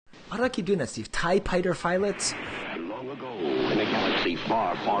do I keep doing that, Steve? TIE Fighter pilots? Long ago, in a galaxy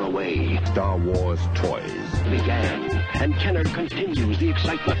far, far away, Star Wars toys began, and Kenner continues the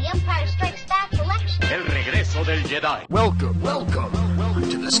excitement. The Empire Strikes Back collection. El regreso del Jedi. Welcome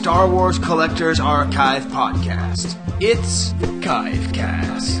to the Star Wars Collectors Archive Podcast. It's Chive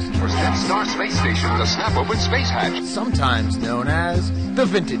Cast. for Death Star Space Station, the snap-open space hatch. Sometimes known as the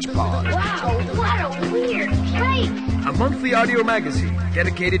Vintage Pod. Wow, what a weird place. A monthly audio magazine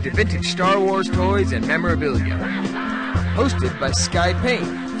dedicated to vintage Star Wars toys and memorabilia. Hosted by Skye Payne,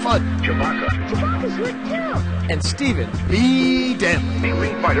 Fudd, Chewbacca's good too. and Stephen B. Denley.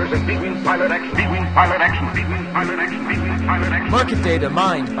 B-Wing fighters and B-Wing pilot action. B-Wing pilot action. B-Wing pilot action. B-Wing pilot action. Market data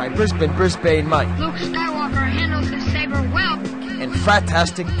mined by Brisbane Mike. Luke Skywalker handles his saber well. And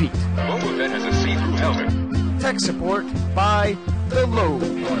Fratastic Pete. Boba Fett has a see-through helmet. Tech support by the Low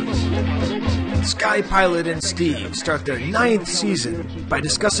Ones. Skye Pilot and Steve start their 9th season by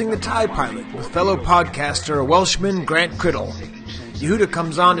discussing the TIE Pilot with fellow podcaster Welshman Grant Criddle. Yehuda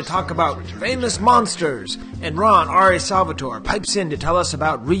comes on to talk about famous monsters, and Ron R.A. Salvatore pipes in to tell us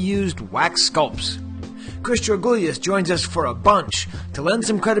about reused Wax Sculpts. Georgoulias joins us for a bunch to lend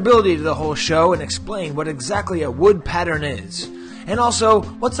some credibility to the whole show and explain what exactly a wood pattern is. And also,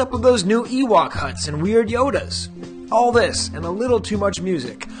 what's up with those new Ewok Huts and weird Yodas? All this and a little too much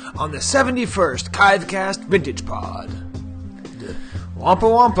music on the 71st Chive Cast Vintage Pod. Wampa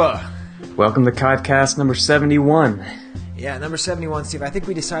Wampa. Welcome to Chive Cast number 71. Yeah, number 71, Steve. I think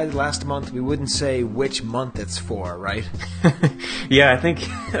we decided last month we wouldn't say which month it's for, right? Yeah, I think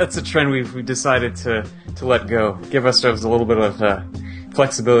that's a trend we've decided to let go. Give ourselves a little bit of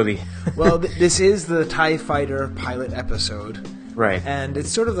flexibility. Well, this is the TIE Fighter pilot episode. Right. And it's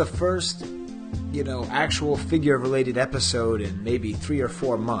sort of the first, actual figure-related episode in maybe 3 or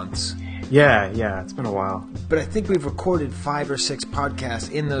 4 months. Yeah, it's been a while. But I think we've recorded 5 or 6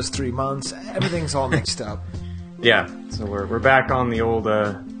 podcasts in those 3 months. Everything's all mixed up. Yeah, so we're back on the old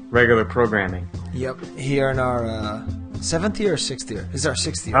regular programming. Yep, here in our 7th year or 6th year? This is our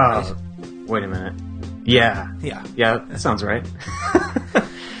 6th year, right? Wait a minute. Yeah, that sounds right.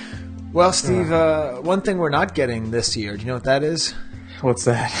 Well, Steve, one thing we're not getting this year, do you know what that is? What's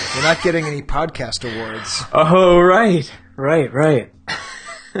that? We're not getting any podcast awards. Oh, right.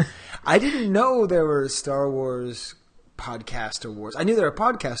 I didn't know there were Star Wars podcast awards. I knew there were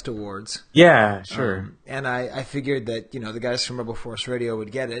podcast awards. Yeah, sure. And I figured that, the guys from Rebel Force Radio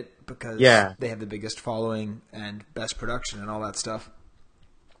would get it because they have the biggest following and best production and all that stuff.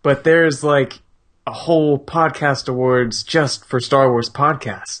 But there's like a whole podcast awards just for Star Wars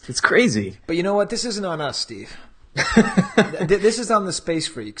podcasts. It's crazy. But you know what? This isn't on us, Steve. This is on the Space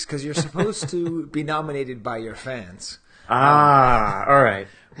Freaks because you're supposed to be nominated by your fans. All right.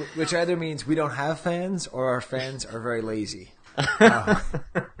 Which either means we don't have fans or our fans are very lazy.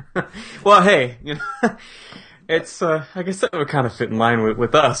 Well, hey, it's I guess that would kind of fit in line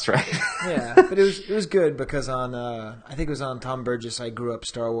with us, right? Yeah, but it was good because on I think it was on Tom Burgess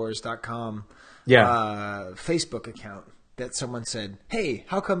igrewupstarwars.com Facebook account that someone said, "Hey,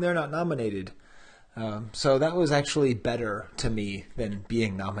 how come they're not nominated?" So that was actually better to me than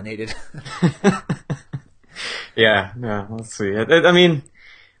being nominated. Yeah, let's see. I mean,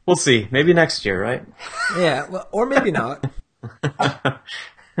 we'll see. Maybe next year, right? Yeah, well, or maybe not.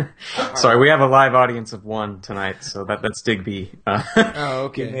 Sorry, we have a live audience of 1 tonight, so that's Digby. Oh,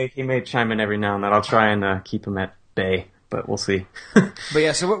 okay. He may chime in every now and then. I'll try and keep him at bay, but we'll see. But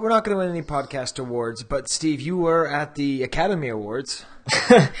yeah, so we're not going to win any podcast awards. But Steve, you were at the Academy Awards.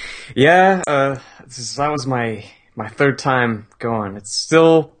 Yeah, that was my 3rd time going. I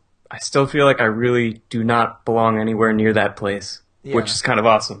still feel like I really do not belong anywhere near that place, which is kind of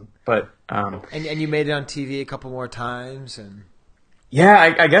awesome. But and you made it on TV a couple more times, and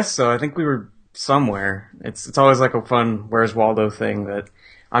yeah, I guess so. I think we were somewhere. It's always like a fun Where's Waldo thing. That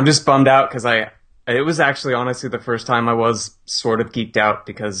I'm just bummed out because it was actually honestly the first time I was sort of geeked out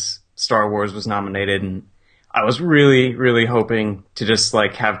because Star Wars was nominated, and I was really, really hoping to just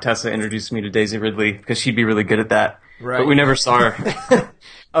like have Tessa introduce me to Daisy Ridley because she'd be really good at that. Right. But we never saw her.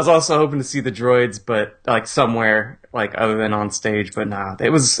 I was also hoping to see the droids, but like somewhere like other than on stage. But nah, it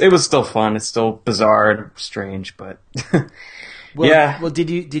was still fun. It's still bizarre and strange, but yeah. Well, did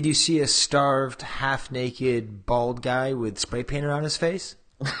you see a starved, half-naked, bald guy with spray paint around his face?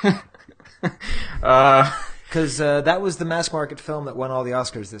 Because that was the mass market film that won all the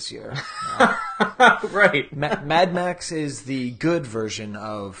Oscars this year. Right. Mad Max is the good version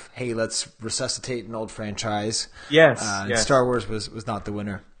of, hey, let's resuscitate an old franchise. Yes. And Star Wars was not the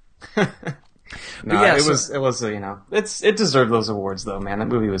winner. It was it deserved those awards though, man. That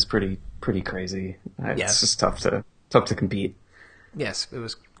movie was pretty crazy. It's just tough to compete. Yes, it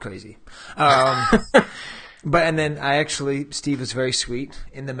was crazy. And then Steve was very sweet.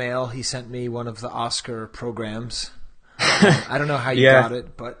 In the mail, he sent me one of the Oscar programs. I don't know how you got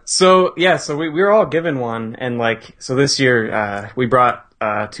it, but... So we were all given one, and so this year, we brought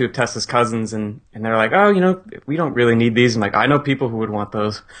two of Tessa's cousins, and they're like, oh, we don't really need these. I'm like, I know people who would want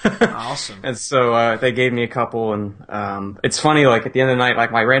those. Awesome. And so they gave me a couple, and it's funny, at the end of the night,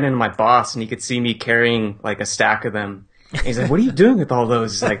 I ran into my boss, and he could see me carrying, a stack of them. And he's like, what are you doing with all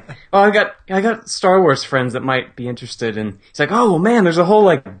those? He's like, oh, I got Star Wars friends that might be interested. And he's like, oh, well, man, there's a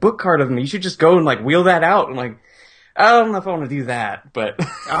whole, book card of them. You should just go and, wheel that out. I'm like, I don't know if I want to do that, but...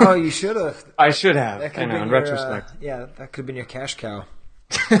 Oh, you should have. I should have, in retrospect. That could have been your cash cow.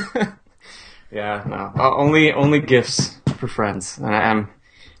 Yeah, no. Only gifts for friends. And I'm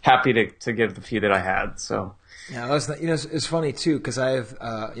happy to give the few that I had, so... Yeah, it's funny, too, because I have...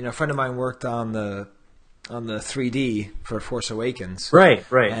 a friend of mine worked on the 3D for Force Awakens. Right.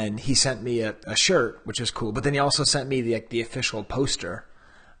 And he sent me a shirt, which is cool. But then he also sent me the official poster,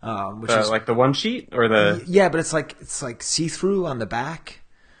 which is the one sheet or the... Yeah, but it's see-through on the back.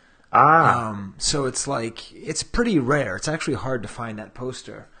 So it's pretty rare. It's actually hard to find that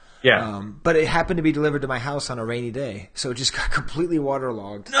poster. Yeah. But it happened to be delivered to my house on a rainy day, so it just got completely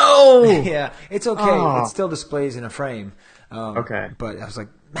waterlogged. No! Yeah, it's okay. Oh. It still displays in a frame. Okay. But I was like,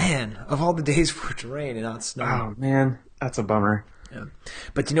 man, of all the days for it to rain and not snow. Oh, man, that's a bummer. Yeah.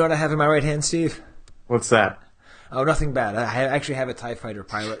 But you know what I have in my right hand, Steve? What's that? Oh, nothing bad. I actually have a TIE Fighter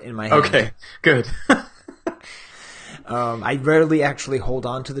pilot in my hand. Okay, good. I rarely actually hold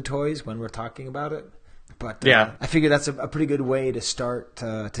on to the toys when we're talking about it. But yeah. I figure that's a pretty good way to start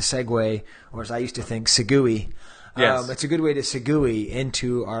to segue, or as I used to think, segue. Yes. It's a good way to segue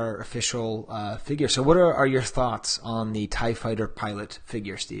into our official figure. So what are your thoughts on the TIE Fighter pilot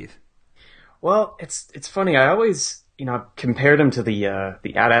figure, Steve? Well, it's funny. I always, compared him to the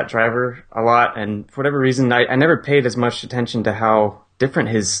AT-AT driver a lot, and for whatever reason, I never paid as much attention to how different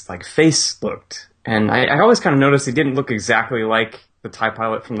his face looked. And I always kind of noticed he didn't look exactly like the TIE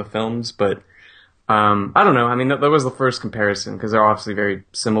pilot from the films, but I don't know. I mean, that was the first comparison because they're obviously very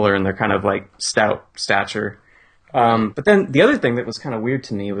similar and they're kind of stout stature. But then the other thing that was kind of weird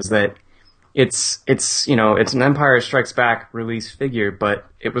to me was that it's an Empire Strikes Back release figure, but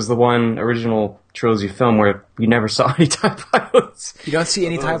it was the one original trilogy film where you never saw any TIE pilots. You don't see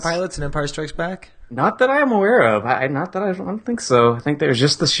any TIE pilots in Empire Strikes Back? Not that I am aware of. I don't think so. I think there's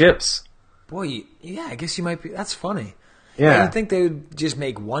just the ships. Boy, yeah, I guess you might be. That's funny. Yeah. You'd think they would just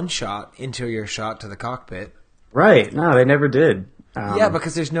make one shot, interior shot to the cockpit. Right. No, they never did. Yeah,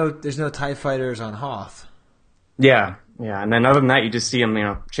 because there's no TIE fighters on Hoth. Yeah. And then other than that, you just see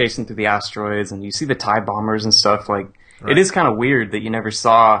them, chasing through the asteroids, and you see the TIE bombers and stuff. Right. It is kind of weird that you never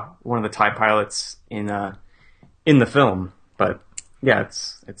saw one of the TIE pilots in the film. But yeah,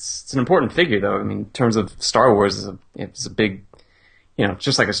 it's an important figure though. I mean, in terms of Star Wars, it's a big, it's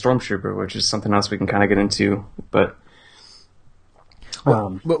just like a stormtrooper, which is something else we can kind of get into. But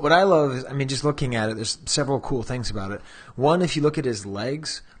but what I love is, just looking at it, there's several cool things about it. One, if you look at his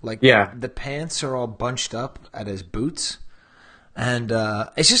legs, the pants are all bunched up at his boots, and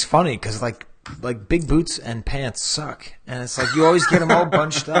it's just funny because like big boots and pants suck, and it's you always get them all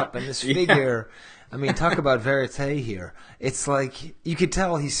bunched up, and this figure. Talk about verite here. It's you could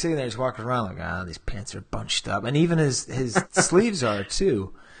tell he's sitting there, he's walking around these pants are bunched up, and even his sleeves are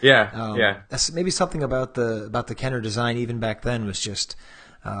too. Yeah. That's maybe something about the Kenner design even back then was just,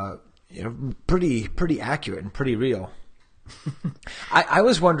 pretty accurate and pretty real. I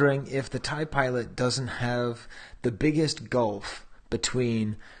was wondering if the TIE Pilot doesn't have the biggest gulf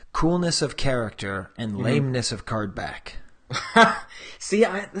between coolness of character and lameness of card back. See,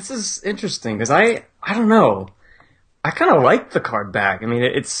 this is interesting because I don't know. I kind of like the card back.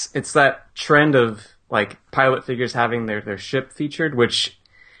 It's that trend of pilot figures having their ship featured, which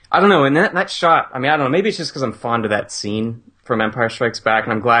I don't know. In that shot, I don't know. Maybe it's just because I'm fond of that scene from Empire Strikes Back,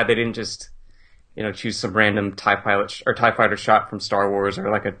 and I'm glad they didn't just choose some random TIE pilot or TIE fighter shot from Star Wars or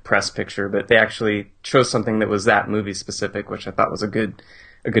a press picture, but they actually chose something that was that movie specific, which I thought was a good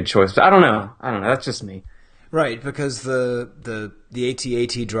choice. But I don't know. That's just me. Right, because the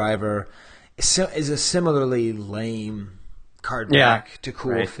AT-AT driver is a similarly lame card back to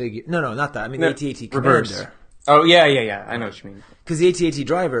cool figure. No, not that. The AT-AT Commander. Oh, yeah. I know what you mean. Because the AT-AT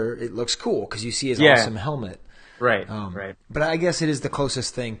driver, it looks cool because you see his awesome helmet. Right. But I guess it is the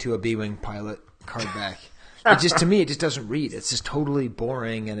closest thing to a B-Wing pilot card back. To me, it just doesn't read. It's just totally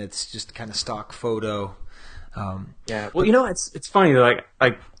boring, and it's just kind of stock photo. Yeah. Well, it's funny though.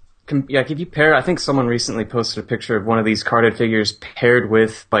 if you pair, I think someone recently posted a picture of one of these carded figures paired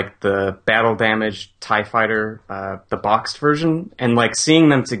with like the battle damaged TIE Fighter, the boxed version, and like seeing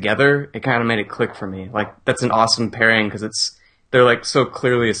them together, it kind of made it click for me. Like that's an awesome pairing because they're like so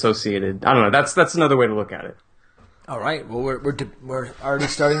clearly associated. I don't know. That's another way to look at it. All right. Well, we're already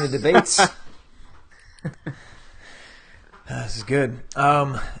starting the debates. This is good.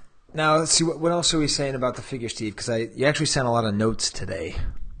 Now let's see what else are we saying about the figure, Steve? Because you actually sent a lot of notes today.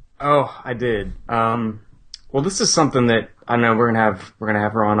 Oh, I did. Well, this is something that I know we're gonna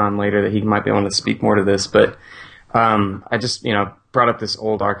have Ron on later that he might be able to speak more to this. But I just brought up this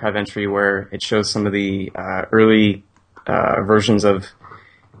old archive entry where it shows some of the early versions of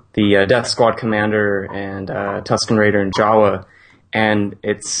the Death Squad Commander and Tusken Raider and Jawa, and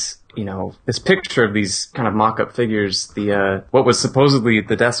it's this picture of these kind of mock-up figures. The what was supposedly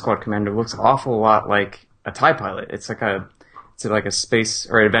the Death Squad Commander looks an awful lot like a TIE pilot. It's like a space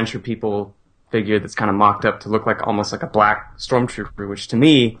or adventure people figure that's kind of mocked up to look like almost like a black stormtrooper, which to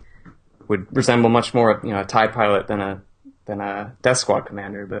me would resemble much more a TIE pilot than a Death Squad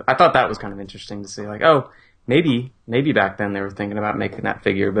Commander. But I thought that was kind of interesting to see, like, oh, maybe back then they were thinking about making that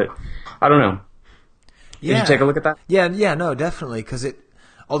figure, but I don't know. Did you take a look at that? Yeah, no, definitely, because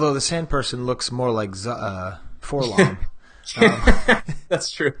although the sand person looks more like Forlom.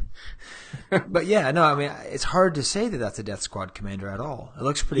 That's true. But yeah, no, I mean, it's hard to say that that's a Death Squad Commander at all. It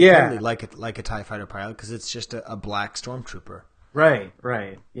looks pretty clearly like a TIE Fighter pilot because it's just a black stormtrooper. Right.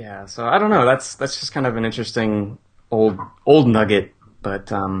 Yeah, so I don't know. That's just kind of an interesting old nugget,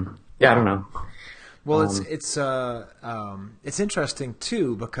 but yeah, I don't know. Well, it's interesting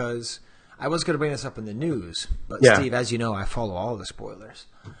too because I was going to bring this up in the news, but Steve, as you know, I follow all the spoilers.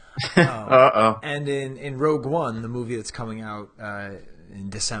 And in Rogue One, the movie that's coming out in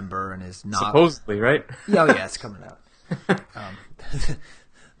December and is not supposedly right. Yeah, it's coming out.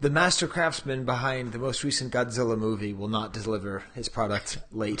 The master craftsman behind the most recent Godzilla movie will not deliver his product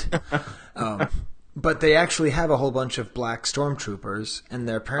late. But they actually have a whole bunch of black stormtroopers, and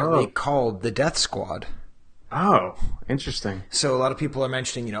they're apparently called the Death Squad. Oh, interesting. So a lot of people are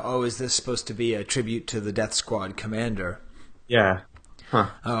mentioning, is this supposed to be a tribute to the Death Squad commander? Yeah.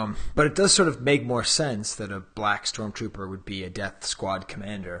 Huh. But it does sort of make more sense that a black stormtrooper would be a Death Squad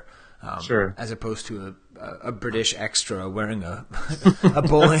commander, sure, as opposed to a British extra wearing a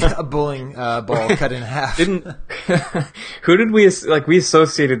bowling ball cut in half. Who did we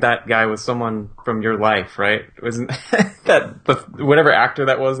associated that guy with someone from your life, right? Wasn't that whatever actor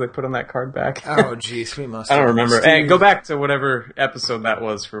that was they put on that card back? Oh, geez, we must. I don't remember. Hey, go back to whatever episode that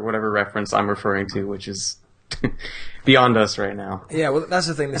was for whatever reference I'm referring to, which is beyond us right now. Yeah, well, that's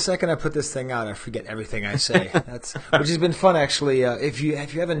the thing. The second I put this thing out, I forget everything I say. Which has been fun, actually. If you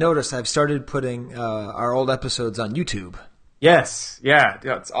haven't noticed, I've started putting our old episodes on YouTube. Yes, yeah,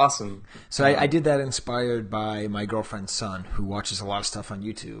 it's awesome. So I did that inspired by my girlfriend's son, who watches a lot of stuff on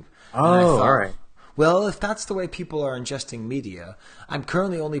YouTube. Oh, all right. Well, if that's the way people are ingesting media, I'm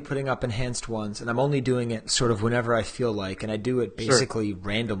currently only putting up enhanced ones, and I'm only doing it sort of whenever I feel like, and I do it basically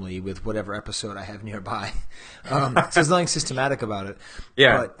randomly with whatever episode I have nearby. So there's nothing systematic about it.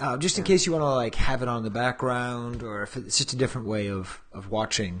 Yeah. But just in case you want to have it on in the background, or if it's just a different way of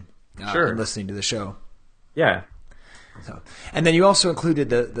watching and listening to the show. Yeah. So, and then you also included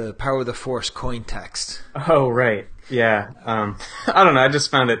the Power of the Force coin text. Oh, right. Yeah. I don't know. I just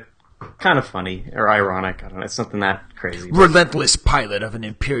found it kind of funny or ironic. I don't know. It's something that crazy. Relentless pilot of an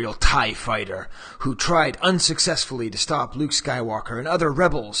Imperial TIE fighter who tried unsuccessfully to stop Luke Skywalker and other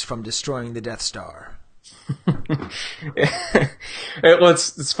rebels from destroying the Death Star. Well,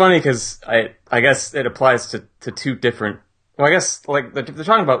 it's funny because I guess it applies to two different. Well, I guess like they're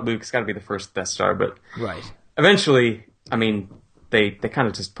talking about Luke. It's got to be the first Death Star, but right. Eventually, I mean, they kind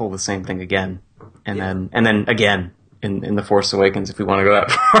of just pull the same thing again, and then again. In The Force Awakens, if we want to go that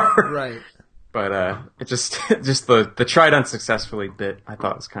far. Right. But it just the tried unsuccessfully bit I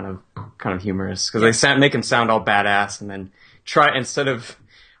thought was kind of humorous because they make him sound all badass and then try instead of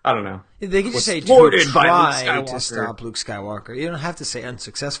I don't know. They could just say try to stop Luke Skywalker. You don't have to say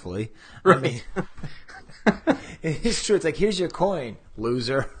unsuccessfully. Right. I mean, it's true. It's like here's your coin,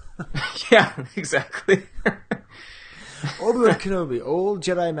 loser. Yeah, exactly. Obi-Wan Kenobi, old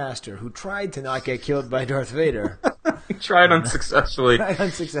Jedi Master, who tried to not get killed by Darth Vader. He tried unsuccessfully.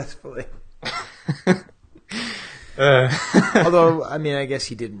 Although, I mean, I guess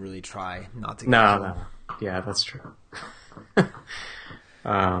he didn't really try not to get killed. No. Yeah, that's true.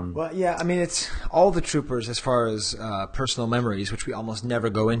 Well, yeah, I mean, it's all the troopers as far as personal memories, which we almost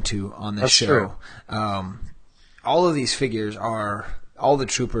never go into on this show. True. All of these figures are all the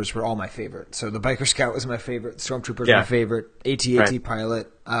troopers were all my favorite. So the Biker Scout was my favorite, Stormtrooper was my favorite, AT-AT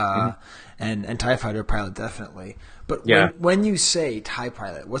pilot, and TIE Fighter pilot definitely. But when you say TIE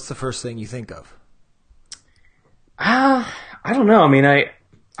pilot, what's the first thing you think of? I don't know. I mean,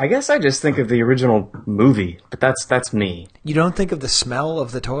 I guess I just think of the original movie, but that's me. You don't think of the smell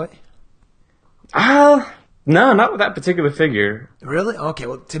of the toy? No, not with that particular figure. Really? Okay.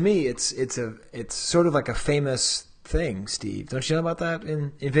 Well, to me, it's sort of like a famous thing, Steve. Don't you know about that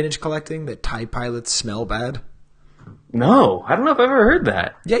in vintage collecting, that TIE pilots smell bad? No, I don't know if I've ever heard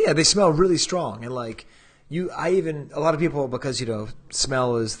that. Yeah, they smell really strong, and like a lot of people, because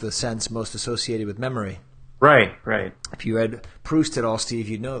smell is the sense most associated with memory. Right. If you read Proust at all, Steve,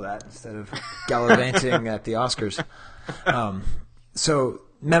 you'd know that instead of gallivanting at the Oscars. So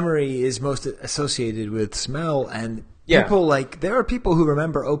memory is most associated with smell, and people there are people who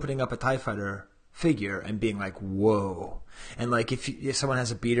remember opening up a TIE Fighter figure and being like, whoa. And like if someone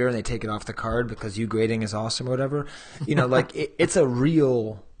has a beater and they take it off the card because you grading is awesome or whatever, it's a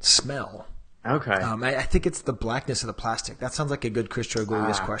real smell. Okay. I think it's the blackness of the plastic. That sounds like a good Chris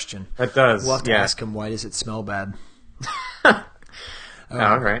Georgoulias question. That does. We'll have to ask him, why does it smell bad?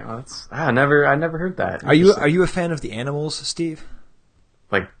 All right. Well, I never heard that. Are you a fan of the Animals, Steve?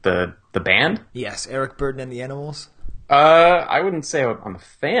 Like the band? Yes, Eric Burden and the Animals. I wouldn't say I'm a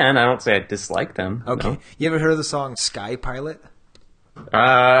fan. I don't say I dislike them. Okay. No. You ever heard of the song Sky Pilot?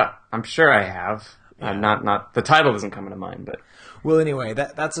 I'm sure I have. Yeah. Not the title doesn't come to mind, but. Well, anyway,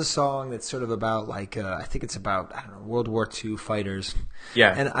 that's a song that's sort of about I think it's about World War II fighters.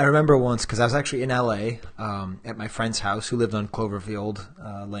 Yeah. And I remember once, because I was actually in LA at my friend's house who lived on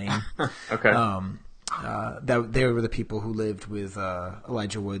Cloverfield Lane. Okay. That they were the people who lived with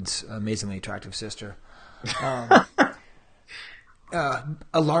Elijah Wood's amazingly attractive sister.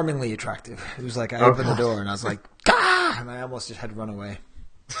 Alarmingly attractive. It was like I opened the door and I was like, "Gah!" and I almost just had to run away.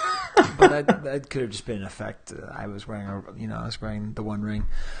 But that could have just been an effect. I was wearing the One Ring.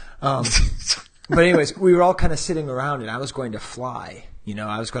 But anyways, we were all kind of sitting around, and I was going to fly.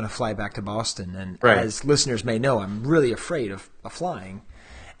 I was going to fly back to Boston, and as listeners may know, I'm really afraid of flying.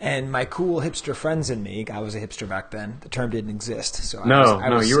 And my cool hipster friends and me, I was a hipster back then. The term didn't exist, so I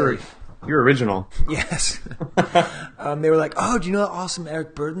was safe. You're original. Yes. They were like, "Oh, do you know that awesome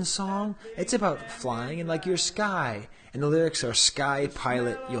Eric Burden song? It's about flying and like your sky." And the lyrics are, "Sky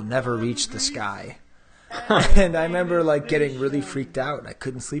pilot, you'll never reach the sky." And I remember getting really freaked out, and I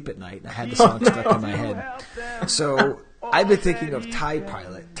couldn't sleep at night, and I had the song stuck in my head. So I've been thinking of TIE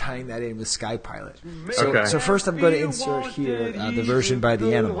Pilot, tying that in with Sky Pilot. So first I'm going to insert here the version by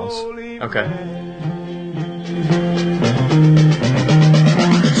the Animals. Okay.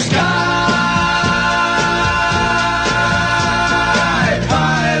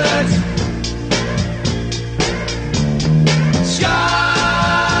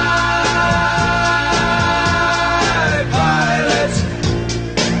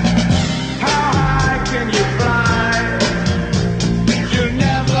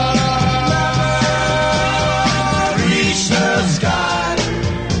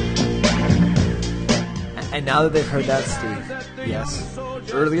 Now that they've heard that, Steve, yes.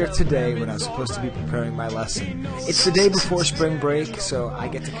 Earlier today, when I was supposed to be preparing my lesson, it's the day before spring break, so I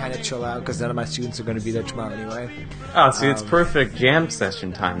get to kind of chill out because none of my students are going to be there tomorrow anyway. Oh, see, it's perfect jam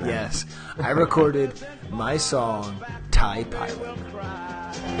session time then. Yes. I recorded my song, TIE Pilot.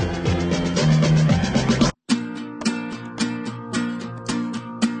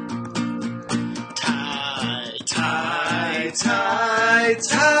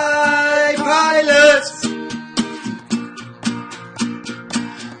 TIE Pilot!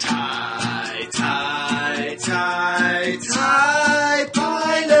 TIE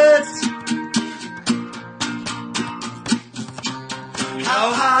Pilot.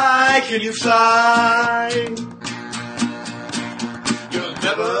 How high can you fly? You'll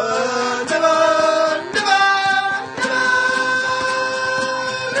never reach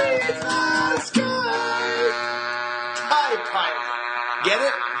the sky. TIE Pilot. Get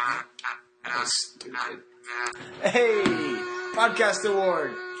it? That was stupid. Hey, Podcast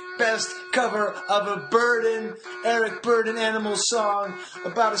Award. Best cover of a Eric Burden Animal song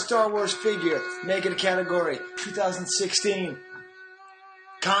about a Star Wars figure. Make it a category. 2016.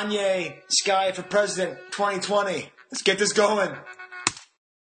 Kanye, Skye for President, 2020. Let's get this going.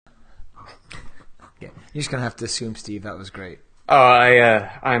 Yeah, you're just going to have to assume, Steve, that was great. Oh,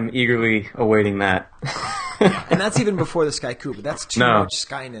 I'm eagerly awaiting that. And that's even before the Sky Coup, but that's too much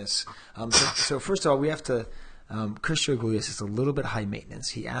Skyness. So first of all, we have to... Chris Georgoulias is a little bit high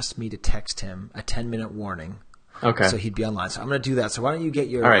maintenance. He asked me to text him a 10-minute warning Okay. So he'd be online. So I'm going to do that. So why don't you get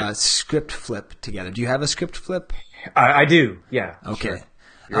your script flip together? Do you have a script flip? I do. Yeah. Okay. Sure.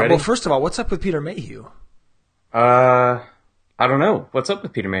 You ready? Well, first of all, what's up with Peter Mayhew? I don't know. What's up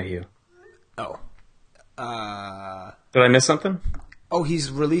with Peter Mayhew? Oh. Did I miss something? Oh,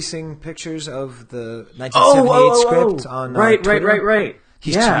 he's releasing pictures of the 1978 script on Twitter. Right.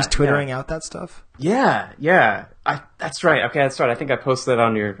 He's twittering out that stuff. Yeah. That's right. Okay, that's right. I think I posted that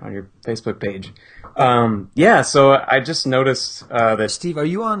on your Facebook page. So I just noticed that Steve, are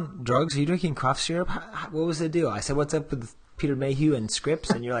you on drugs? Are you drinking cough syrup? What was the deal? I said, "What's up with Peter Mayhew and scripts?"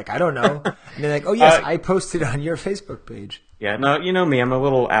 And you're like, "I don't know." And they're like, "Oh yes, I posted on your Facebook page." Yeah, no, you know me. I'm a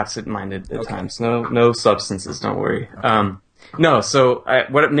little absent-minded at times. No substances. Don't worry. Okay.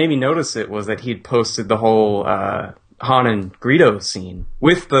 What made me notice it was that he'd posted the whole Han and Greedo scene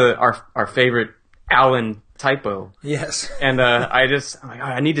with our favorite Alan typo. Yes. And I'm like,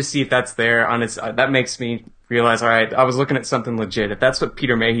 I need to see if that's there on its. That makes me realize, all right, I was looking at something legit. If that's what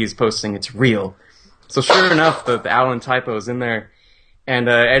Peter Mayhew's posting, it's real. So sure enough, the Alan typo is in there. And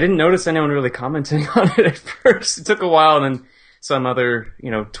I didn't notice anyone really commenting on it at first. It took a while, and then some other,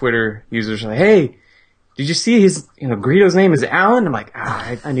 Twitter users were like, "Hey, did you see his, Greedo's name is Alan?" I'm like,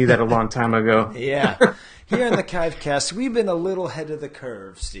 I knew that a long time ago. Yeah. Here in the Chive Cast, we've been a little ahead of the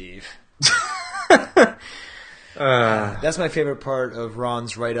curve, Steve. That's my favorite part of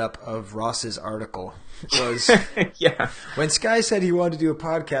Ron's write-up of Ross's article. Was when Skye said he wanted to do a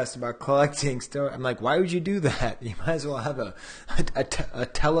podcast about collecting stuff. I'm like, why would you do that? You might as well have a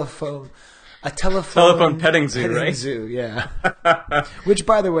telephone petting zoo, right? Zoo, yeah. Which,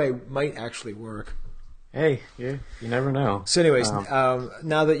 by the way, might actually work. Hey, you never know. So, anyways,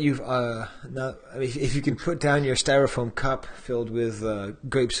 now that you've if you can put down your styrofoam cup filled with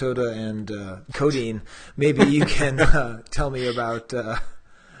grape soda and codeine, maybe you can tell me about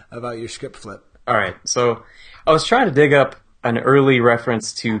your script flip. All right, so I was trying to dig up an early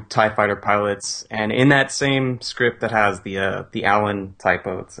reference to TIE Fighter pilots, and in that same script that has the Allen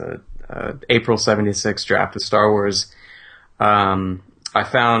typo, it's a April '76 draft of Star Wars. I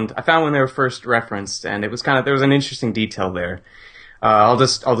found when they were first referenced, and it was there was an interesting detail there. I'll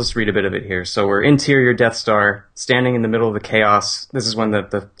just read a bit of it here. So we're interior Death Star, standing in the middle of the chaos. This is when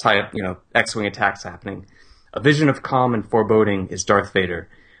the X-wing attack's happening. A vision of calm and foreboding is Darth Vader.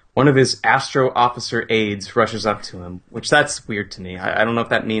 One of his astro officer aides rushes up to him, which that's weird to me. I don't know if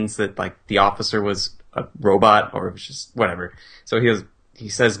that means that the officer was a robot or it was just whatever. So he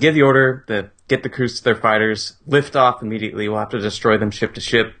says, "Give the order to get the crews to their fighters, lift off immediately. We'll have to destroy them ship to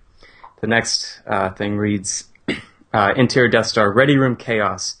ship." The next thing reads, "Interior Death Star, ready room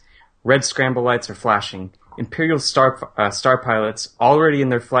chaos. Red scramble lights are flashing. Imperial star pilots, already in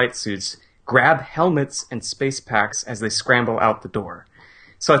their flight suits, grab helmets and space packs as they scramble out the door."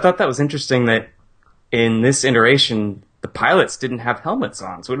 So I thought that was interesting that in this iteration, the pilots didn't have helmets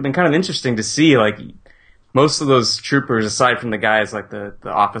on. So it would have been kind of interesting to see, most of those troopers, aside from the guys like the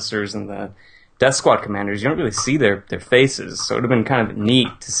officers and the Death Squad commanders, you don't really see their faces. So it would have been kind of neat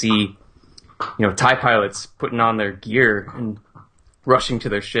to see, TIE pilots putting on their gear and rushing to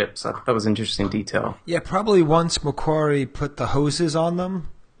their ships. I thought that was an interesting detail. Yeah, probably once Macquarie put the hoses on them.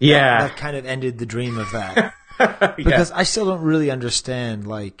 Yeah. That kind of ended the dream of that. Because I still don't really understand,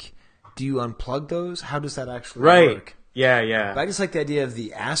 do you unplug those? How does that actually work? Yeah. But I just like the idea of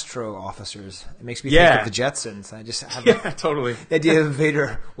the Astro officers. It makes me think of the Jetsons. I just have totally. The idea of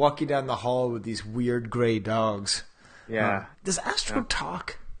Vader walking down the hall with these weird gray dogs. Yeah. Does Astro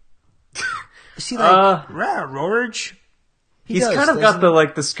talk? Is he like, "Rah, Rorge"? He's kind of got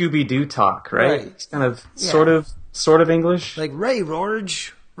the Scooby-Doo talk, right? He's kind of sort of English. Like, "Ray,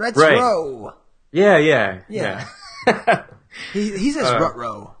 Rorge, let's row." Yeah. He says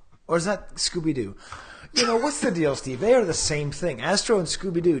 "rut-row," or is that Scooby-Doo? What's the deal, Steve? They are the same thing. Astro and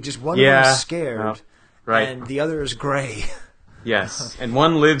Scooby-Doo. Just one of them is scared, and the other is gray. Yes, and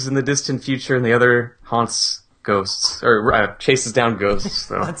one lives in the distant future, and the other haunts ghosts, or chases down ghosts.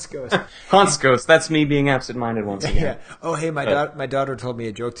 So. Haunts ghosts. Haunts ghosts. That's me being absent-minded once again. Yeah. Oh, hey, my daughter told me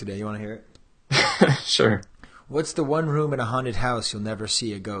a joke today. You want to hear it? Sure. What's the one room in a haunted house you'll never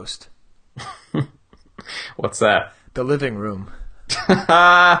see a ghost? What's that? The living room.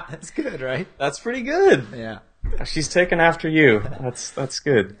 That's good, right? That's pretty good. Yeah. She's taken after you. That's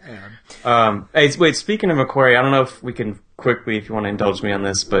good. Yeah. Hey, wait, speaking of Macquarie, I don't know if we can quickly, if you want to indulge me on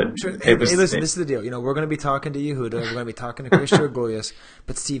this, but... Sure. Hey, listen, this is the deal. We're going to be talking to Yehuda. We're going to be talking to Georgoulias.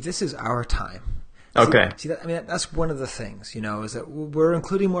 But, Steve, this is our time. Okay. See, that's one of the things, is that we're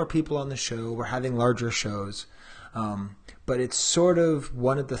including more people on the show. We're having larger shows. But it's sort of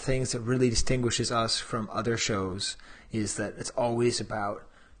one of the things that really distinguishes us from other shows is that it's always about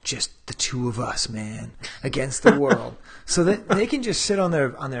just the two of us, man, against the world. So that they can just sit on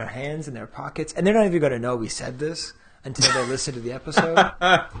their hands in their pockets, and they're not even going to know we said this until they listen to the episode.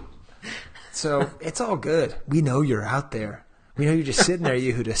 So it's all good. We know you're out there. We know you're just sitting there,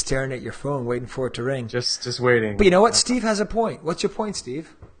 Yehuda, staring at your phone, waiting for it to ring. Just waiting. But you know what? Steve has a point. What's your point,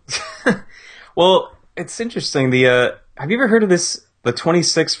 Steve? Well, it's interesting. Have you ever heard of this, the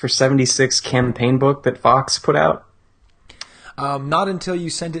 26 for 76 campaign book that Fox put out? Not until you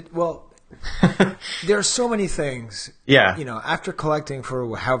sent it. Well, there are so many things. Yeah. You know, after collecting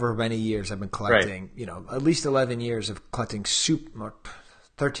for however many years I've been collecting, Right. you know, at least 11 years of collecting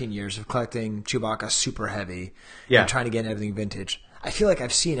 13 years of collecting Chewbacca super heavy. Yeah. And trying to get everything vintage. I feel like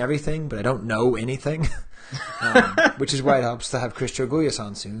I've seen everything, but I don't know anything. Which is why it helps to have Chris Georgoulias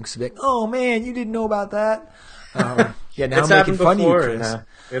on soon. Because be like, oh man, you didn't know about that. Yeah, now It's I'm making happened fun before, of you, Chris. and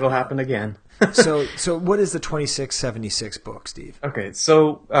it'll happen again. So what is the 2676 book, Steve? Okay,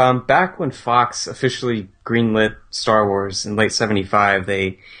 so back when Fox officially greenlit Star Wars in late '75,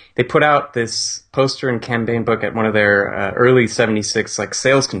 they put out this poster and campaign book at one of their early '76 like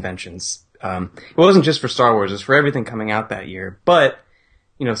sales conventions. It wasn't just for Star Wars; it was for everything coming out that year. But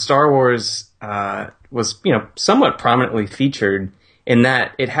you know, Star Wars was somewhat prominently featured in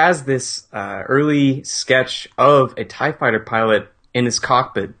that it has this early sketch of a TIE fighter pilot in his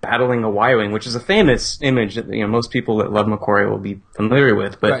cockpit battling a Y-wing, which is a famous image that most people that love McQuarrie will be familiar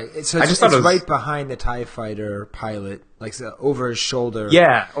with. But right, so I just thought it was right behind the TIE fighter pilot, like over his shoulder.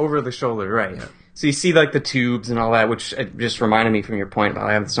 Yeah, over the shoulder, right. Yeah. So you see like the tubes and all that, which just reminded me from your point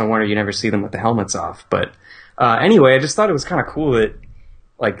about it's no wonder you never see them with the helmets off. But anyway, I just thought it was kind of cool that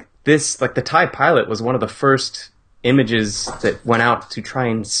the TIE pilot was one of the first images that went out to try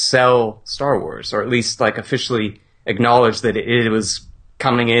and sell Star Wars, or at least like officially acknowledge that it was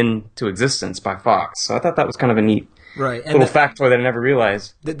coming into existence by Fox. So I thought that was kind of a neat little factoid that I never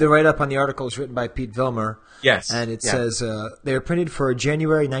realized. The write-up on the article is written by Pete Vilmer. Yes. And it says, they are printed for a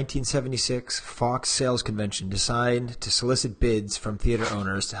January 1976 Fox sales convention designed to solicit bids from theater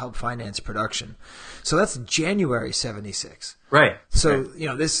owners to help finance production. So that's January 76. Right. So,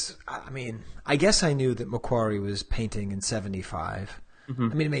 I guess I knew that McQuarrie was painting in 75.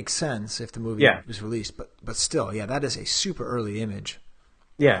 Mm-hmm. I mean, it makes sense if the movie was released, but still, that is a super early image.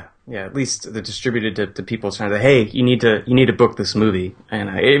 Yeah, at least they're distributed to people trying to, hey, you need to book this movie. And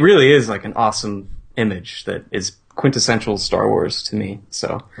it really is like an awesome image that is quintessential Star Wars to me.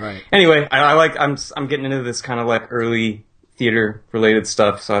 So right. Anyway, I'm getting into this kind of like early theater related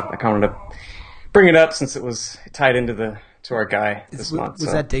stuff, so I kind of wanted to bring it up since it was tied into to our guy this month.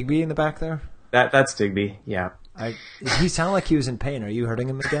 Was that Digby in the back there? That's Digby, yeah. He sounded like he was in pain. Are you hurting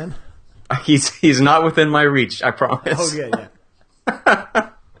him again? He's not within my reach, I promise. Oh,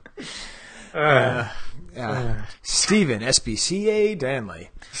 yeah. Stephen, SWCA, Danley.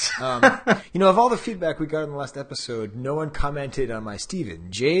 Of all the feedback we got in the last episode, no one commented on my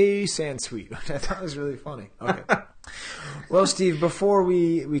Stephen J. Sansweet, which I thought was really funny. Okay. Well, Steve, before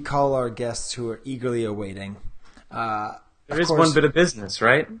we call our guests who are eagerly awaiting, there is one bit of business,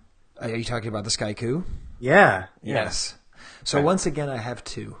 right? Are you talking about the Skye coup? Yeah. Yes. So once again, I have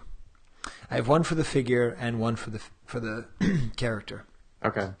two. I have one for the figure and one for the character.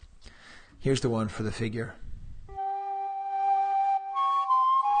 Okay. Here's the one for the figure.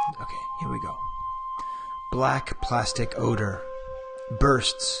 Okay, here we go. Black plastic odor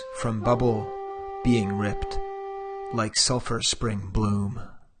bursts from bubble being ripped like sulfur spring bloom.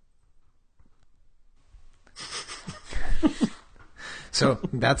 So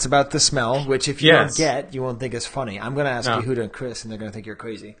that's about the smell, which if you don't get, you won't think is funny. I'm going to ask Yehuda and Chris, and they're going to think you're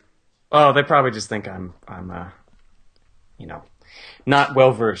crazy. Oh, they probably just think I'm not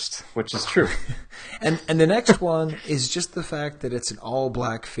well versed, which is true. And the next one is just the fact that it's an all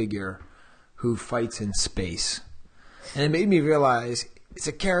black figure who fights in space, and it made me realize it's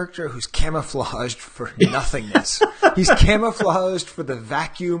a character who's camouflaged for nothingness. He's camouflaged for the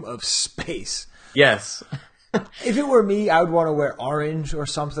vacuum of space. Yes. If it were me, I would want to wear orange or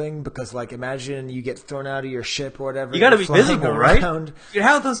something because, imagine you get thrown out of your ship or whatever. You got to be visible, around. Right? Dude,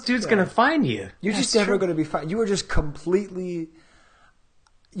 how are those dudes going to find you? You're just never going to be fine. You are just completely.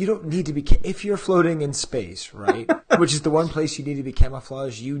 You don't need to be. If you're floating in space, right, which is the one place you need to be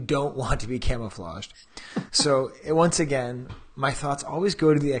camouflaged, you don't want to be camouflaged. So once again, my thoughts always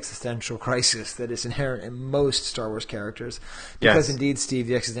go to the existential crisis that is inherent in most Star Wars characters. Because indeed, Steve,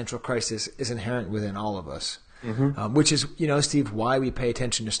 the existential crisis is inherent within all of us. Mm-hmm. Which is, Steve, why we pay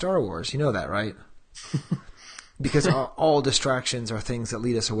attention to Star Wars. You know that, right? Because all distractions are things that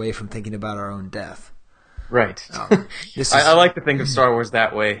lead us away from thinking about our own death. Right. This is, I like to think of Star Wars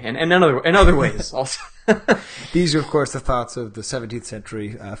that way, and in other ways also. These are, of course, the thoughts of the 17th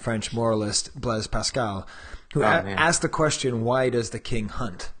century French moralist Blaise Pascal, who asked the question, why does the king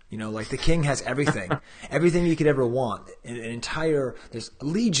hunt? You know, like the king has everything, everything you could ever want. There's a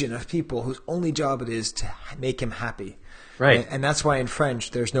legion of people whose only job it is to make him happy. Right. And that's why in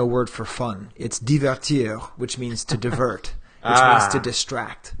French there's no word for fun. It's divertir, which means to divert, which means to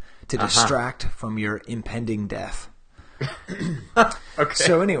distract from your impending death. Okay.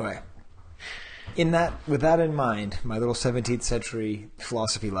 So anyway, with that in mind, my little 17th century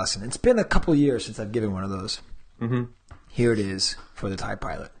philosophy lesson. It's been a couple years since I've given one of those. Mm-hmm. Here it is for the TIE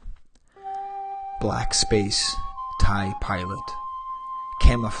pilot. Black space, TIE pilot.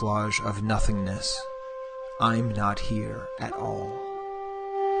 Camouflage of nothingness. I'm not here at all.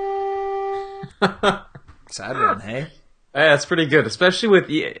 Sad one, hey? Yeah, that's pretty good,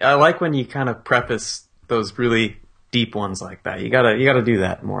 especially I like when you kind of preface those really deep ones like that. You gotta do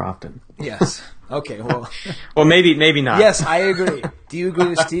that more often. Yes. Okay, well... well, maybe not. Yes, I agree. Do you agree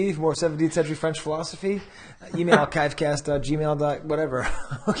with Steve? More 17th century French philosophy? Email chivecast.gmail. Whatever.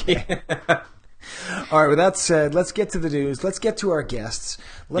 Okay. All right, with that said, let's get to the news. Let's get to our guests.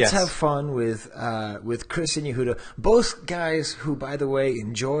 Let's have fun with Chris and Yehuda, both guys who, by the way,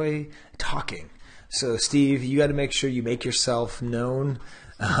 enjoy talking. So, Steve, you got to make sure you make yourself known.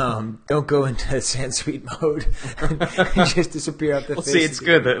 Don't go into Sanskrit mode and just disappear out the face. See, it's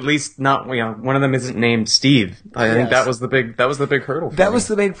good that at least not one of them isn't named Steve. I think that was the big hurdle. That was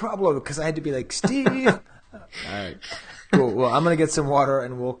the main problem because I had to be like, Steve. All right. Cool. Well, I'm going to get some water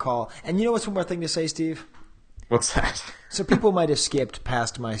and we'll call. And you know what's one more thing to say, Steve? What's that? So people might have skipped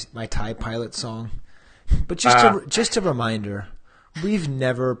past my TIE pilot song. But just a reminder, we've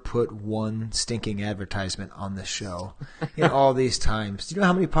never put one stinking advertisement on this show in all these times. Do you know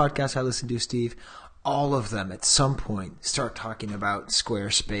how many podcasts I listen to, Steve? All of them at some point start talking about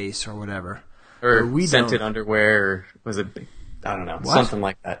Squarespace or whatever. Or scented underwear, or was it, I don't know, something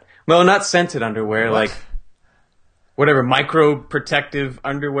like that. Well, not scented underwear, like... whatever, micro-protective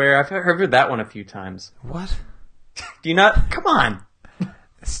underwear. I've heard that one a few times. What? Do you not? Come on.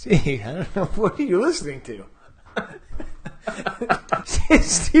 Steve, I don't know. What are you listening to?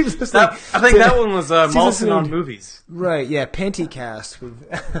 Steve's listening. I think that one was Malson on Movies. Right, yeah, Pantycast.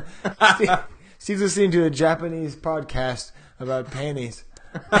 Steve's listening to a Japanese podcast about panties.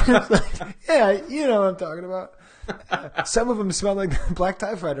 Yeah, you know what I'm talking about. Some of them smell like the Black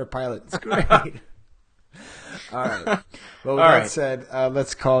TIE Fighter pilot. It's great. All right. Well, with that said,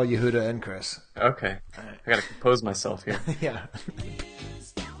 let's call Yehuda and Chris. Okay. Right. I gotta compose myself here. Yeah.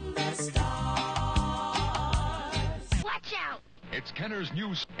 Watch out! It's Kenner's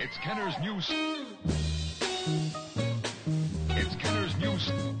News. It's Kenner's News. It's Kenner's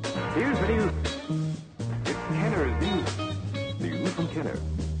News. Here's the news. It's Kenner's News. News from Kenner.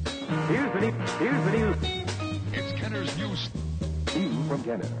 Here's the news. It's Kenner's News. News from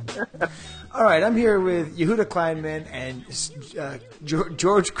Kenner. All right, I'm here with Yehuda Kleinman and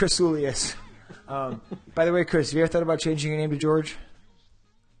George Georgoulias. By the way, Chris, have you ever thought about changing your name to George?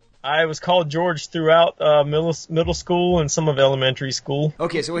 I was called George throughout middle school and some of elementary school.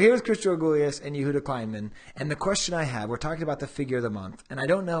 Okay, so we're here with Chris Georgoulias and Yehuda Kleinman. And the question I have, we're talking about the figure of the month. And I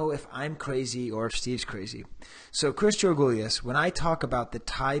don't know if I'm crazy or if Steve's crazy. So, Chris Georgoulias, when I talk about the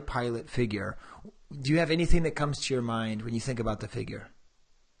TIE pilot figure, do you have anything that comes to your mind when you think about the figure?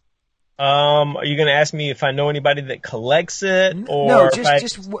 Are you going to ask me if I know anybody that collects it, or no,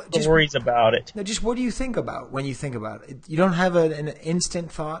 just stories about it? No, just what do you think about when you think about it? You don't have an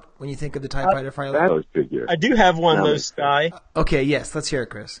instant thought when you think of the TIE Fighter pilot? I do have one of those, Skye. Okay, yes, let's hear it,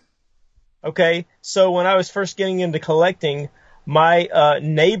 Chris. Okay, so when I was first getting into collecting, my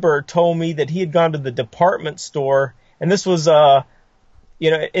neighbor told me that he had gone to the department store, and this was in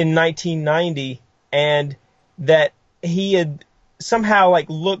 1990, and that he had somehow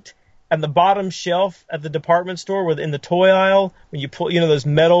looked at the bottom shelf at the department store within the toy aisle, when you pull, those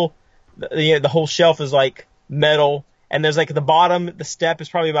metal, the whole shelf is like metal, and there's the bottom, the step is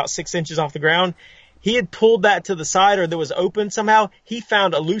probably about 6 inches off the ground. He had pulled that to the side, or that was open somehow. He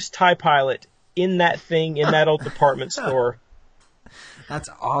found a loose TIE pilot in that thing, in that old department store. That's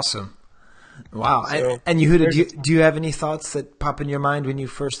awesome. Wow. So, and Yehuda, do you have any thoughts that pop in your mind when you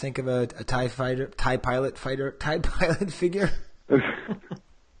first think of a TIE pilot figure?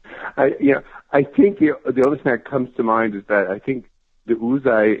 I think the only thing that comes to mind is that I think the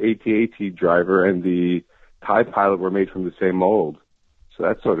Uzai AT-AT driver and the TIE pilot were made from the same mold. So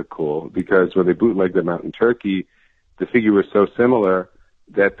that's sort of cool, because when they bootlegged them out in Turkey, the figure was so similar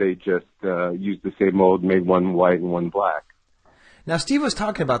that they just used the same mold, made one white and one black. Now, Steve was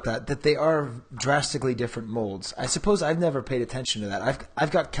talking about that they are drastically different molds. I suppose I've never paid attention to that.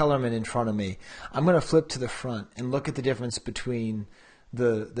 I've got Kellerman in front of me. I'm going to flip to the front and look at the difference between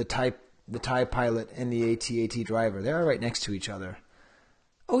the TIE Pilot and the AT-AT driver. They're right next to each other.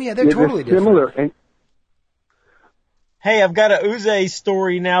 Oh, yeah, they're totally different. Similar. And Hey, I've got a Uzay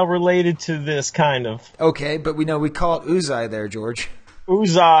story now related to this, kind of. Okay, but we call it Uzay there, George.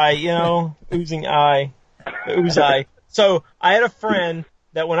 Uzay, oozing eye. Uzay. So I had a friend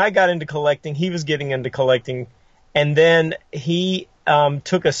that when I got into collecting, he was getting into collecting, and then he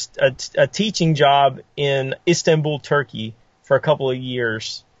took a teaching job in Istanbul, Turkey for a couple of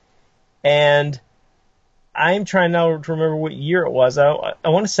years. And I'm trying now to remember what year it was. I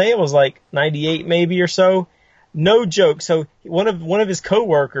want to say it was like 98 maybe or so. No joke. So one of his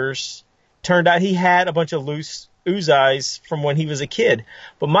coworkers turned out he had a bunch of loose Uzays from when he was a kid.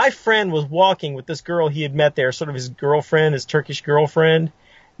 But my friend was walking with this girl he had met there, sort of his girlfriend, his Turkish girlfriend.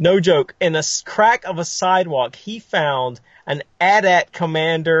 No joke. In a crack of a sidewalk, he found an AT-AT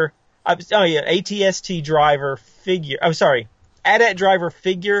commander, ATST driver figure. I'm sorry, AT-AT driver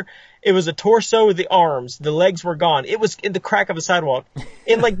figure. It was a torso with the arms. The legs were gone. It was in the crack of a sidewalk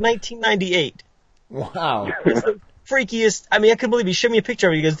in like 1998. Wow. It's the freakiest. I mean, I couldn't believe he showed me a picture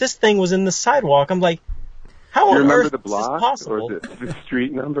of it. He goes, "This thing was in the sidewalk." I'm like, how on earth is this possible? Or the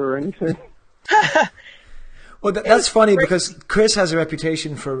street number or anything? Well, that's funny because Chris has a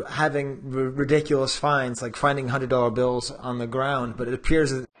reputation for having ridiculous finds, like finding $100 bills on the ground, but it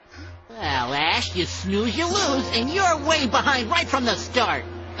appears that... Well, Ash, you snooze, you lose, and you're way behind right from the start.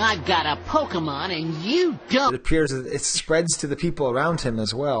 I've got a Pokemon, and you don't. It appears that it spreads to the people around him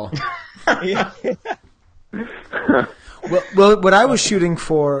as well. Well, what I was shooting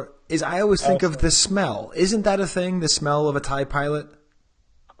for is I always think of the smell. Isn't that a thing, the smell of a TIE Pilot?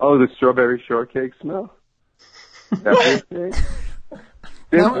 Oh, the strawberry shortcake smell? That's what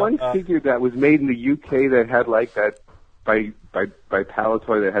There's one figure that was made in the UK that had like that by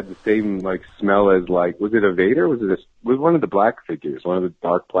Salvatore that had the same like smell as like, was it a Vader? Was one of the black figures, one of the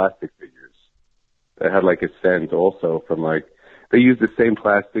dark plastic figures that had like a scent also from like, they used the same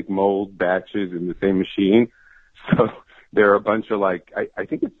plastic mold batches in the same machine. So there are a bunch of like, I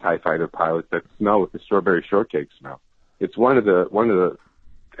think it's TIE Fighter pilots that smell with the strawberry shortcake smell. It's one of the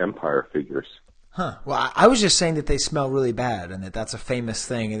Empire figures. Huh. Well, I was just saying that they smell really bad and that that's a famous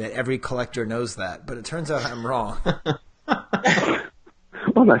thing and that every collector knows that. But it turns out I'm wrong.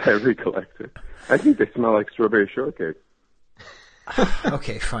 Well, not every collector. I think they smell like strawberry shortcake.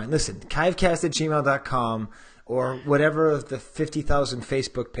 Okay, fine. Listen, chivecast@gmail.com or whatever of the 50,000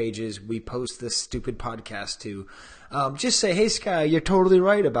 Facebook pages we post this stupid podcast to. Just say, hey, Skye, you're totally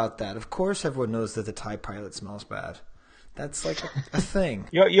right about that. Of course everyone knows that the TIE Pilot smells bad. That's like a thing.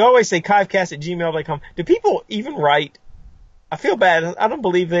 You always say chivecast@gmail.com. Do people even write? I feel bad. I don't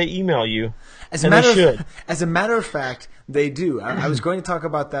believe they email you. As a matter of fact, they do. I was going to talk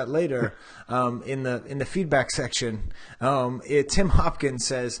about that later in the feedback section. Tim Hopkins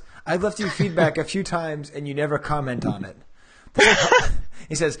says, "I've left you feedback a few times and you never comment on it."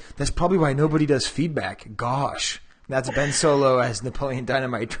 He says, "That's probably why nobody does feedback." Gosh. That's Ben Solo as Napoleon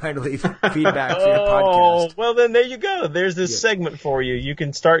Dynamite trying to leave feedback for your podcast. Oh, well then there you go. There's this segment for you. You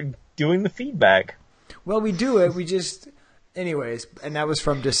can start doing the feedback. Well, we do it. We just... Anyways, and that was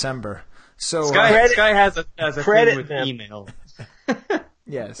from December. So Skye has a thing with email.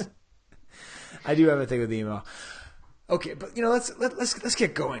 Yes. I do have a thing with email. Okay, but let's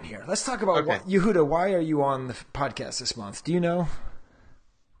get going here. Let's talk about Yehuda, why are you on the podcast this month? Do you know?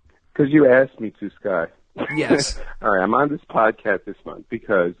 Because you asked me to, Skye. Yes. All right, I'm on this podcast this month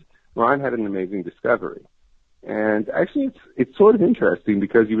because Ron had an amazing discovery. And actually, it's sort of interesting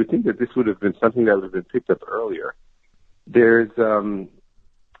because you would think that this would have been something that would have been picked up earlier. There's an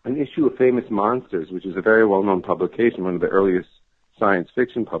issue of Famous Monsters, which is a very well-known publication, one of the earliest science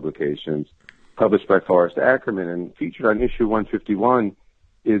fiction publications, published by Forrest Ackerman. And featured on issue 151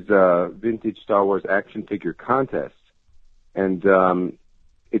 is a vintage Star Wars action figure contest. And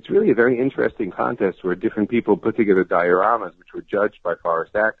it's really a very interesting contest where different people put together dioramas, which were judged by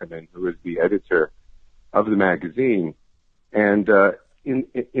Forrest Ackerman, who is the editor of the magazine. And in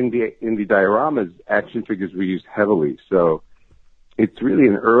the dioramas, action figures were used heavily. So it's really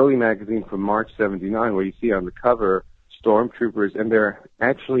an early magazine from March '79 where you see on the cover stormtroopers, and they're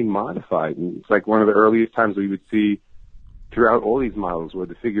actually modified. And it's like one of the earliest times we would see throughout all these models where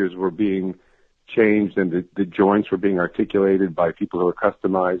the figures were being changed and the joints were being articulated by people who were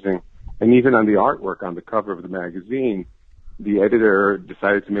customizing. And even on the artwork on the cover of the magazine, the editor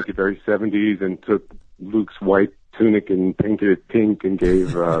decided to make it very 70s and took Luke's white tunic and painted it pink and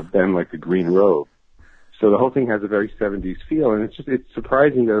gave Ben like a green robe. So the whole thing has a very 70s feel, and it's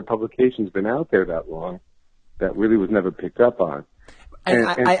surprising that a publication's been out there that long that really was never picked up on. And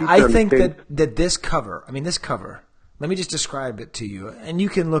I think that this cover, let me just describe it to you, and you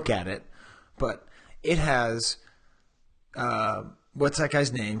can look at it, but it has, what's that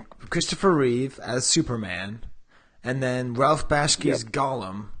guy's name? Christopher Reeve as Superman, and then Ralph Bashke's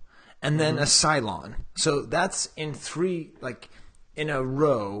Gollum, and then a Cylon. So that's in three, like, in a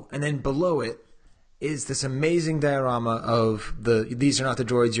row, and then below it is this amazing diorama of these are not the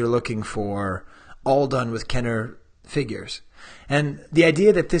droids you're looking for, all done with Kenner figures. And the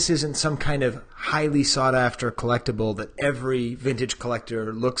idea that this isn't some kind of highly sought-after collectible that every vintage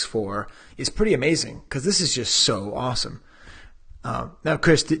collector looks for is pretty amazing, because this is just so awesome. Now,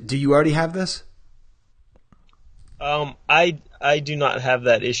 Chris, do you already have this? I do not have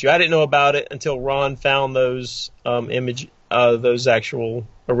that issue. I didn't know about it until Ron found those those actual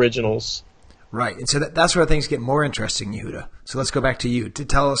originals. Right, and so that's where things get more interesting, Yehuda. So let's go back to you to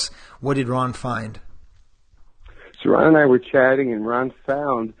tell us, what did Ron find? So Ron and I were chatting, and Ron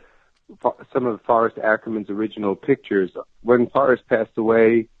found some of Forrest Ackerman's original pictures. When Forrest passed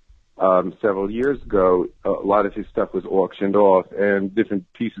away several years ago, a lot of his stuff was auctioned off, and different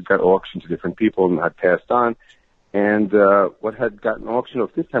pieces got auctioned to different people and got passed on. And what had gotten auctioned off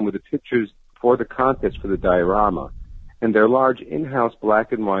this time were the pictures for the contest for the diorama. And they're large in-house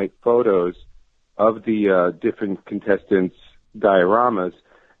black and white photos of the different contestants' dioramas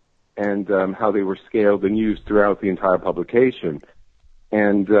and how they were scaled and used throughout the entire publication.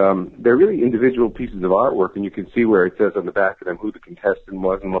 And they're really individual pieces of artwork, and you can see where it says on the back of them who the contestant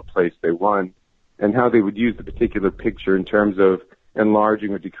was and what place they won, and how they would use the particular picture in terms of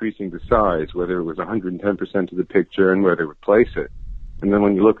enlarging or decreasing the size, whether it was 110% of the picture and where they would place it. And then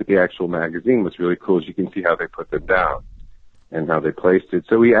when you look at the actual magazine, what's really cool is you can see how they put them down and how they placed it.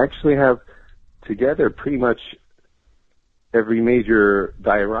 So we actually have together pretty much every major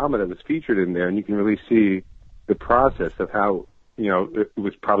diorama that was featured in there, and you can really see the process of how, it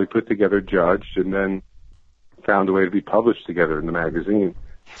was probably put together, judged, and then found a way to be published together in the magazine.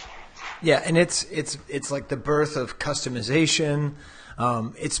 Yeah, and it's like the birth of customization.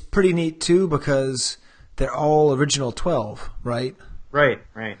 It's pretty neat too, because they're all original 12, right? Right.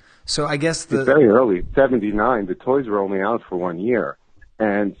 So I guess it's very early, 79. The toys were only out for 1 year.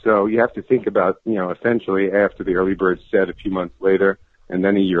 And so you have to think about, essentially after the early bird set a few months later, and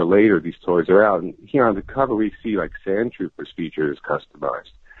then a year later, these toys are out. And here on the cover, we see like Sand Troopers featured as customized.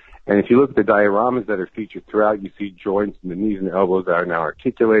 And if you look at the dioramas that are featured throughout, you see joints in the knees and elbows that are now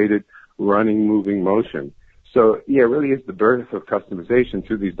articulated, running, moving motion. So, yeah, it really is the birth of customization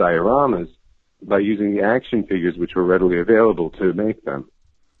through these dioramas by using the action figures which were readily available to make them.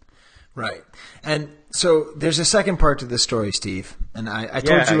 Right. And so there's a second part to this story, Steve, and I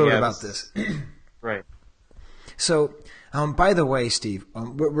told you a little bit about this. Right. So, by the way, Steve,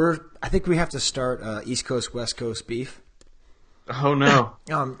 I think we have to start East Coast, West Coast beef. Oh, no.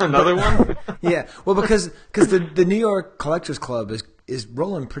 Another one? Yeah. Well, because the New York Collectors Club is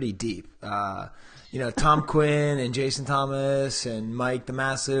rolling pretty deep. Tom Quinn and Jason Thomas and Mike the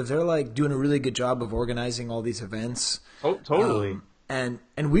Massive, they're like doing a really good job of organizing all these events. Oh, totally. And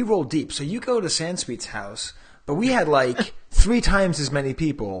we roll deep. So you go to Sansweet's house, but we had like 3 times as many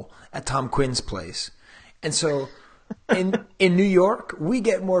people at Tom Quinn's place. And so in New York, we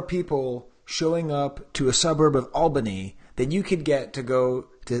get more people showing up to a suburb of Albany than you could get to go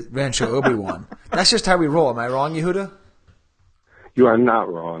to Rancho Obi-Wan. That's just how we roll. Am I wrong, Yehuda? You are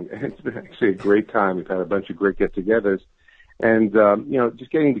not wrong. It's been actually a great time. We've had a bunch of great get-togethers. And,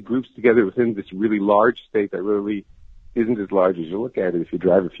 just getting the groups together within this really large state that really isn't as large as you look at it if you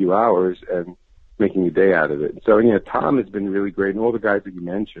drive a few hours, and making a day out of it. So, Tom has been really great, and all the guys that you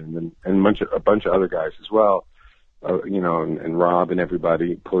mentioned, and a bunch of other guys as well, and Rob and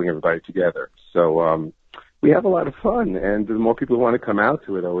everybody, pulling everybody together. So we have a lot of fun, and the more people who want to come out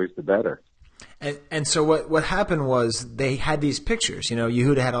to it, always the better. And so what happened was they had these pictures.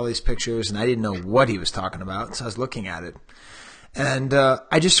 Yehuda had all these pictures, and I didn't know what he was talking about, so I was looking at it. And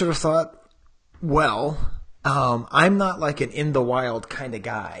I just sort of thought, well, I'm not like an in the wild kind of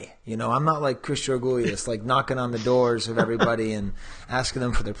guy. I'm not like Chris Georgoulias, like knocking on the doors of everybody and asking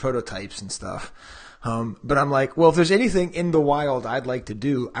them for their prototypes and stuff. But I'm like, well, if there's anything in the wild I'd like to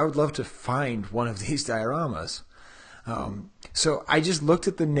do, I would love to find one of these dioramas. So I just looked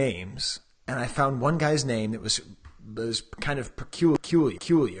at the names, and I found one guy's name that was kind of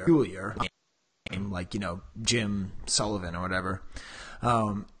peculiar, like, Jim Sullivan or whatever.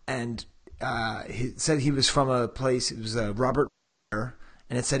 And he said he was from a place, it was Robert, and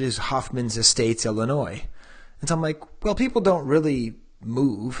it said it was Hoffman's Estates, Illinois. And so I'm like, well, people don't really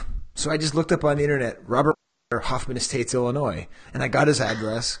move, So I just looked up on the internet, Robert Hoffman Estates, Illinois, and I got his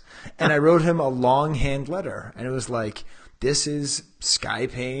address, and I wrote him a longhand letter, and it was like, this is Skye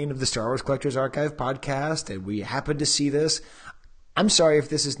Payne of the Star Wars Collectors Archive podcast, and we happened to see this. I'm sorry if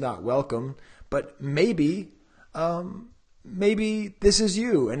this is not welcome, but maybe this is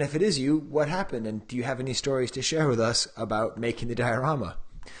you, and if it is you, what happened, and do you have any stories to share with us about making the diorama?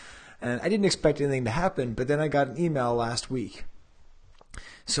 And I didn't expect anything to happen, but then I got an email last week.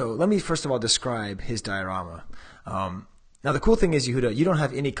 So let me first of all describe his diorama. Now the cool thing is, Yehuda, you don't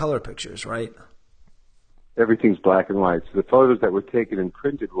have any color pictures, right? Everything's black and white. So the photos that were taken and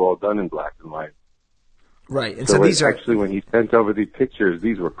printed were all done in black and white. Right, and so these are actually, when he sent over the pictures,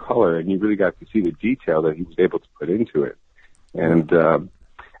 these were color, and you really got to see the detail that he was able to put into it. And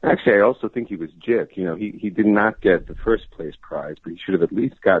actually, I also think he was gypped. You know, he did not get the first place prize, but he should have at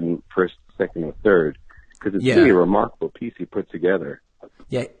least gotten first, second, or third, because it's really a remarkable piece he put together.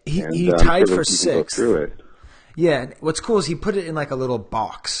 Yeah, he tied for sixth. Yeah, what's cool is he put it in like a little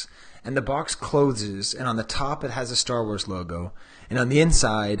box, and the box closes, and on the top it has a Star Wars logo, and on the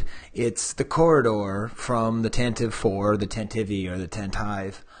inside it's the corridor from the Tantive 4, the Tantive, or the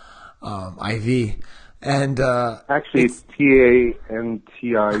Tantive IV. And actually, it's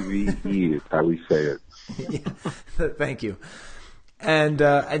TANTIVE is how we say it. Yeah, thank you. And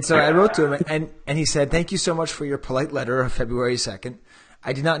so I wrote to him, and he said, "Thank you so much for your polite letter of February 2nd.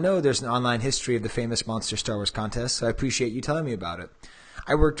 I did not know there's an online history of the famous Monster Star Wars contest, so I appreciate you telling me about it.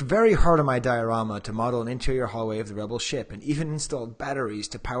 I worked very hard on my diorama to model an interior hallway of the Rebel ship, and even installed batteries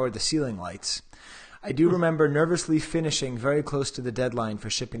to power the ceiling lights. I do remember nervously finishing very close to the deadline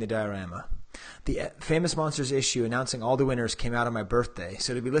for shipping the diorama. The Famous Monsters issue announcing all the winners came out on my birthday,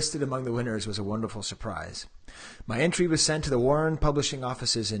 so to be listed among the winners was a wonderful surprise. My entry was sent to the Warren Publishing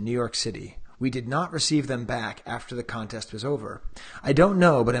offices in New York City. We did not receive them back after the contest was over. I don't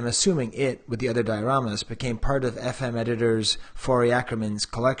know, but I'm assuming it, with the other dioramas, became part of FM editor's Forey Ackerman's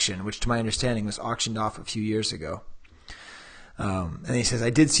collection, which to my understanding was auctioned off a few years ago." And he says, "I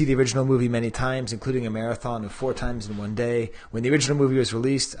did see the original movie many times, including a marathon of 4 times in one day. When the original movie was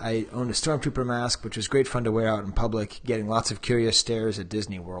released, I owned a Stormtrooper mask, which was great fun to wear out in public, getting lots of curious stares at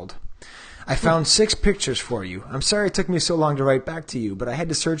Disney World. I found 6 pictures for you. I'm sorry it took me so long to write back to you, but I had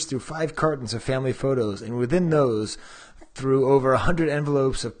to search through 5 cartons of family photos, and within those, through over 100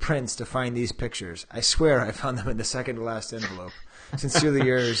 envelopes of prints to find these pictures. I swear I found them in the second to last envelope. Sincerely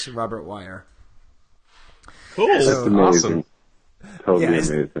yours, Robert Wire." Cool. That's amazing. Awesome. Totally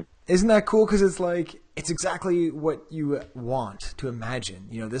amazing. Isn't that cool? Because it's exactly what you want to imagine.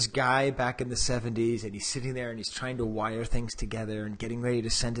 You know, this guy back in the 70s, and he's sitting there and he's trying to wire things together and getting ready to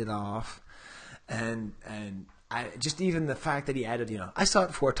send it off. And just even the fact that he added, I saw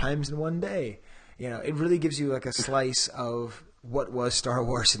it 4 times in one day. It really gives you like a slice of what was Star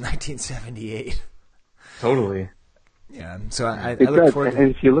Wars in 1978. Totally. Yeah. So I look forward to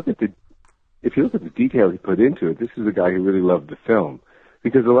and if you look at the detail he put into it, this is a guy who really loved the film,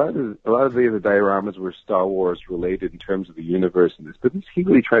 because a lot of the other dioramas were Star Wars related in terms of the universe and this, but he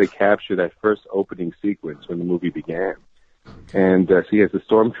really tried to capture that first opening sequence when the movie began, and so he has the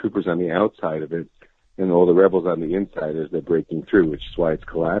stormtroopers on the outside of it and all the rebels on the inside as they're breaking through, which is why it's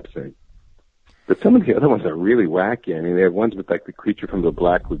collapsing. But some of the other ones are really wacky. I mean, they have ones with like the creature from the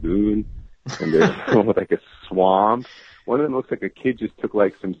Black Lagoon, and there's one with like a swamp. One of them looks like a kid just took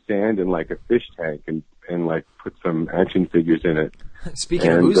like some sand and like a fish tank and like put some action figures in it. Speaking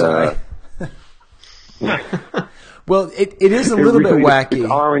of Uzai. Well, it is a little bit wacky.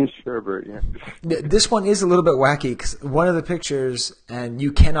 It's orange sherbet, yeah. This one is a little bit wacky because one of the pictures, and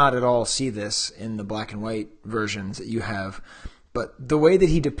you cannot at all see this in the black and white versions that you have, but the way that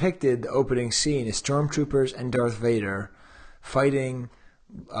he depicted the opening scene is Stormtroopers and Darth Vader fighting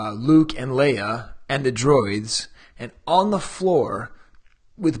Luke and Leia and the droids. And on the floor,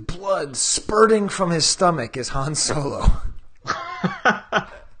 with blood spurting from his stomach, is Han Solo.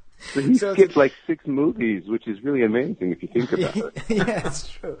 So he skipped like 6 movies, which is really amazing if you think about it. Yeah, it's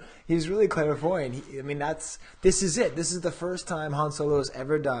true. He's really clairvoyant. This is it. This is the first time Han Solo has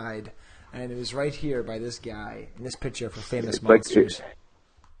ever died, and it was right here by this guy in this picture for Famous Monsters.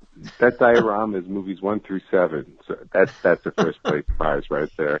 That diorama is movies 1 through 7, so that's the first place prize right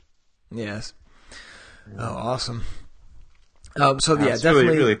there. Yes. Oh, awesome. That's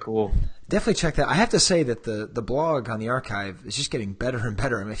definitely really cool. Definitely check that. I have to say that the blog on the archive is just getting better and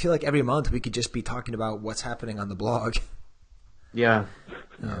better. I mean, I feel like every month we could just be talking about what's happening on the blog. Yeah.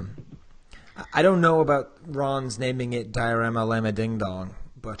 I don't know about Ron's naming it Diorama Lama Ding Dong,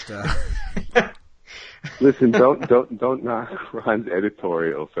 but listen, don't knock Ron's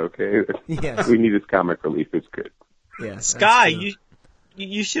editorials, okay? Yes. We need his comic relief. It's good. Yes. Skye,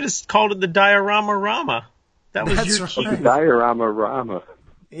 You should have called it the Diorama Rama. That was your cue. Right. Diorama Rama.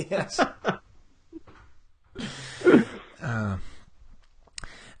 Yes.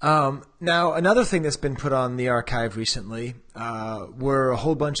 Now, another thing that's been put on the archive recently were a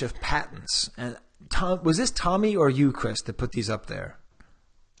whole bunch of patents. And was this Tommy or you, Chris, that put these up there?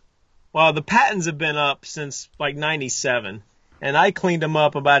 Well, the patents have been up since like '97, and I cleaned them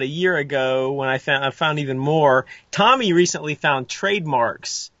up about a year ago when I found even more. Tommy recently found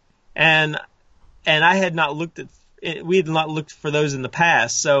trademarks, and I had not looked at. We had not looked for those in the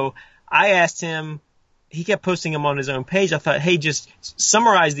past, so I asked him. He kept posting them on his own page. I thought, hey, just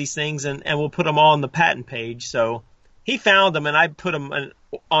summarize these things and we'll put them all on the patent page. So he found them and I put them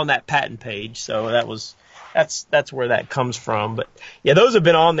on that patent page. So that's where that comes from. But yeah, those have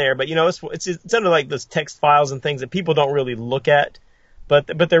been on there. But it's under like those text files and things that people don't really look at. But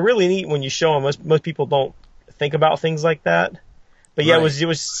they're really neat when you show them. Most people don't think about things like that. But yeah, right. It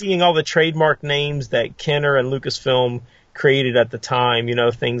was seeing all the trademark names that Kenner and Lucasfilm created at the time.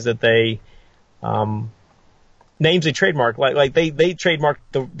 Things that they names they trademarked, like they trademarked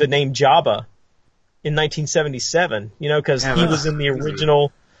the name Jabba in 1977, because he was in the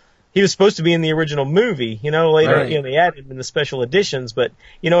original, he was supposed to be in the original movie, later, right. They added him in the special editions, but,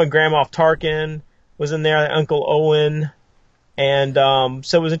 and Grand Moff Tarkin was in there, Uncle Owen, and,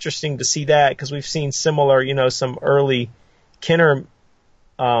 so it was interesting to see that, because we've seen similar, some early Kenner,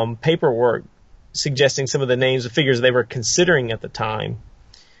 paperwork suggesting some of the names of figures they were considering at the time,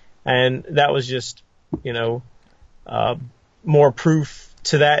 and that was just, more proof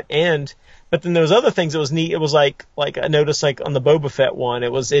to that end. But then there was other things that was neat. It was like I noticed like on the Boba Fett one,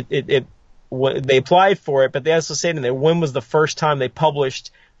 it was they applied for it, but they also said in there when was the first time they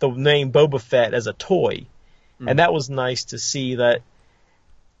published the name Boba Fett as a toy, and that was nice to see that.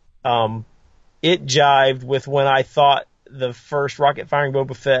 It jived with when I thought the first rocket firing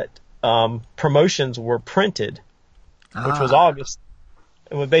Boba Fett promotions were printed, which was August.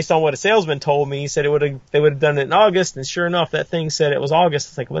 Based on what a salesman told me, he said they would have done it in August, and sure enough, that thing said it was August.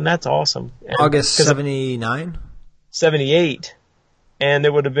 It's like, well, that's awesome. August 79? 78. And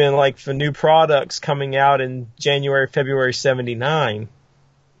there would have been like for new products coming out in January, February 79.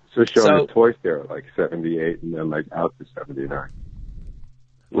 So showing the Toy Fair like 78 and then like out to 79.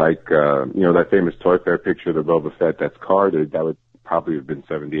 Like, that famous Toy Fair picture of the Boba Fett that's carded, that would probably have been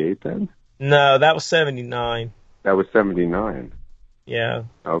 78 then? No, that was 79. That was 79. Yeah.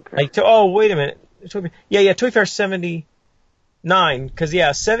 Okay. Wait a minute. Yeah, Toy Fair 79. Because,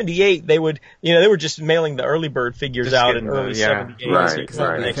 78, they would, they were just mailing the early bird figures out in early 78.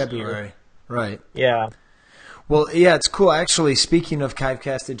 Right. February. Right. Yeah. Well, yeah, it's cool. Actually, speaking of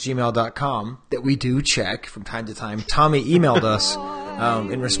chivecast@gmail.com, that we do check from time to time, Tommy emailed us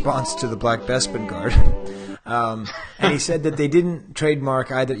in response to the Black Bespin Guard. And he said that they didn't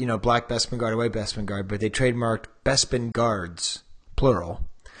trademark either, Black Bespin Guard or White Bespin Guard, but they trademarked Bespin Guards, plural.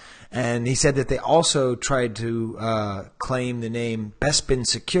 And he said that they also tried to claim the name Bespin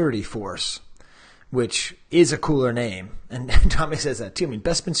Security Force, which is a cooler name. And Tommy says that too.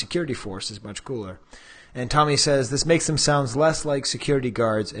 Bespin Security Force is much cooler. And Tommy says this makes them sound less like security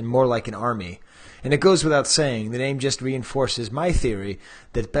guards and more like an army. And it goes without saying, the name just reinforces my theory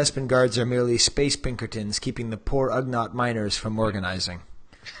that Bespin Guards are merely space Pinkertons keeping the poor Ugnaught miners from organizing.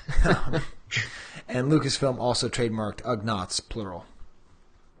 And Lucasfilm also trademarked Ugnaughts, plural.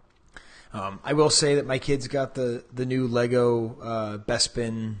 I will say that my kids got the new Lego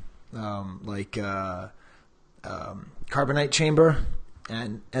Bespin carbonite chamber,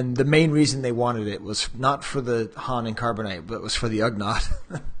 and the main reason they wanted it was not for the Han and carbonite, but it was for the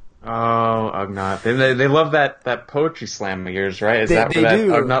Ugnaught. Oh, Ugnaught. They love that poetry slam of yours, right? Is that where that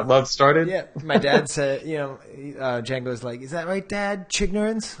Ugnaught love started? Yeah. My dad said, Django's like, is that right, Dad?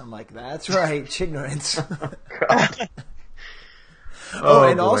 Chignorance? I'm like, that's right, Chignorance.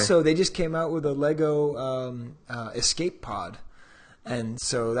 And boy. Also, they just came out with a Lego escape pod. And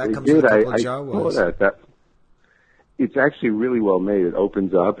so that comes with a couple of Jawas. It's actually really well made. It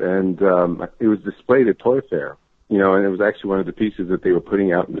opens up, and it was displayed at Toy Fair. And it was actually one of the pieces that they were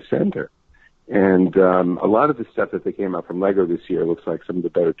putting out in the center. And a lot of the stuff that they came out from Lego this year looks like some of the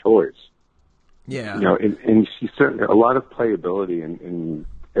better toys. Yeah. And certainly a lot of playability in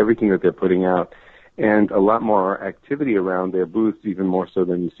everything that they're putting out, and a lot more activity around their booths, even more so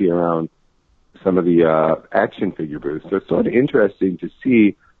than you see around some of the action figure booths. So it's sort of interesting to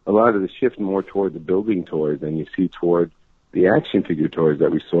see a lot of the shift more toward the building toys than you see toward the action figure toys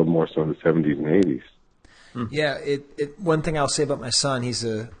that we saw more so in the 70s and 80s. Yeah, one thing I'll say about my son, he's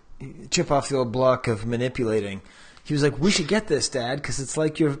a chip off the old block of manipulating. He was like, we should get this, Dad, because it's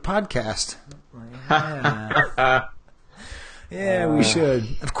like your podcast. Yeah. Yeah, we should.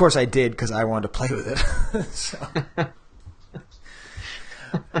 Of course I did, because I wanted to play with it. So.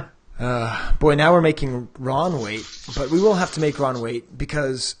 Boy, now we're making Ron wait, but we will have to make Ron wait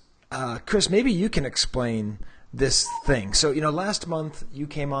because, Chris, maybe you can explain this thing. So, last month you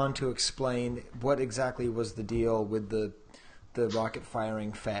came on to explain what exactly was the deal with the rocket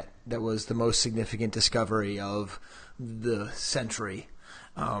firing FET that was the most significant discovery of the century.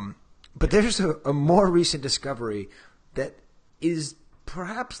 But there's a more recent discovery that is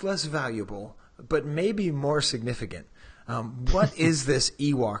perhaps less valuable, but maybe more significant. What is this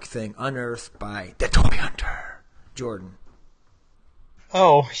Ewok thing unearthed by the Toy Hunter, Jordan?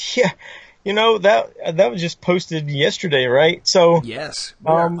 Oh, yeah. That was just posted yesterday, right? So yes,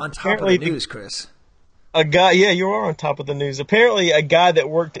 we're on top of the news, Chris. A guy, yeah, you are on top of the news. Apparently, a guy that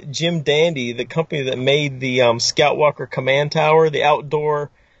worked at Jim Dandy, the company that made the Scoutwalker Command Tower, the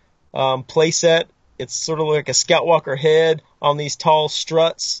outdoor playset. It's sort of like a Scoutwalker head on these tall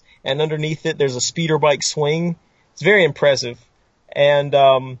struts, and underneath it, there's a speeder bike swing. It's very impressive. And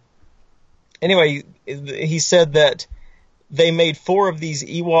anyway, he said that they made 4 of these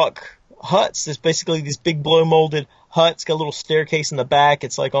Ewok huts. There's basically these big blow molded huts, got a little staircase in the back.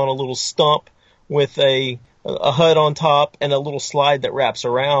 It's like on a little stump with a hut on top and a little slide that wraps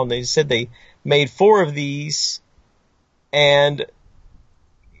around. They said they made 4 of these, and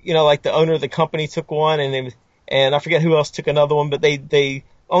like the owner of the company took one, and I forget who else took another one, but they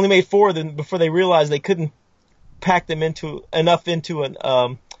only made 4 of them before they realized they couldn't pack them into an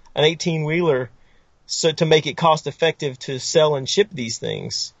 18-wheeler so to make it cost effective to sell and ship these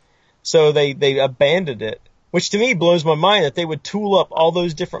things. So they abandoned it, which to me blows my mind that they would tool up all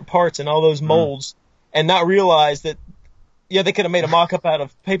those different parts and all those molds and not realize that, they could have made a mock-up out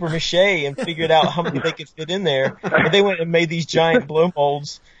of paper mache and figured out how many they could fit in there. But they went and made these giant blow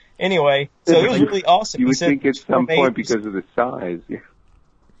molds. Anyway, so it was really awesome. You would think at some point because of the size. Yeah.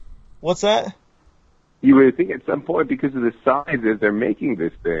 What's that? You would think at some point because of the size that they're making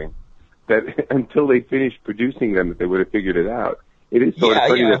this thing, that until they finished producing them, that they would have figured it out. It is sort of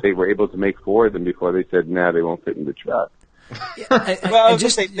funny that they were able to make 4 of them before they said, nah, they won't fit in the truck. Well,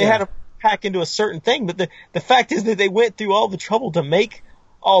 they had to pack into a certain thing, but the fact is that they went through all the trouble to make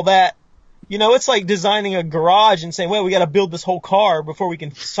all that. It's like designing a garage and saying, well, we got to build this whole car before we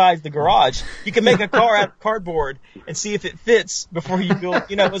can size the garage. You can make a car out of cardboard and see if it fits before you build.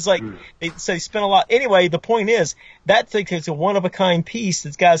 It's like they spent a lot. Anyway, the point is that thing is a one-of-a-kind piece.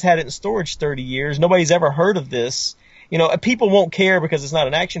 This guy's had it in storage 30 years. Nobody's ever heard of this. People won't care because it's not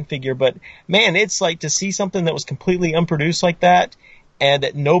an action figure, but man, it's like to see something that was completely unproduced like that and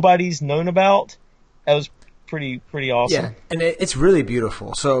that nobody's known about. That was pretty awesome. Yeah, and it's really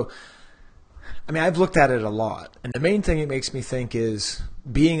beautiful. So, I've looked at it a lot, and the main thing it makes me think is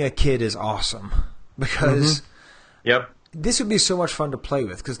being a kid is awesome because this would be so much fun to play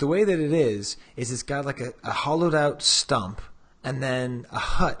with because the way that it is it's got like a hollowed out stump and then a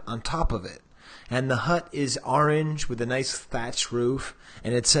hut on top of it. And the hut is orange with a nice thatched roof,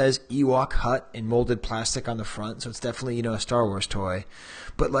 and it says Ewok Hut in molded plastic on the front, so it's definitely, a Star Wars toy.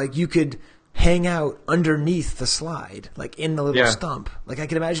 But, you could hang out underneath the slide, in the little stump. I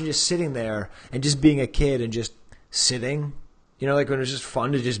could imagine just sitting there and just being a kid and just sitting, when it was just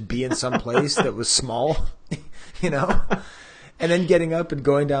fun to just be in some place that was small, and then getting up and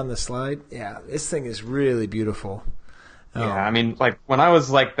going down the slide. Yeah, this thing is really beautiful. Yeah, when I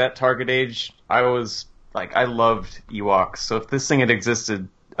was that target age, I was I loved Ewoks. So if this thing had existed,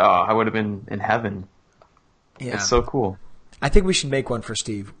 I would have been in heaven. Yeah, it's so cool. I think we should make one for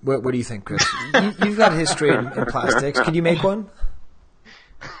Steve. What do you think, Chris? You've got a history in plastics. Can you make one?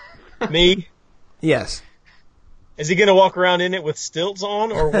 Me? Yes. Is he going to walk around in it with stilts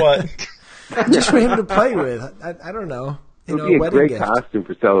on, or what? Just for him to play with. I don't know. It'll be a great costume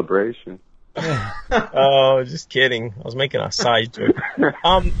for celebration. Oh, just kidding. I was making a side joke.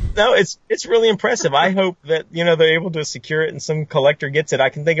 No, it's really impressive. I hope that, they're able to secure it and some collector gets it. I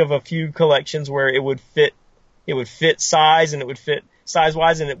can think of a few collections where it would fit size and it would fit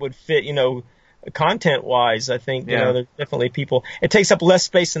size-wise and it would fit, content-wise. I think, there's definitely people. It takes up less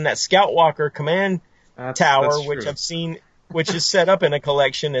space than that Scoutwalker Command Tower, which I've seen, which is set up in a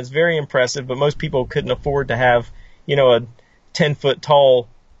collection. It's very impressive, but most people couldn't afford to have, a 10-foot tall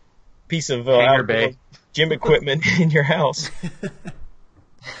piece of gym equipment in your house.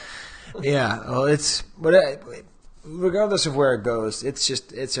 Yeah, well, regardless of where it goes,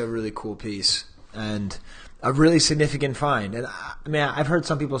 it's a really cool piece and a really significant find. And I've heard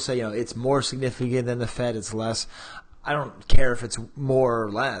some people say, it's more significant than the FET, it's less. I don't care if it's more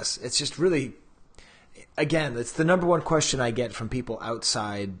or less. It's just really, again, it's the number one question I get from people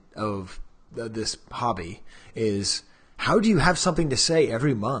outside of this hobby is, how do you have something to say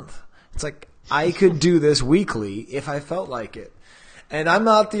every month? It's like, I could do this weekly if I felt like it. And I'm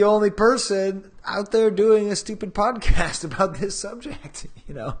not the only person out there doing a stupid podcast about this subject,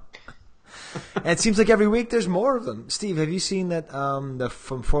 you know. And it seems like every week there's more of them. Steve, have you seen that the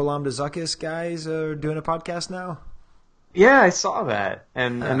From Forlam to Zuckus guys are doing a podcast now? Yeah, I saw that.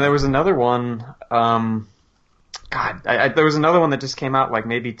 And there was another one. There was another one that just came out like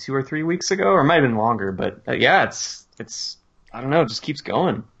maybe 2 or 3 weeks ago, or it might have been longer. But yeah, it's I don't know, it just keeps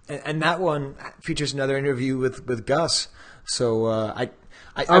going. And that one features another interview with Gus. So I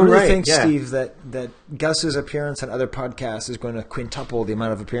really think, Steve, that Gus's appearance on other podcasts is going to quintuple the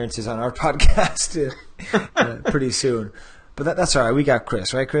amount of appearances on our podcast pretty soon. But that's all right. We got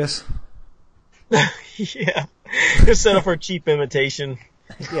Chris, right, Chris? Yeah. Just set up for a cheap imitation.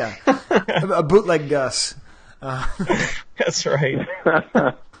 Yeah. A bootleg Gus. That's right.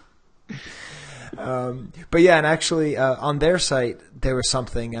 But yeah, and actually on their site there was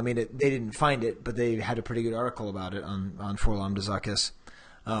something. I mean, they didn't find it, but they had a pretty good article about it on Forlam to Zuckus,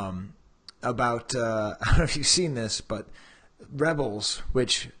 about I don't know if you've seen this, but Rebels,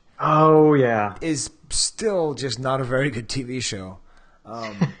 which is still just not a very good TV show.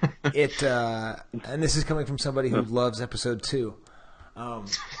 And this is coming from somebody who loves episode 2.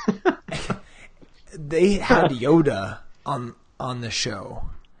 They had Yoda on the show,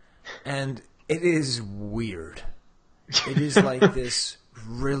 and it is weird. It is like this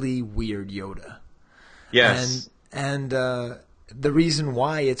really weird Yoda. Yes. And the reason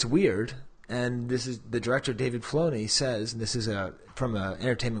why it's weird, and this is the director David Filoni says, and this is from an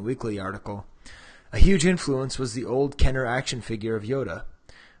Entertainment Weekly article, a huge influence was the old Kenner action figure of Yoda.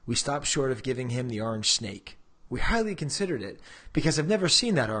 We stopped short of giving him the orange snake. We highly considered it, because I've never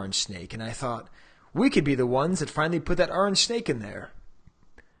seen that orange snake, and I thought, we could be the ones that finally put that orange snake in there.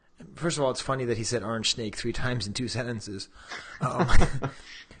 First of all, it's funny that he said orange snake 3 times in 2 sentences.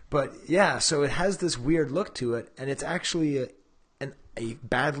 But yeah, so it has this weird look to it, and it's actually a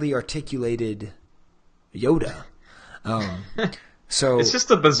badly articulated Yoda. So it's just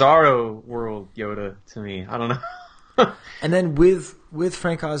a bizarro world Yoda to me. I don't know. And then with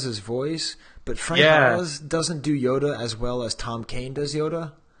Frank Oz's voice, but Frank Oz doesn't do Yoda as well as Tom Kane does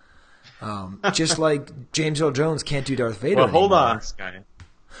Yoda. Just like James Earl Jones can't do Darth Vader. Well, hold anymore. on, Skye.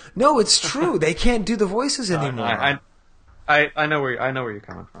 No, it's true. They can't do the voices anymore. I know where you're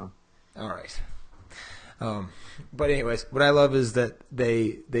coming from. All right. But anyways, what I love is that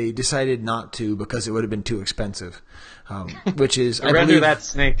they decided not to because it would have been too expensive. Which is render that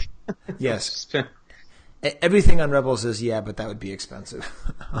snake. Yes. Everything on Rebels is but that would be expensive.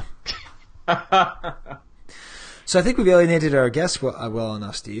 So I think we've alienated our guests well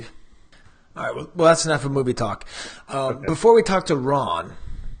enough, Steve. All right. Well, that's enough of movie talk. Okay. Before we talk to Ron,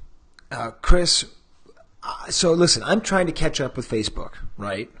 Chris. So listen, I'm trying to catch up with Facebook,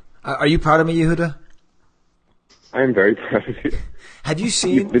 right? Are you proud of me, Yehuda? I am very proud of you. Have you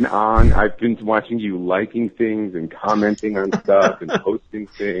seen? You've been on. I've been watching you liking things and commenting on stuff and posting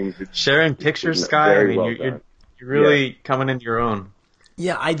things. Sharing pictures, Skye. I mean, you're really coming into your own.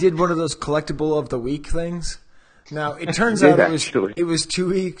 Yeah, I did one of those collectible of the week things. Now it turns out it was 2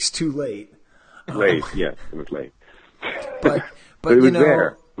 weeks too late. Yes, it was late. But it was you know,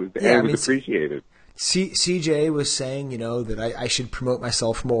 there. It was appreciated. CJ was saying, that I should promote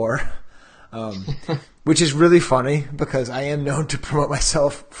myself more, which is really funny because I am known to promote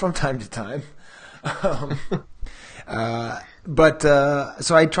myself from time to time. So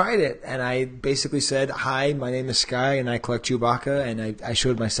I tried it, and I basically said, "Hi, my name is Skye, and I collect Chewbacca," and I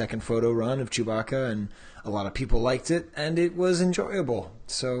showed my second photo run of Chewbacca, and a lot of people liked it, and it was enjoyable.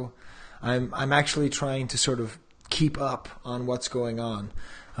 So I'm actually trying to sort of keep up on what's going on.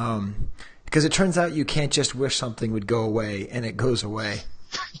 Because it turns out you can't just wish something would go away, and it goes away.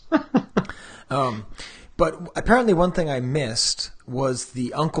 But apparently one thing I missed was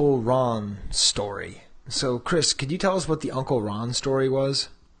the Uncle Ron story. So, Chris, could you tell us what the Uncle Ron story was?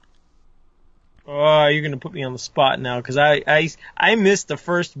 Oh, you're going to put me on the spot now, because I missed the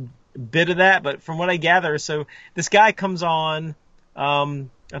first bit of that, but from what I gather, so this guy comes on, I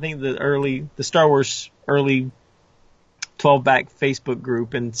think the Star Wars early 12-back Facebook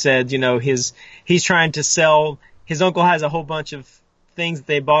group, and said, he's trying to sell. His uncle has a whole bunch of things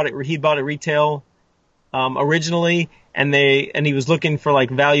that he bought at retail originally, and he was looking for like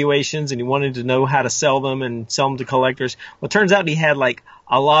valuations, and he wanted to know how to sell them and sell them to collectors. Well, it turns out he had like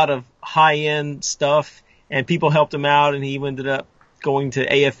a lot of high-end stuff, and people helped him out, and he ended up going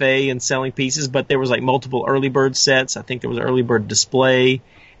to AFA and selling pieces. But there was like multiple early bird sets. I think there was an early bird display,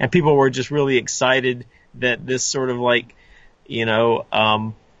 and people were just really excited that this sort of like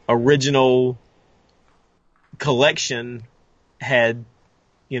original collection had,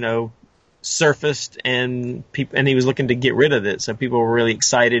 surfaced, and he was looking to get rid of it. So people were really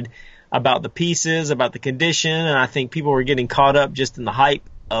excited about the pieces, about the condition, and I think people were getting caught up just in the hype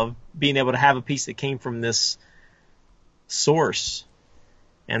of being able to have a piece that came from this source.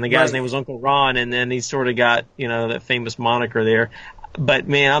 And the guy's name was Uncle Ron, and then he sort of got, that famous moniker there. But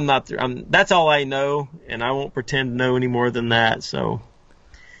man, that's all I know, and I won't pretend to know any more than that. So,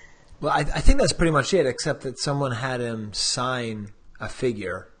 well, I think that's pretty much it, except that someone had him sign a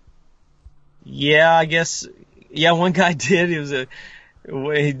figure. Yeah, I guess. Yeah, one guy did.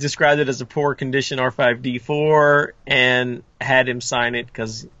 He described it as a poor condition R5D4 and had him sign it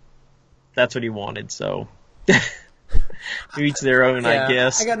because that's what he wanted. So, to each their own, I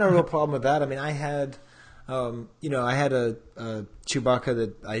guess. I got no real problem with that. I mean, I had. I had a Chewbacca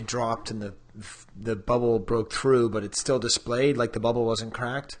that I dropped and the bubble broke through, but it's still displayed, like the bubble wasn't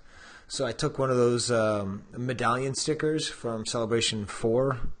cracked. So I took one of those medallion stickers from Celebration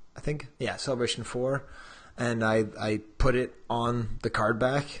 4, I think. Yeah, Celebration 4. And I put it on the card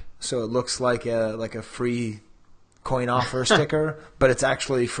back, so it looks like a free coin offer sticker, but it's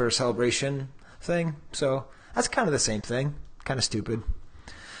actually for a Celebration thing. So that's kind of the same thing. Kind of stupid.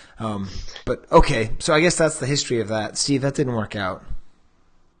 But okay, so I guess that's the history of that. Steve, that didn't work out.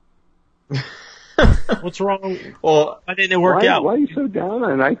 What's wrong? Well, why didn't it work out? Why are you so down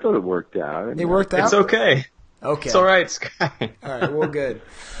on it? I thought it worked out. It worked out? It's okay. Okay. It's all right, Skye. All right, well, good.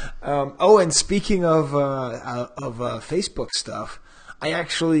 And speaking of Facebook stuff, I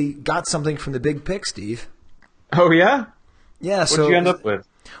actually got something from the Big Pick, Steve. Oh, yeah? Yeah. What did you end up with?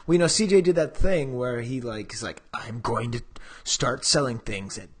 Well, CJ did that thing where he's like, I'm going to start selling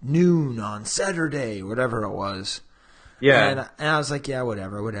things at noon on Saturday, whatever it was. Yeah. And I was like, yeah,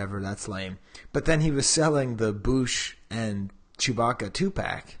 whatever, that's lame. But then he was selling the Boosh and Chewbacca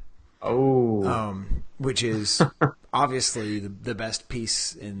 2-pack. Oh. Which is obviously the best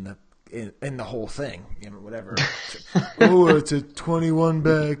piece in the whole thing. Whatever. It's a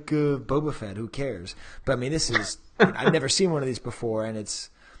 21-back Boba Fett. Who cares? But I mean, this is I've never seen one of these before, and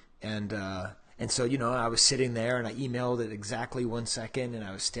so I was sitting there and I emailed it exactly 1 second, and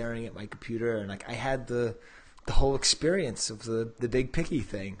I was staring at my computer, and I had the whole experience of the Big Picky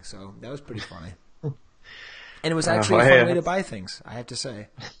thing. So that was pretty funny, and it was actually a fun way to buy things, I have to say.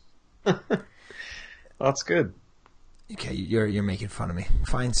 That's good. Okay, you're making fun of me.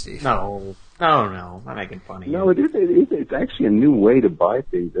 Fine, Steve. No, I'm not making fun of you. No, it is. It's actually a new way to buy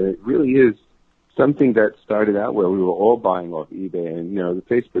things. It really is something that started out where we were all buying off eBay, and the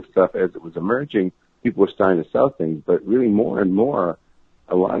Facebook stuff, as it was emerging, people were starting to sell things. But really, more and more,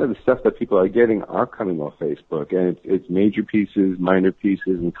 a lot of the stuff that people are getting are coming off Facebook, and it's major pieces, minor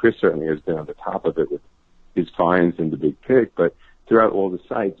pieces, and Chris certainly has been on the top of it with his finds and the Big Pick. But throughout all the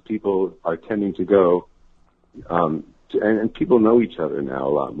sites, people are tending to go, and people know each other now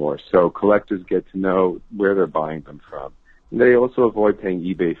a lot more. So collectors get to know where they're buying them from. And they also avoid paying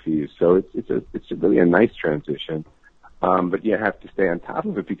eBay fees. So it's really a nice transition. But you have to stay on top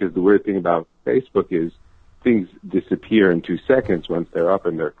of it, because the weird thing about Facebook is things disappear in 2 seconds once they're up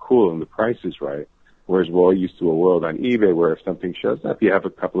and they're cool and the price is right. Whereas we're all used to a world on eBay where if something shows up, you have a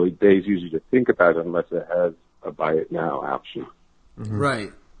couple of days usually to think about it, unless it has a buy it now option. Mm-hmm.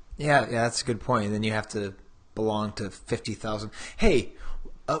 Right. Yeah, that's a good point. And then you have to belong to 50,000. Hey,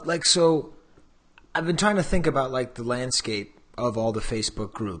 so I've been trying to think about the landscape of all the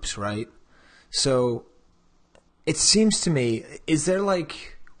Facebook groups, right? So it seems to me, is there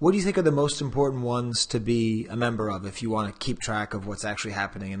what do you think are the most important ones to be a member of if you want to keep track of what's actually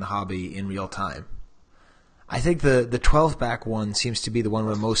happening in the hobby in real time? I think the 12-back one seems to be the one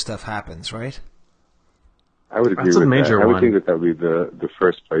where most stuff happens, right? I would agree with that. I would think that would be the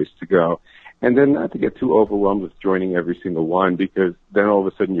first place to go. And then not to get too overwhelmed with joining every single one, because then all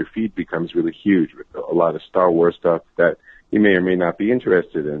of a sudden your feed becomes really huge with a lot of Star Wars stuff that you may or may not be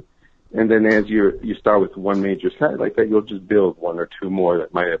interested in. And then as you start with one major site like that, you'll just build one or two more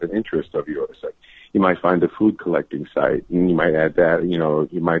that might have an interest of yours. Like you might find a food collecting site, and you might add that.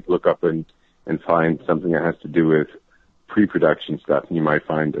 You might look up and find something that has to do with pre-production stuff, and you might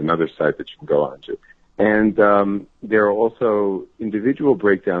find another site that you can go on to. And there are also individual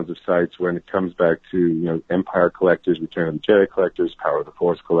breakdowns of sites when it comes back to Empire collectors, Return of the Jedi collectors, Power of the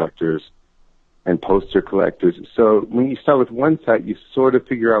Force collectors, and poster collectors. So when you start with one site, you sort of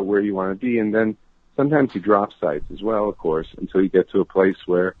figure out where you want to be, and then sometimes you drop sites as well, of course, until you get to a place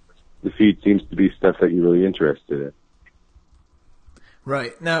where the feed seems to be stuff that you're really interested in.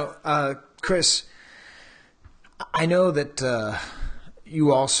 Right. Now, Chris, I know that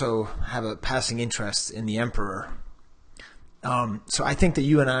you also have a passing interest in the Emperor. So I think that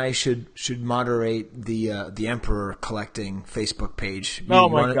you and I should moderate the Emperor Collecting Facebook page.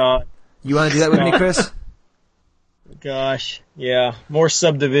 God! You want to do that with me, Chris? Gosh, yeah, more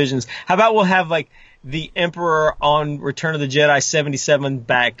subdivisions. How about we'll have like the Emperor on Return of the Jedi 77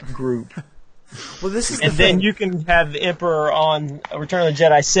 back group. Well, this is and then you can have the Emperor on Return of the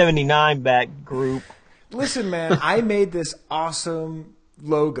Jedi 79 back group. Listen, man, I made this awesome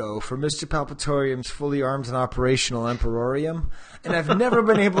logo for Mr. Palpatorium's fully armed and operational Emperorium, and I've never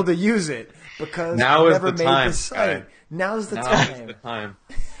been able to use it because now I've is never the made time, the site. Now's the time.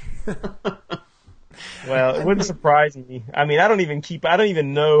 Well, it wouldn't surprise me. I mean, I don't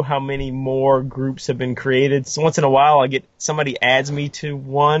even know how many more groups have been created. So once in a while I get somebody adds me to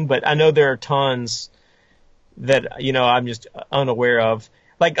one, but I know there are tons that, I'm just unaware of.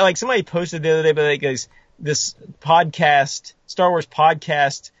 Like somebody posted the other day, but like this podcast, Star Wars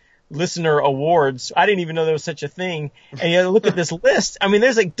podcast listener awards. I didn't even know there was such a thing. And you look at this list. I mean,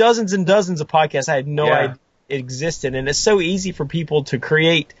 there's like dozens and dozens of podcasts I had no idea it existed. And it's so easy for people to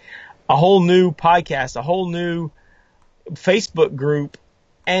create a whole new podcast, a whole new Facebook group,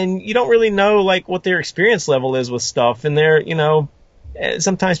 and you don't really know like what their experience level is with stuff. And they're,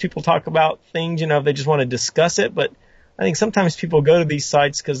 sometimes people talk about things, they just want to discuss it. But I think sometimes people go to these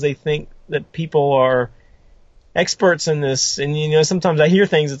sites because they think that people are experts in this. And, sometimes I hear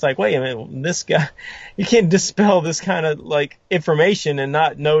things, it's like, wait a minute, this guy, you can't dispel this kind of like information and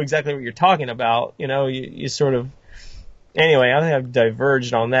not know exactly what you're talking about. You sort of, anyway, I think I've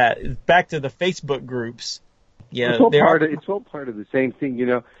diverged on that. Back to the Facebook groups. Yeah, it's all part of the same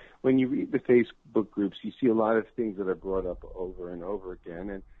thing. When you read the Facebook groups, you see a lot of things that are brought up over and over again,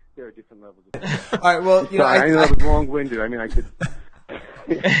 and there are different levels of... All right, well, I know that was long-winded. I mean, I could...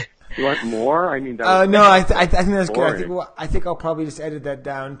 You want more? I mean, that no, I think that's boring. Good. I think I'll probably just edit that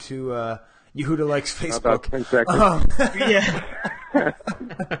down to Yehuda likes Facebook. About 10 seconds.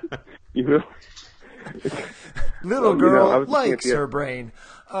 Little girl likes her brain.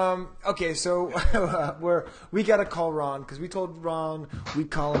 Okay, so we got to call Ron because we told Ron we'd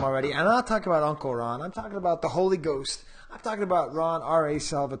call him already. And I'm not talking about Uncle Ron. I'm talking about the Holy Ghost. I'm talking about Ron R.A.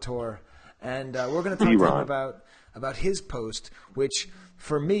 Salvatore. And we're going to talk to him about his post, which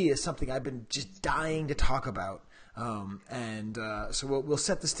for me is something I've been just dying to talk about. So we'll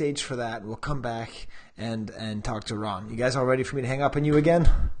set the stage for that. We'll come back and talk to Ron. You guys all ready for me to hang up on you again?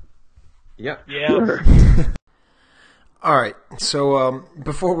 Yeah. Sure. All right. So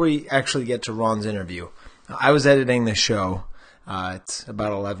before we actually get to Ron's interview, I was editing the show. It's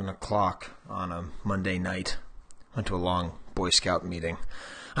about 11 o'clock on a Monday night. Went to a long Boy Scout meeting.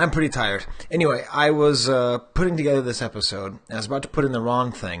 I'm pretty tired. Anyway, I was putting together this episode, and I was about to put in the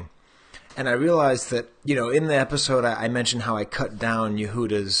Ron thing. And I realized that, in the episode I mentioned how I cut down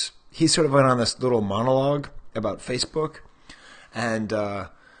Yehuda's... He sort of went on this little monologue about Facebook. And...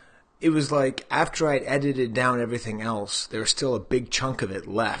 it was like after I'd edited down everything else, there was still a big chunk of it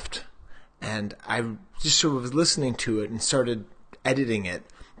left. And I just sort of was listening to it and started editing it.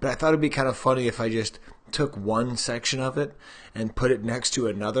 But I thought it'd be kind of funny if I just took one section of it and put it next to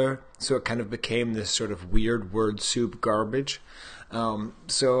another. So it kind of became this sort of weird word soup garbage.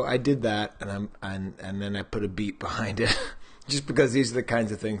 So I did that, and then I put a beat behind it. Just because these are the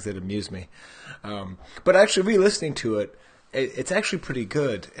kinds of things that amuse me. But actually re-listening to it, it's actually pretty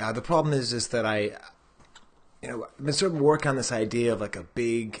good. The problem is that I've been sort of working on this idea of like a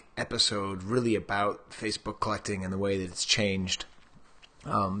big episode really about Facebook collecting and the way that it's changed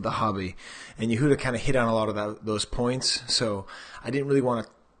the hobby. And Yehuda kind of hit on a lot of those points. So I didn't really want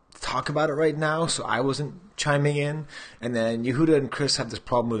to talk about it right now, so I wasn't chiming in. And then Yehuda and Chris have this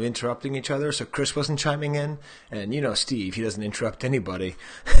problem of interrupting each other, so Chris wasn't chiming in. And Steve, he doesn't interrupt anybody.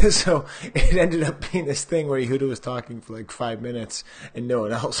 So it ended up being this thing where Yehuda was talking for like 5 minutes and no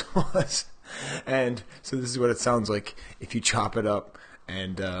one else was. And so this is what it sounds like if you chop it up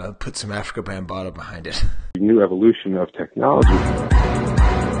and put some Africa Bambaataa behind it. The new evolution of technology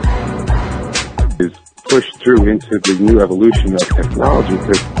is pushed through into the new evolution of technology.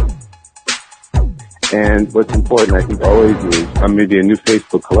 And what's important, I think, always is I'm maybe a new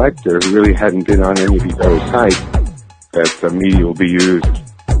Facebook collector who really hadn't been on any of these other sites that the media will be used.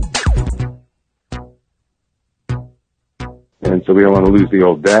 And so we don't want to lose the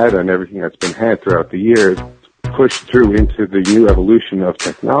old data and everything that's been had throughout the years, pushed through into the new evolution of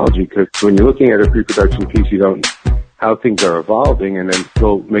technology. Because when you're looking at a pre-production piece, you don't how things are evolving, and then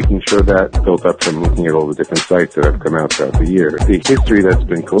still making sure that built up from looking at all the different sites that have come out throughout the year. The history that's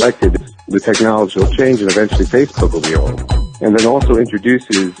been collected, the technology will change, and eventually Facebook will be old. And then also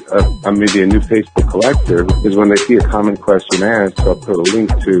introduces maybe a new Facebook collector is when they see a common question asked, they'll put a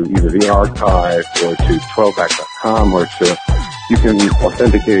link to either the archive or to 12back.com. com, or you can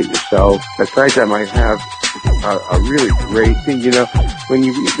authenticate it yourself. A site that might have a really great thing. You know, when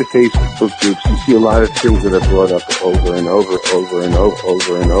you read the Facebook groups, you see a lot of things that are brought up over and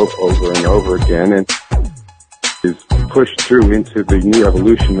over again, and is pushed through into the new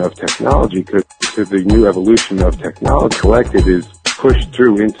evolution of technology. Collected is pushed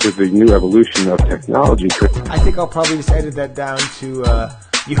through into the new evolution of technology. I think I'll probably just edit that down to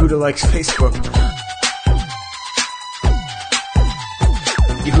Yehuda likes Facebook.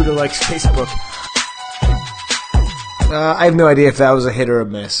 Yehuda likes Facebook. I have no idea if that was a hit or a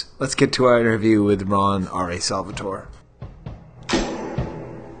miss. Let's get to our interview with Ron R.A. Salvatore.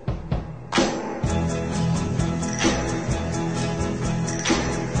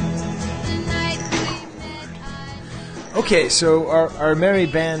 Okay, so our merry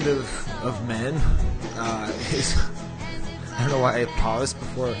band of men is... I don't know why I paused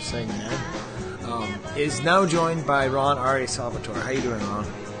before saying men. Is now joined by Ron R.A. Salvatore. How you doing, Ron?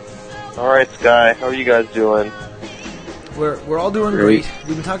 All right, Skye. How are you guys doing? We're all doing great.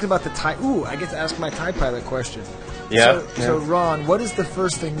 We've been talking about the tie. Ooh, I get to ask my tie pilot question. Yeah. So Ron, what is the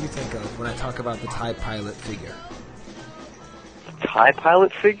first thing you think of when I talk about the tie pilot figure? The tie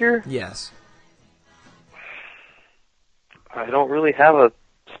pilot figure? Yes. I don't really have a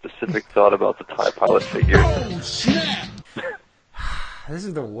specific thought about the tie pilot figure. Oh, snap! This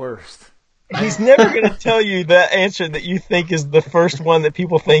is the worst. He's never going to tell you the answer that you think is the first one that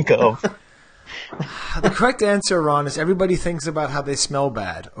people think of. The correct answer, Ron, is everybody thinks about how they smell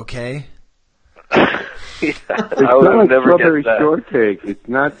bad, okay? I would not never strawberry get that. shortcake. It's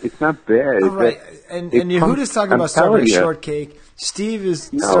not bad. All right, and Yehuda's talking about strawberry shortcake. Steve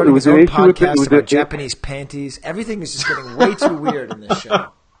is starting his own podcast about Japanese panties. Everything is just getting way too weird in this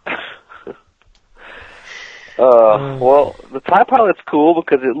show. Well, the tie pilot's cool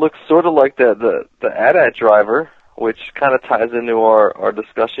because it looks sort of like the AT-AT driver, which kind of ties into our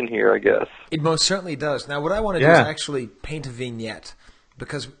discussion here, I guess. It most certainly does. Now, what I want to do is actually paint a vignette,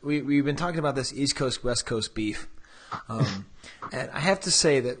 because we've been talking about this East Coast, West Coast beef. And I have to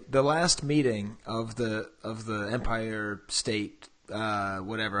say that the last meeting of the Empire State,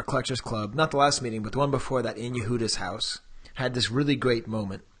 Collectors Club, not the last meeting, but the one before that in Yehuda's house, had this really great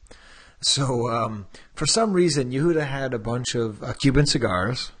moment. So, for some reason, Yehuda had a bunch of Cuban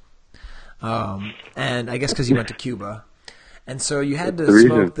cigars, and I guess because he went to Cuba, and so you had to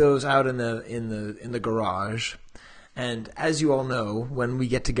smoke those out in the garage. And as you all know, when we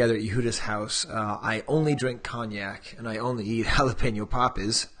get together at Yehuda's house, I only drink cognac and I only eat jalapeno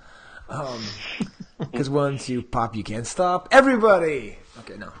poppers, because once you pop, you can't stop. Everybody.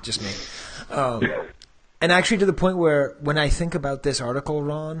 Okay, no, just me. And actually, to the point where when I think about this article,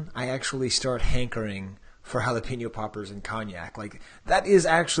 Ron, I actually start hankering for jalapeno poppers and cognac. Like, that is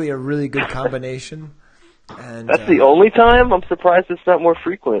actually a really good combination. And that's the only time? I'm surprised it's not more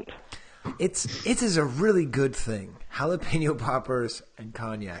frequent. It is a really good thing. Jalapeno poppers and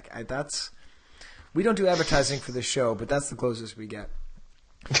cognac. We don't do advertising for this show, but that's the closest we get.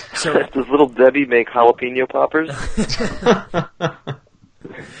 So does Little Debbie make jalapeno poppers?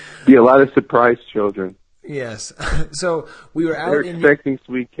 Be a lot of surprised children. Yes. So we were out. They're expecting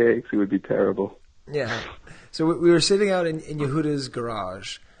sweet cakes. It would be terrible. Yeah. So we were sitting out in Yehuda's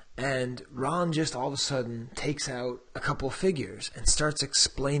garage, and Ron just all of a sudden takes out a couple figures and starts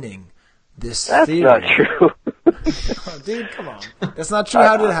explaining this theory. That's not true. Oh, dude, come on. That's not true.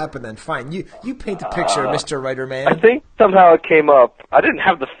 How did it happen then? Fine. You paint a picture, Mr. Writer Man. I think somehow it came up. I didn't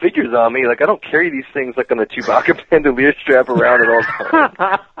have the figures on me. Like, I don't carry these things like on a Chewbacca bandolier strap around at all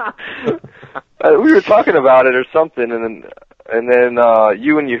times. We were talking about it or something, and then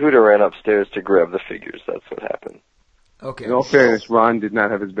you and Yehuda ran upstairs to grab the figures. That's what happened. Okay. In all fairness, Ron did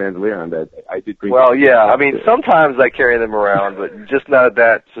not have his bandolier on that. I did bring. Well, yeah. I mean, sometimes I carry them around, but just not at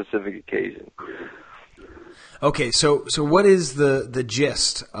that specific occasion. Okay, so what is the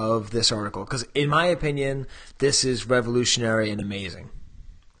gist of this article? Because in my opinion, this is revolutionary and amazing.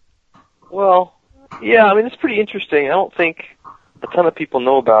 Well, yeah, I mean, it's pretty interesting. I don't think a ton of people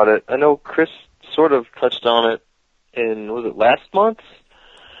know about it. I know Chris sort of touched on it in, was it last month's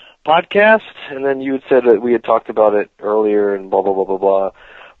podcast? And then you had said that we had talked about it earlier and blah, blah, blah, blah, blah.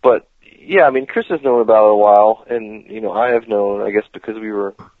 But, yeah, I mean, Chris has known about it a while, and, you know, I have known, I guess, because we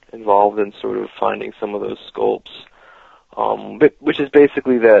were involved in sort of finding some of those sculpts, which is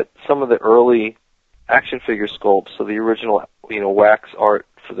basically that some of the early action figure sculpts, so the original, you know, wax art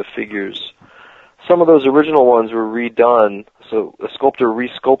for the figures, some of those original ones were redone, so a sculptor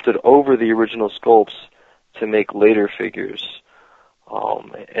resculpted over the original sculpts to make later figures.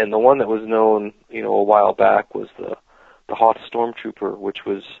 And the one that was known, you know, a while back was the Hoth Stormtrooper, which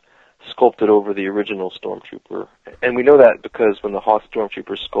was sculpted over the original Stormtrooper. And we know that because when the Hoth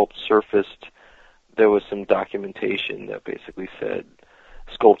Stormtrooper sculpt surfaced, there was some documentation that basically said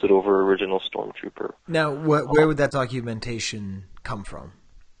sculpted over original Stormtrooper. Now, where would that documentation come from?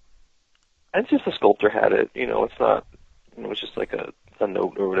 And just the sculptor had it. It's not. It's just like a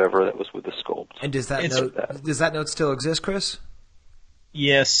note or whatever that was with the sculpt. And does that note still exist, Chris?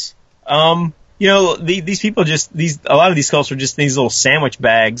 Yes. These people a lot of these sculpts are just these little sandwich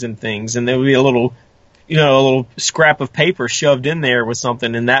bags and things, and there would be a little scrap of paper shoved in there with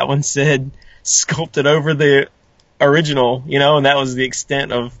something, and that one said sculpted over the original, and that was the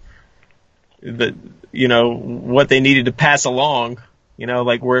extent of what they needed to pass along,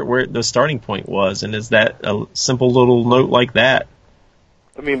 like where the starting point was, and is that a simple little note like that?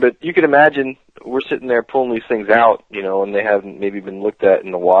 I mean, but you can imagine we're sitting there pulling these things out, and they haven't maybe been looked at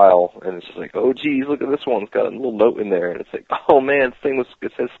in a while, and it's just like, oh, geez, look at this one. It's got a little note in there, and it's like, oh, man,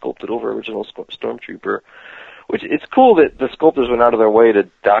 it says sculpted over original Stormtrooper, which it's cool that the sculptors went out of their way to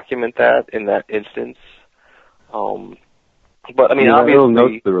document that in that instance. But, I mean, obviously... Little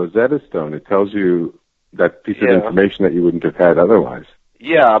note, the Rosetta Stone, it tells you that piece of information that you wouldn't have had otherwise.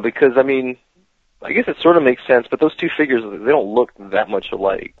 Yeah, because, I mean... I guess it sort of makes sense, but those two figures, they don't look that much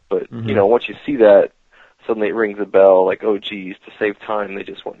alike. But, once you see that, suddenly it rings a bell, like, oh, geez, to save time, they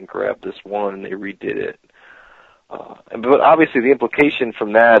just went and grabbed this one and they redid it. But obviously the implication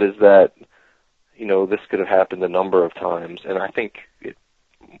from that is that, this could have happened a number of times, and I think it,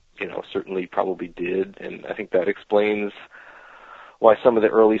 certainly probably did, and I think that explains why some of the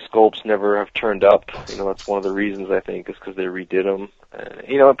early sculpts never have turned up. That's one of the reasons, I think, is because they redid them.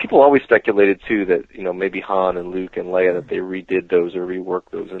 People always speculated, too, that, maybe Han and Luke and Leia, that they redid those or reworked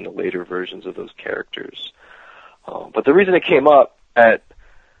those into later versions of those characters. But the reason it came up at,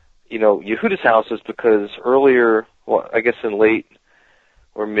 Yehuda's house is because earlier, I guess in late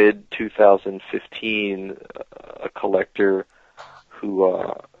or mid-2015, a collector who,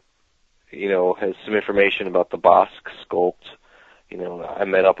 has some information about the Bosk sculpt, I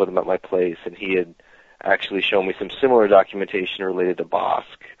met up with him at my place, and he had actually shown me some similar documentation related to Bosk,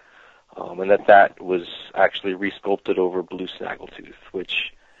 and that was actually resculpted over Blue Snaggletooth,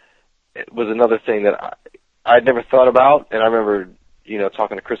 which was another thing that I'd never thought about, and I remember,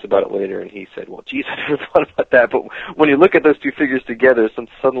 talking to Chris about it later, and he said, well, geez, I never thought about that, but when you look at those two figures together,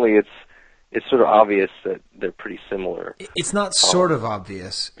 suddenly it's sort of obvious that they're pretty similar. It's not sort of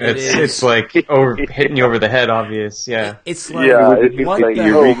obvious. It's like hitting you over the head obvious, yeah. It's like, it's what like the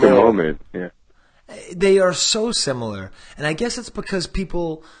you hell, reach a man? moment, yeah. They are so similar, and I guess it's because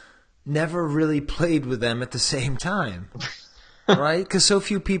people never really played with them at the same time, right? Because so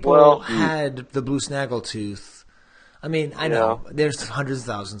few people had the Blue Snaggletooth. I mean, I know there's hundreds of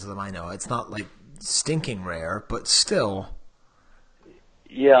thousands of them. I know it's not like stinking rare, but still.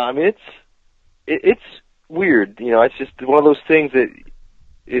 Yeah, I mean it's weird. It's just one of those things that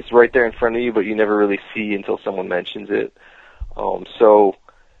is right there in front of you, but you never really see until someone mentions it. So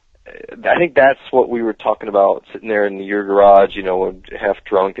I think that's what we were talking about, sitting there in your garage, half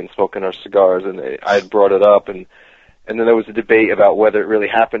drunk and smoking our cigars, and I had brought it up, and then there was a debate about whether it really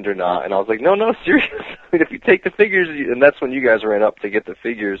happened or not, and I was like, no, seriously, I mean, if you take the figures, and that's when you guys ran up to get the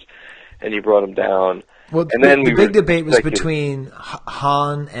figures, and you brought them down. Well, and then the big debate was between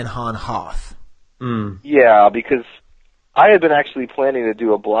Han and Han Hoth. Mm. Yeah, because I had been actually planning to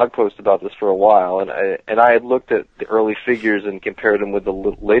do a blog post about this for a while, and I had looked at the early figures and compared them with the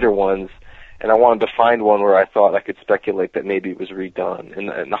later ones, and I wanted to find one where I thought I could speculate that maybe it was redone.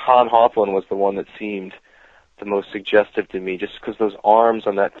 And the Han Hoth one was the one that seemed the most suggestive to me, just because those arms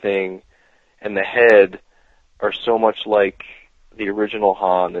on that thing and the head are so much like the original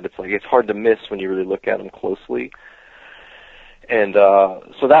Han that it's hard to miss when you really look at them closely. And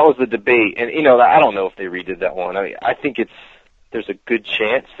so that was the debate, and I don't know if they redid that one. I mean, I think there's a good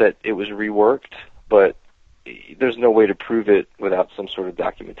chance that it was reworked, but there's no way to prove it without some sort of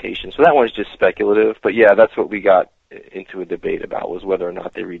documentation. So that one's just speculative. But yeah, that's what we got into a debate about, was whether or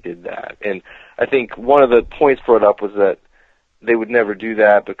not they redid that. And I think one of the points brought up was that they would never do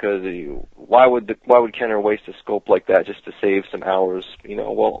that because why would Kenner waste a sculpt like that just to save some hours?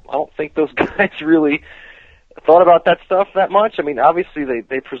 Well, I don't think those guys really thought about that stuff that much. I mean, obviously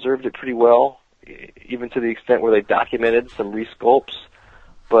they preserved it pretty well, even to the extent where they documented some resculpts.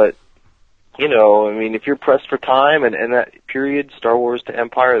 But, I mean, if you're pressed for time, and that period, Star Wars to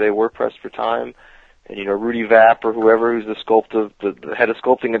Empire, they were pressed for time, and, Rudy Vapp or whoever who's the head of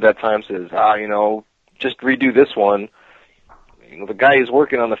sculpting at that time says, just redo this one. The guy who's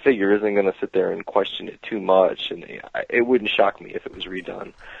working on the figure isn't going to sit there and question it too much, and it wouldn't shock me if it was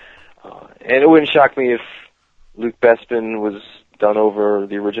redone. And it wouldn't shock me if Luke Bespin was done over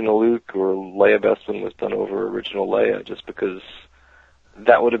the original Luke, or Leia Bespin was done over original Leia, just because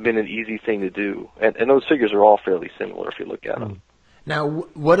that would have been an easy thing to do. And those figures are all fairly similar if you look at them. Now,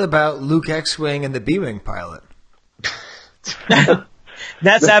 what about Luke X-Wing and the B-Wing pilot?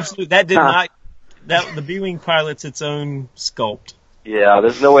 That's absolute. That did not. That the B-Wing pilot's its own sculpt. Yeah,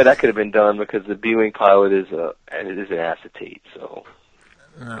 there's no way that could have been done because the B-Wing pilot is an acetate. So,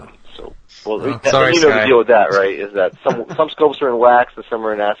 sorry, you know Skye. the deal with that, right? Is that some sculpts are in wax and some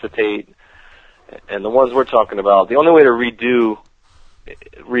are in acetate, and the ones we're talking about, the only way to redo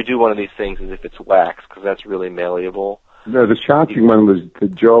one of these things is if it's wax, because that's really malleable. No, the shocking one was the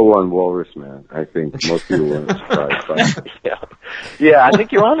Joe on Walrus Man. I think most people weren't surprised by. Yeah, I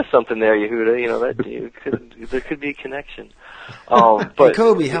think you're onto something there, Yehuda. You know that there could be a connection. But hey,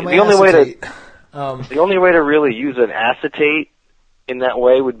 Kobe, how the only way to really use an acetate in that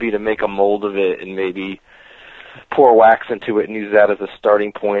way would be to make a mold of it and maybe pour wax into it and use that as a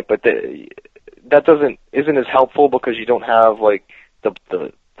starting point. But that isn't as helpful because you don't have like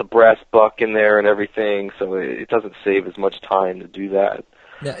the brass buck in there and everything, so it doesn't save as much time to do that.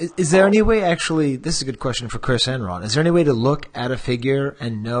 Now, is there any way, actually, this is a good question for Chris and Ron, is there any way to look at a figure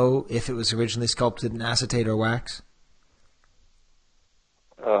and know if it was originally sculpted in acetate or wax?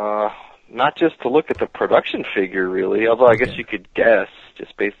 Not just to look at the production figure, really, although I guess you could guess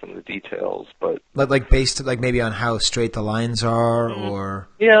just based on the details, but... Like based, like maybe on how straight the lines are, or...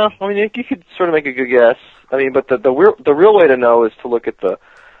 Yeah, I mean, you could sort of make a good guess. I mean, but the real way to know is to look at the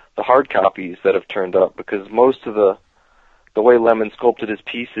hard copies that have turned up, because most of the way Lemon sculpted his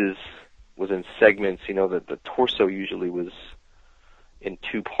pieces was in segments. You know, that the torso usually was in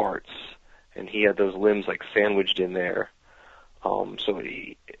two parts, and he had those limbs like sandwiched in there. So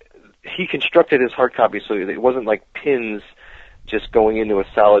he constructed his hard copy so it wasn't like pins just going into a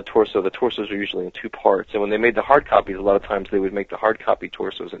solid torso. The torsos are usually in two parts, and when they made the hard copies, a lot of times they would make the hard copy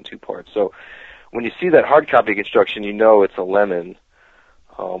torsos in two parts. So when you see that hard copy construction, you know it's a Lemon.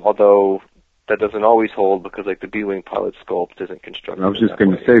 Although that doesn't always hold, because like the B-Wing pilot sculpt isn't constructed. I was just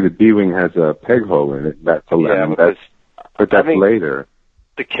going to say the B-Wing has a peg hole in it. That's a Lemon. But that's later.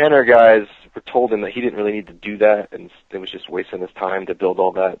 The Kenner guys were told him that he didn't really need to do that, and it was just wasting his time to build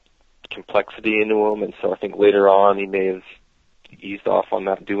all that complexity into him. And so I think later on he may have eased off on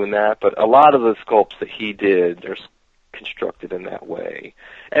not doing that. But a lot of the sculpts that he did are constructed in that way.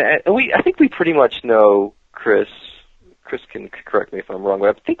 And I think we pretty much know, Chris can correct me if I'm wrong,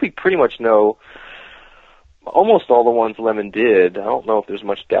 but I think we pretty much know almost all the ones Lemon did. I don't know if there's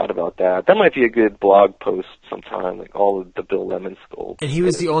much doubt about that. That might be a good blog post sometime, like all of the Bill Lemon sculpts. And he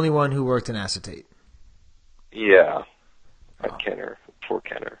was the only one who worked in acetate. Yeah, at Kenner, for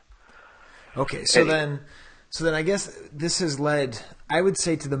Kenner. Okay, so then I guess this has led, I would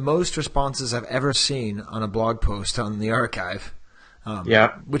say, to the most responses I've ever seen on a blog post on the archive.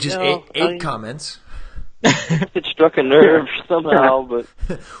 Which is eight comments. It struck a nerve somehow, but...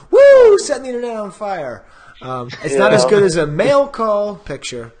 Woo! Setting the internet on fire. It's not as good as a mail call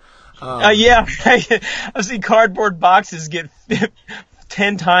picture. Yeah, I've seen cardboard boxes get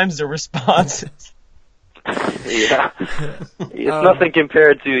 10 times the responses. Yeah. It's nothing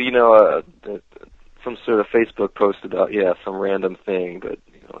compared to, some sort of Facebook post about, some random thing, but,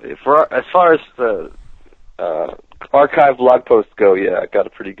 as far as the archive blog posts go, I got a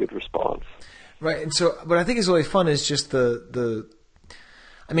pretty good response. Right, and so what I think is really fun is just I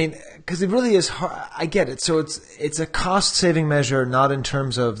mean, because it really is hard. I get it. So it's a cost-saving measure, not in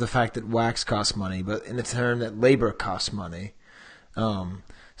terms of the fact that wax costs money, but in the term that labor costs money.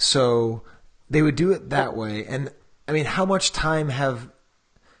 So they would do it that way. And, I mean, how much time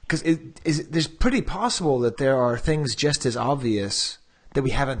because there's pretty possible that there are things just as obvious that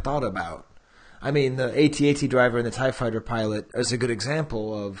we haven't thought about. I mean, the AT-AT driver and the TIE Fighter pilot is a good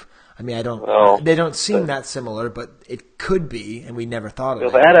example of... I mean, they don't seem that similar, but it could be, and we never thought of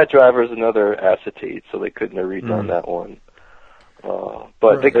it. The AT-AT driver is another acetate, so they couldn't have redone that one.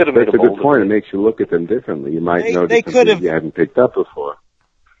 But they could have made a mold. That's a good point. It makes you look at them differently. You might notice something you hadn't picked up before.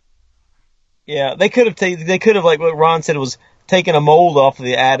 Yeah, they could have, like what Ron said, was taken a mold off of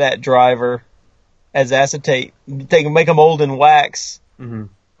the AT-AT driver as acetate, make a mold in wax, and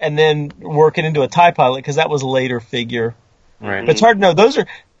then work it into a TIE pilot, because that was a later figure. Right. But it's hard to know. Then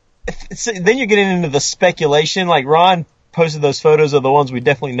you're getting into the speculation. Like Ron posted those photos of the ones we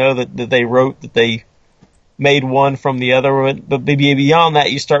definitely know that they wrote that they made one from the other. But maybe beyond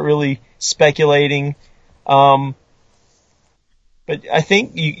that, you start really speculating. But I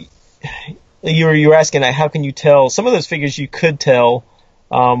think you were asking how can you tell? Some of those figures you could tell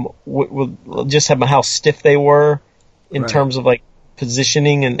just how stiff they were in terms of like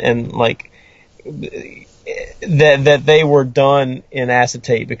positioning and like that they were done in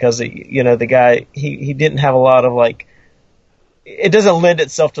acetate because the guy he didn't have a lot of like. It doesn't lend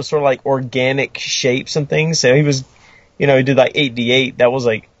itself to sort of like organic shapes and things. So he was, he did like 8D8. That was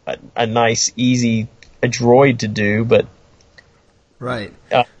like a nice, easy a droid to do, but right.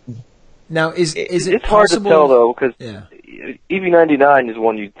 Now, is it it's possible? hard to tell though because yeah. EV99 is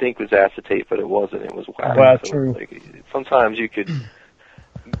one you'd think was acetate, but it wasn't. It was wax. Wow, so true. Like, sometimes you could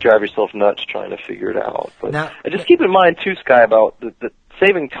drive yourself nuts trying to figure it out. But Now, just keep in mind too, Skye, about the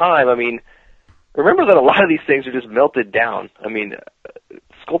saving time. I mean, remember that a lot of these things are just melted down. I mean,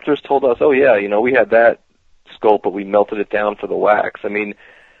 sculptors told us, oh yeah, we had that sculpt, but we melted it down for the wax. I mean,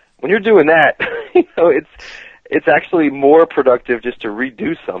 when you're doing that, it's actually more productive just to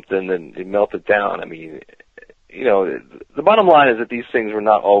redo something than to melt it down. I mean, the bottom line is that these things were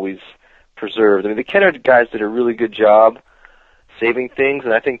not always preserved. I mean, the Kenner guys did a really good job saving things,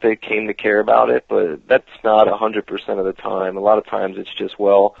 and I think they came to care about it, but that's not 100% of the time. A lot of times it's just,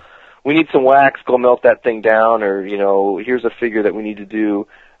 well, we need some wax, go melt that thing down, or, here's a figure that we need to do.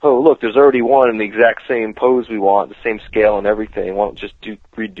 Oh, look, there's already one in the exact same pose we want, the same scale and everything. Why don't just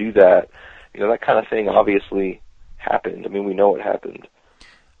redo that? That kind of thing obviously happened. I mean, we know it happened.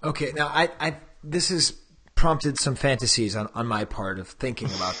 Okay, now this has prompted some fantasies on my part of thinking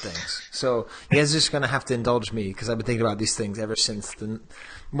about things. So you guys are just going to have to indulge me because I've been thinking about these things ever since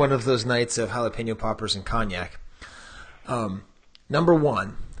one of those nights of jalapeno poppers and cognac. Number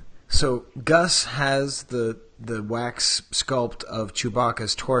one, so Gus has the wax sculpt of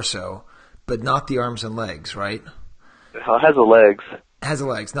Chewbacca's torso, but not the arms and legs, right? It has the legs. Has the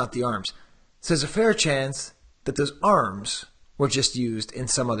legs, not the arms. So there's a fair chance that those arms were just used in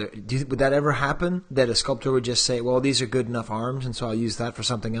some other... would that ever happen? That a sculptor would just say, well, these are good enough arms, and so I'll use that for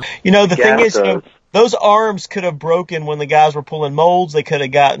something else? The thing is, those arms could have broken when the guys were pulling molds. They could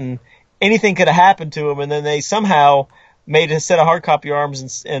have gotten... Anything could have happened to them, and then they somehow made a set of hard copy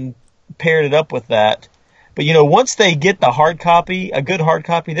arms and paired it up with that. But, once they get the hard copy, a good hard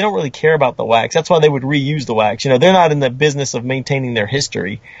copy, they don't really care about the wax. That's why they would reuse the wax. They're not in the business of maintaining their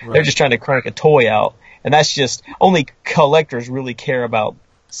history. Right. They're just trying to crank a toy out. And that's just, only collectors really care about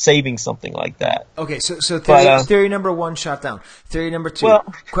saving something like that. Okay, so theory number one shot down. Theory number two,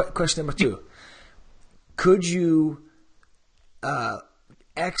 question number two. Could you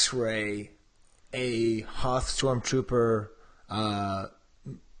X-ray a Hoth Stormtrooper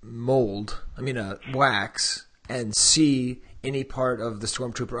wax, and see any part of the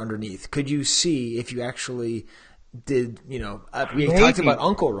Stormtrooper underneath? Could you see if you actually did, we talked about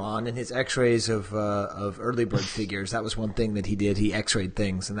Uncle Ron and his X-rays of early bird figures. That was one thing that he did. He X-rayed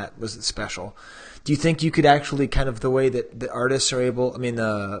things, and that was special. Do you think you could actually, kind of the way that the artists are able,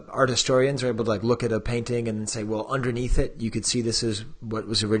 the art historians are able to look at a painting and say, well, underneath it, you could see this is what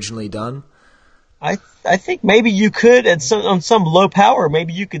was originally done? I think maybe you could, on some low power,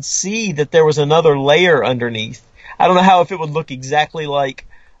 maybe you could see that there was another layer underneath. I don't know if it would look exactly like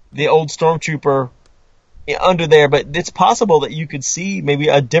the old Stormtrooper under there, but it's possible that you could see maybe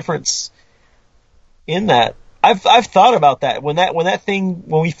a difference in that. I've thought about that. When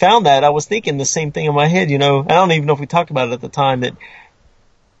we found that, I was thinking the same thing in my head, I don't even know if we talked about it at the time, that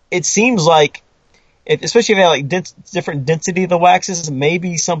it seems like, especially if you have different density of the waxes,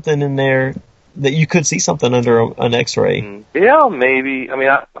 maybe something in there that you could see something under an X-ray. Yeah, maybe. I mean,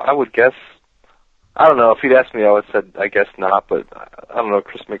 I would guess. I don't know. If you'd asked me, I would have said, I guess not, but I don't know.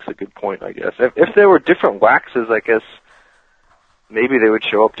 Chris makes a good point, I guess. If there were different waxes, I guess maybe they would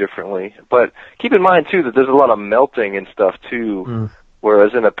show up differently. But keep in mind, too, that there's a lot of melting and stuff, too,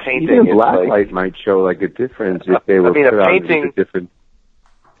 whereas in a painting... Even black light might show, a difference if they were put out in a different...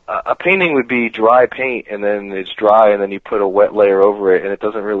 A painting would be dry paint, and then it's dry, and then you put a wet layer over it, and it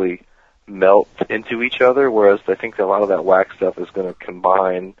doesn't really melt into each other, whereas I think that a lot of that wax stuff is going to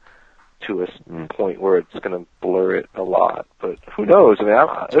combine to a point where it's going to blur it a lot. But who knows? I mean,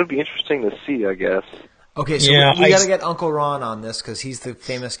 it would be interesting to see, I guess. Okay, so we got to get Uncle Ron on this because he's the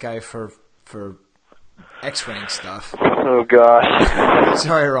famous guy for X-raying stuff. Oh, gosh.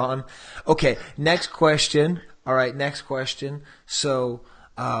 Sorry, Ron. Okay, next question. All right, next question. So,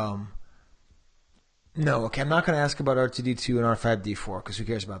 no, okay, I'm not going to ask about R2-D2 and R5-D4 because who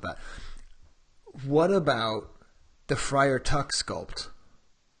cares about that? What about the Friar Tuck sculpt?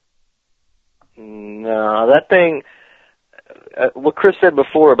 No, that thing, what Chris said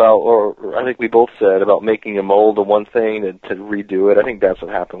before about, or I think we both said about making a mold of one thing to redo it, I think that's what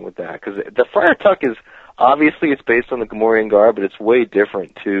happened with that. Because the Friar Tuck is, obviously it's based on the Gamorrean garb, but it's way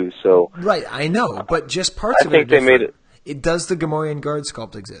different too, so. Right, I know, but just parts of it. I think they made it. Does the Gamorrean guard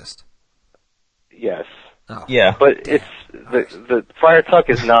sculpt exist? Yes. Oh. Yeah. But it's the Friar Tuck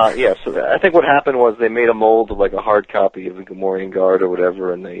is not. Yeah. So I think what happened was they made a mold of like a hard copy of the Gamorrean Guard or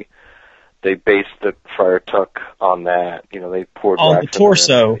whatever, and they based the Friar Tuck on that. They poured on wax the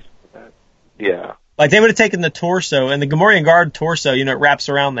torso. Yeah. Like they would have taken the torso and the Gamorrean Guard torso. It wraps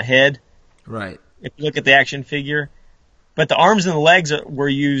around the head. Right. If you look at the action figure, but the arms and the legs were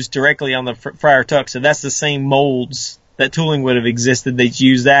used directly on the Friar Tuck, so that's the same molds that tooling would have existed. They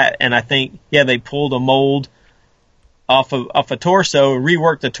used that, and I think they pulled a mold off a torso,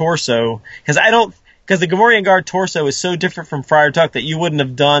 reworked the torso because the Gamorrean Guard torso is so different from Friar Tuck that you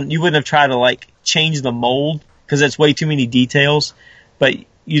wouldn't have tried to like change the mold because that's way too many details, but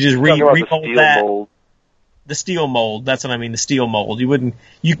you just remold that. Mold. The steel mold, that's what I mean, the steel mold.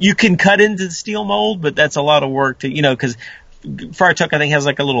 You can cut into the steel mold, but that's a lot of work to, because Friar Tuck, I think, has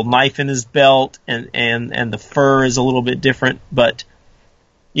like a little knife in his belt and the fur is a little bit different, but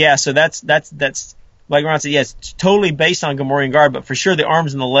yeah, so that's like Ron said, yes, it's totally based on Gamorrean Guard, but for sure the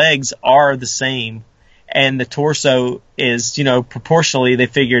arms and the legs are the same, and the torso is, proportionally, they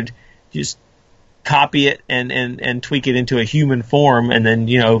figured just copy it and tweak it into a human form and then,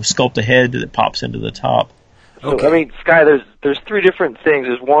 sculpt a head that pops into the top. So, I mean, Skye, there's three different things.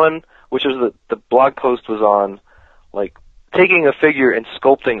 There's one, which is the blog post was on, like, taking a figure and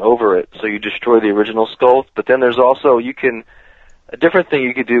sculpting over it so you destroy the original sculpt. But then there's also, a different thing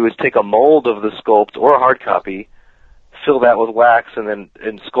you could do is take a mold of the sculpt or a hard copy, fill that with wax, and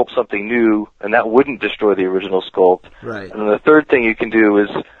sculpt something new, and that wouldn't destroy the original sculpt. Right. And then the third thing you can do is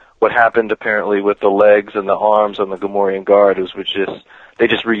what happened apparently with the legs and the arms on the Gamorrean Guard they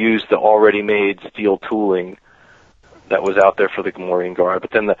just reused the already made steel tooling that was out there for the Gamorrean Guard.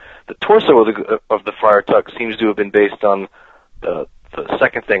 But then the torso of the Friar Tuck seems to have been based on the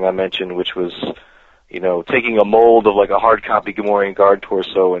second thing I mentioned, which was, taking a mold of like a hard copy Gamorrean Guard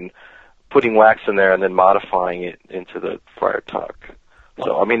torso and putting wax in there and then modifying it into the Friar Tuck.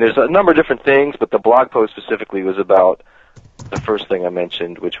 So, I mean, there's a number of different things, but the blog post specifically was about the first thing I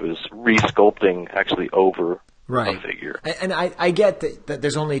mentioned, which was re-sculpting actually over a figure. And I get that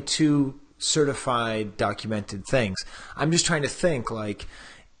there's only two certified, documented things. I'm just trying to think, like,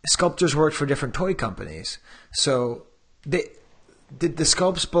 sculptors work for different toy companies. So, did the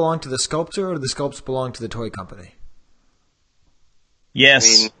sculpts belong to the sculptor or the sculpts belong to the toy company?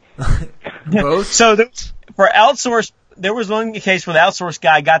 Yes. Both? So, for outsourced, there was one case where the outsourced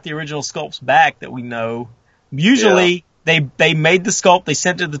guy got the original sculpts back that we know. Usually, they made the sculpt, they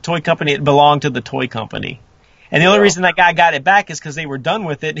sent it to the toy company, it belonged to the toy company. And the only reason that guy got it back is because they were done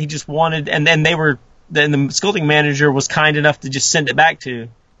with it. He just wanted, and then the sculpting manager was kind enough to just send it back to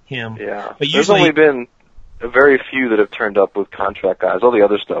him. Yeah. But there's only been a very few that have turned up with contract guys. All the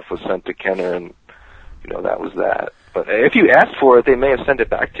other stuff was sent to Kenner, and that was that. But if you asked for it, they may have sent it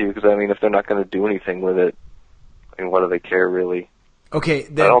back to you. Because I mean, if they're not going to do anything with it, I mean, what do they care really? Okay.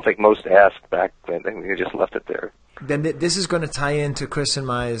 I don't think most asked back then. They just left it there. Then this is going to tie into Chris and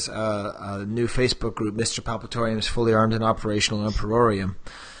my new Facebook group, Mr. Palpatorium's Fully Armed and Operational Emperorium.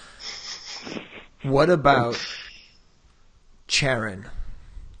 What about Charon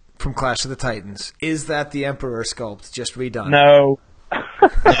from Clash of the Titans? Is that the Emperor sculpt just redone? No.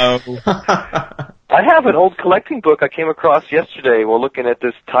 I have an old collecting book I came across yesterday while looking at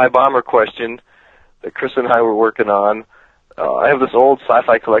this TIE Bomber question that Chris and I were working on. I have this old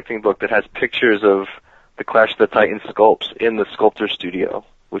sci-fi collecting book that has pictures of the Clash of the Titans sculpts in the sculptor studio,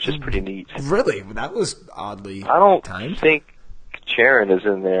 which is pretty neat. Really? That was oddly I don't timed. think Charon is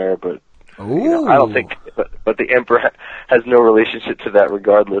in there, but I don't think. But the Emperor has no relationship to that,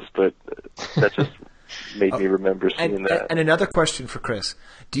 regardless. But that just made me remember seeing that. And another question for Chris: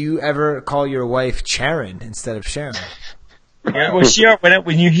 do you ever call your wife Charon instead of Sharon? Yeah, well, she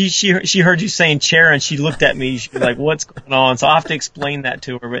heard you saying Charon, she looked at me. She was like, "What's going on?" So I will have to explain that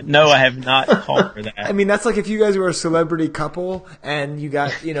to her. But no, I have not called her that. I mean, that's like if you guys were a celebrity couple and you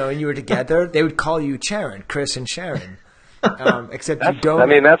got, and you were together, they would call you Charon, Chris and Sharon. Except you don't. I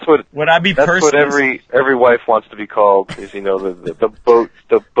mean, that's what would I be. That's what every wife wants to be called. Is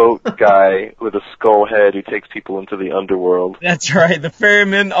the boat guy with a skull head who takes people into the underworld. That's right, the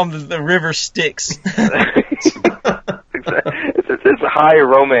ferryman on the river Styx. It's a high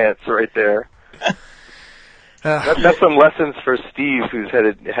romance right there. That's some lessons for Steve, who's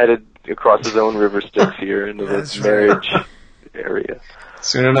headed across his own river Styx here into this marriage area.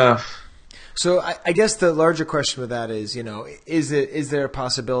 Soon enough. So I guess the larger question with that is, is there a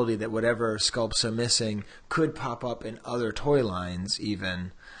possibility that whatever sculpts are missing could pop up in other toy lines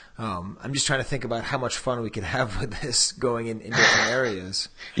even? I'm just trying to think about how much fun we could have with this going in different areas.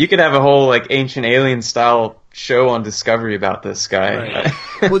 You could have a whole like ancient alien style show on Discovery about this guy.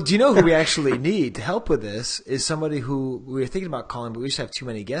 Right. Well, do you know who we actually need to help with this? Is somebody who we were thinking about calling, but we just have too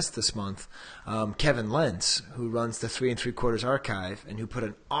many guests this month. Kevin Lentz, who runs the 3 3/4 archive, and who put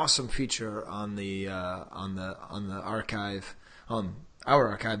an awesome feature on the archive, on our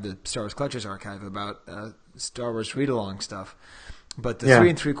archive, the Star Wars Collectors Archive, about Star Wars read-along stuff. But the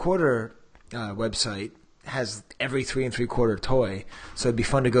 3 3/4 website has every 3 3/4 toy, so it'd be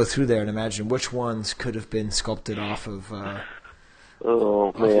fun to go through there and imagine which ones could have been sculpted off of.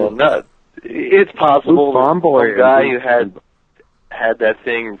 Oh man, it's possible. Bomboy guy who had that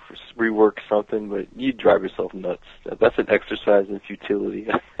thing rework something, but you'd drive yourself nuts. That's an exercise in futility,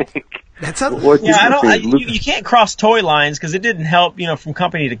 I think. That's how. You can't cross toy lines because it didn't help. From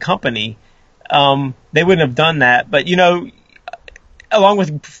company to company, they wouldn't have done that. But along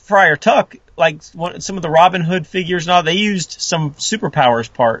with Friar Tuck, like some of the Robin Hood figures and all, they used some Superpowers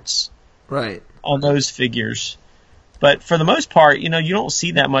parts right on those figures. But for the most part, you don't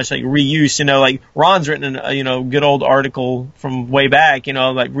see that much like reuse. Like Ron's written a good old article from way back,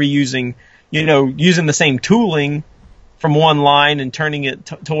 like reusing, using the same tooling from one line and turning it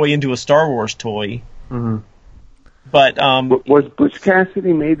toy into a Star Wars toy. Mm-hmm. But was Butch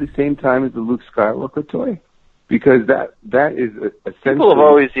Cassidy made the same time as the Luke Skywalker toy? Because that is essentially people have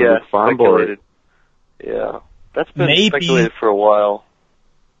always speculated. Yeah, that's been speculated for a while.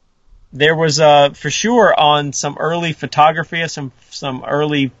 There was for sure on some early photography, some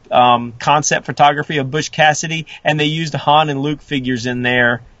early concept photography of Butch Cassidy, and they used Han and Luke figures in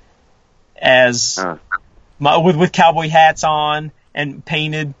there as with cowboy hats on and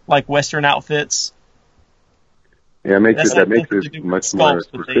painted like Western outfits. Yeah, it makes it much more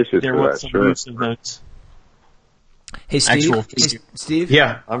prestigious for that, sure. Hey, Steve.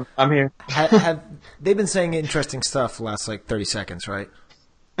 Yeah, I'm here. Have they've been saying interesting stuff the last 30 seconds, right?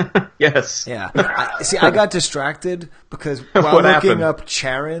 Yes. Yeah. I got distracted because while looking up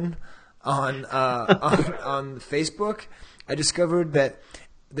Charon on Facebook, I discovered that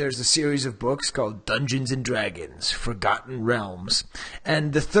there's a series of books called Dungeons and Dragons: Forgotten Realms,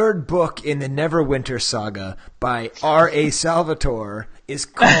 and the third book in the Neverwinter saga by R.A. Salvatore is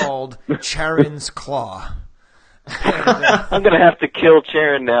called Charon's Claw. And, I'm gonna have to kill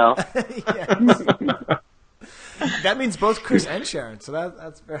Charon now. That means both Chris and Sharon, so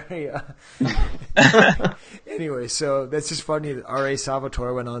that's very. Anyway, so that's just funny that R.A.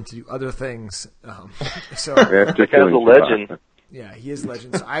 Salvatore went on to do other things. So that guy's a legend. Yeah, he is a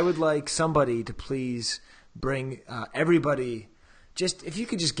legend. So I would like somebody to please bring everybody. Just if you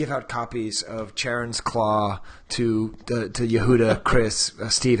could just give out copies of Charon's Claw to Yehuda, Chris,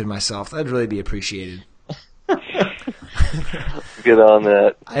 Steve, and myself, that'd really be appreciated. Get on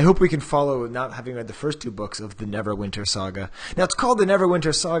that. I hope we can follow not having read the first two books of the Neverwinter Saga. Now, it's called the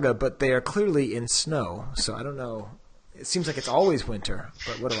Neverwinter Saga, but they are clearly in snow, so I don't know. It seems like it's always winter,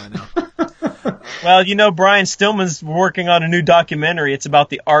 but what do I know? Well, Brian Stillman's working on a new documentary. It's about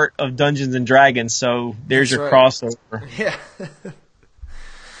the art of Dungeons and Dragons, so there's your crossover. Yeah.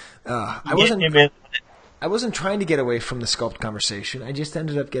 I wasn't trying to get away from the sculpt conversation. I just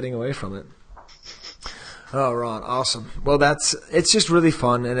ended up getting away from it. Oh, Ron, awesome. Well, it's just really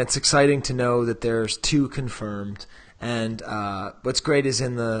fun, and it's exciting to know that there's 2 confirmed. And what's great is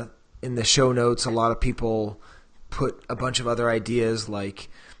in the show notes, a lot of people put a bunch of other ideas, like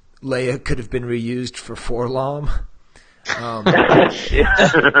Leia could have been reused for Forlom.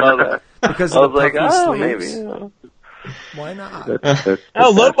 Because of the puffy sleeves. Maybe. Why not?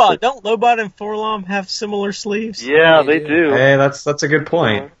 Lobot. Don't Lobot and Forlom have similar sleeves? Yeah, they do. Hey, that's a good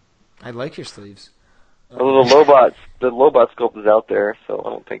point. I like your sleeves. Well, the Lobot sculpt is out there, so I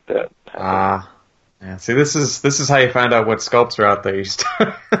don't think that happened. Yeah. See, this is how you find out what sculpts are out there. You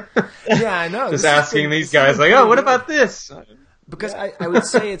start yeah, I know. Just asking these guys, what about this? Because I would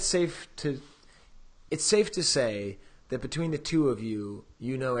say it's safe to say that between the two of you,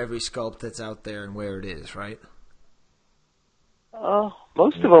 you know every sculpt that's out there and where it is, right?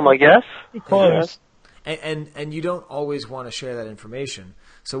 Most of them, I guess. Close. And you don't always want to share that information,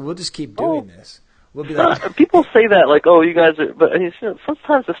 so we'll just keep doing this. We'll be like, people say that, you guys are, but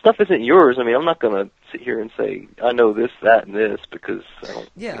sometimes the stuff isn't yours. I mean, I'm not going to sit here and say, I know this, that, and this, because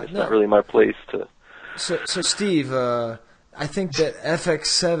it's not really my place to. So Steve, I think that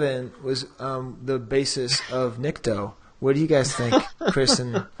FX7 was the basis of Nikto. What do you guys think, Chris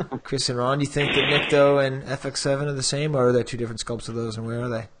and Ron? Do you think that Nikto and FX7 are the same, or are there 2 different sculpts of those, and where are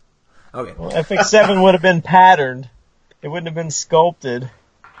they? Okay. Well, FX7 would have been patterned. It wouldn't have been sculpted.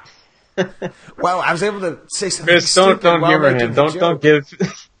 Wow, I was able to say something. Chris, don't humor him. Don't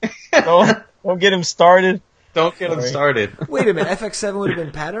get him started. Don't get him started. Wait a minute, FX7 would have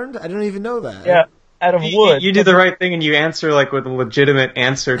been patterned? I didn't even know that. Yeah, out of wood. You do the right thing and you answer like with a legitimate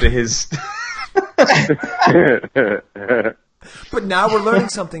answer to his. But now we're learning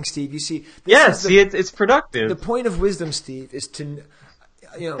something, Steve. You see, it's productive. The point of wisdom, Steve, is to,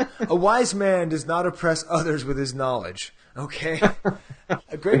 a wise man does not oppress others with his knowledge. Okay,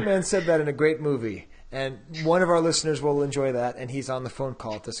 a great man said that in a great movie, and one of our listeners will enjoy that, and he's on the phone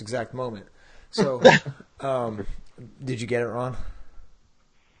call at this exact moment. So, did you get it, Ron?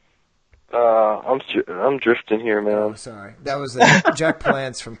 I'm drifting here, man. Oh, sorry, that was Jack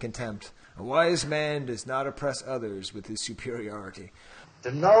Palance from Contempt. A wise man does not oppress others with his superiority.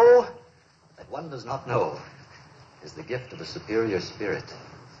 To know that one does not know is the gift of a superior spirit.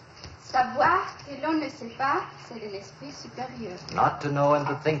 Savoir que l'on ne sait pas, c'est de l'esprit supérieur. Not to know and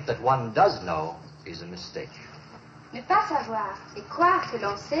to think that one does know is a mistake. Ne pas savoir et croire que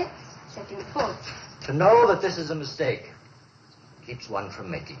l'on sait, c'est une faute. To know that this is a mistake keeps one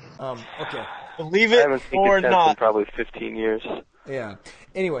from making it. Okay. Believe it or not. In probably 15 years. Yeah.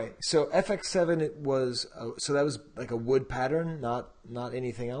 Anyway, so FX7 so that was like a wood pattern, not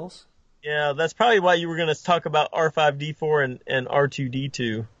anything else. Yeah, that's probably why you were going to talk about R5D4 and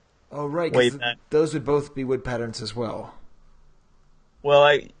R2D2. Oh, right. 'Cause those would both be wood patterns as well.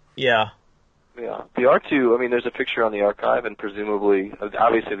 Well, yeah. Yeah. The R2, I mean, there's a picture on the archive, and presumably,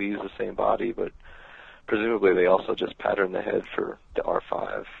 obviously they use the same body, but presumably they also just pattern the head for the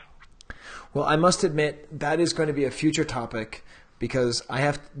R5. Well, I must admit, that is going to be a future topic, because I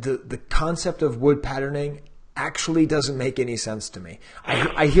have the concept of wood patterning actually doesn't make any sense to me.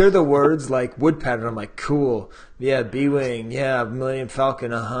 I hear the words like wood pattern, I'm like, cool. Yeah, B-Wing, yeah, Millennium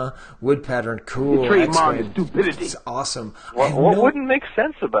Falcon, wood pattern, cool. Trademark is stupidity. It's awesome. What wouldn't make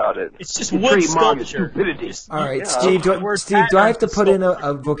sense about it? It's just wood sculpture. All right, Steve, do I have to put in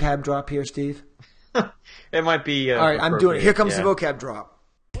a vocab drop here, Steve? It might be. All right, I'm doing it. Here comes the vocab drop.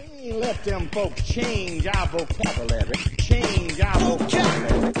 We let them folks change our vocabulary. Change our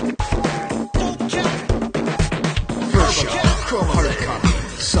vocabulary. Hard copy,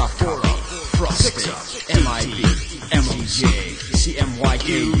 soft copy, frosted, MIB, MOJ,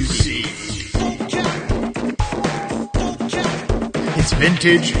 CMYKUC. It's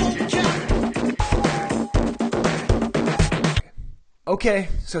vintage. Okay,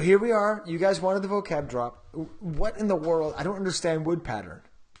 so here we are. You guys wanted the vocab drop. What in the world? I don't understand wood pattern.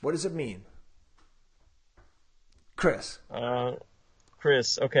 What does it mean? Chris.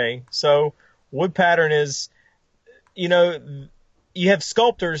 Okay. So wood pattern is, you have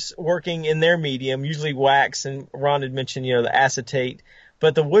sculptors working in their medium, usually wax, and Ron had mentioned, the acetate.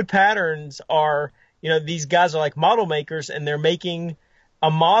 But the wood patterns are, these guys are like model makers, and they're making a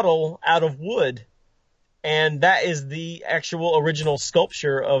model out of wood. And that is the actual original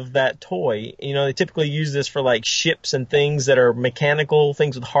sculpture of that toy. They typically use this for like ships and things that are mechanical,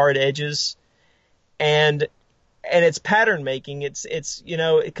 things with hard edges. And it's pattern making. It's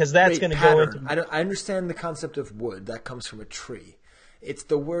because that's going to go into. I understand the concept of wood. That comes from a tree. It's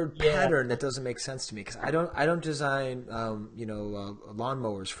the word pattern that doesn't make sense to me, because I don't design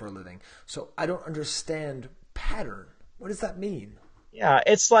lawnmowers for a living, so I don't understand pattern. What does that mean? Yeah,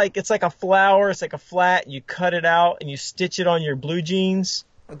 it's like a flower. It's like a flat. You cut it out and you stitch it on your blue jeans.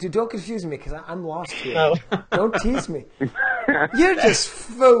 Dude, don't confuse me, because I'm lost here. No. Don't tease me. You're just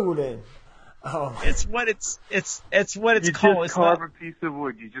fooling. Oh. It's what it's called. You carve a piece of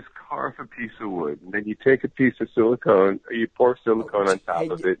wood. You just carve a piece of wood, and then you take a piece of silicone, or you pour silicone on top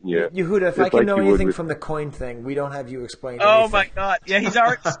of it, and Yehuda, if I can know anything from the coin thing, we don't have you explain anything. Oh my God! Yeah, he's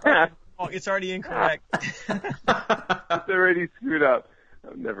already. It's already incorrect. It's already screwed up.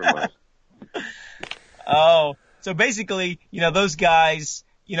 Oh, never mind. Oh, so basically, those guys,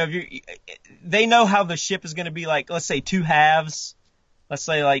 they know how the ship is going to be like. Let's say two halves. Let's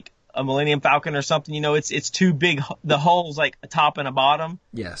say like a Millennium Falcon or something. It's too big. The hull's like a top and a bottom.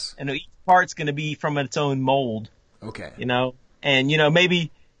 Yes. And each part's going to be from its own mold. Okay. And maybe.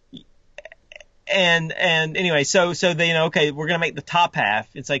 And anyway, so they okay, we're gonna make the top half.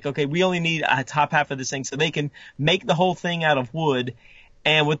 It's like, okay, we only need a top half of this thing, so they can make the whole thing out of wood.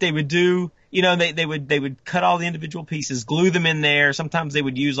 And what they would do, they would cut all the individual pieces, glue them in there. Sometimes they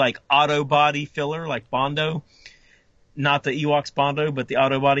would use like auto body filler, like Bondo, not the Ewoks Bondo, but the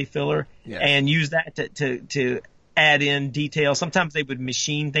auto body filler, and use that to add in detail. Sometimes they would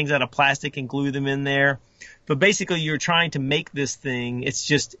machine things out of plastic and glue them in there. But basically, you're trying to make this thing.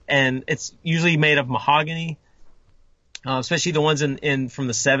 And it's usually made of mahogany, especially the ones from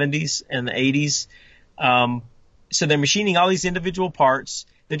the 70s and the 80s. So they're machining all these individual parts.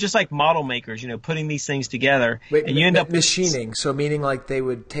 they're just like model makers, putting these things together. Wait, and you end up machining. So meaning like they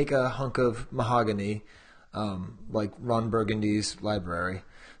would take a hunk of mahogany, like Ron Burgundy's library.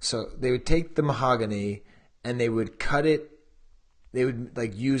 So they would take the mahogany and they would cut it. They would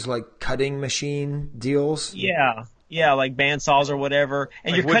like use like cutting machine deals. Yeah, like bandsaws or whatever,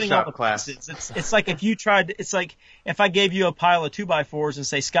 and like you're cutting all the class. pieces. It's like if you tried. It's like if I gave you a pile of 2x4s and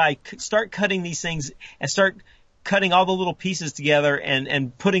say, Skye, start cutting these things and start cutting all the little pieces together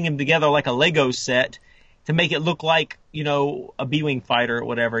and putting them together like a Lego set to make it look like a B-wing fighter or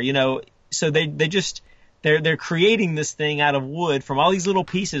whatever. So they're creating this thing out of wood from all these little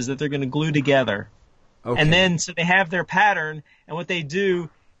pieces that they're going to glue together. Okay. And then so they have their pattern, and what they do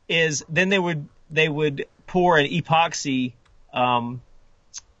is then they would pour an epoxy on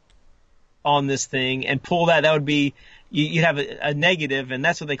this thing and pull that. That would be you'd have a negative, and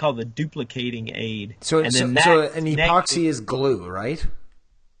that's what they call the duplicating aid. So and so an epoxy is glue, right?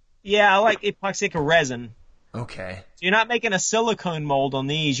 Yeah, I like epoxy, like a resin. Okay. So you're not making a silicone mold on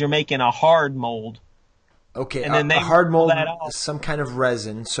these; you're making a hard mold. Okay, and then a hard mold, some kind of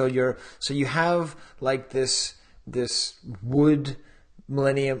resin. So you have like this wood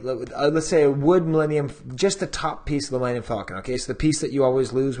Millennium. Let's say a wood Millennium, just the top piece of the Millennium Falcon. Okay, so the piece that you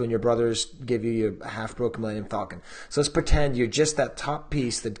always lose when your brothers give you your half broken Millennium Falcon. So let's pretend you're just that top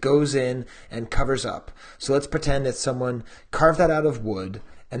piece that goes in and covers up. So let's pretend that someone carved that out of wood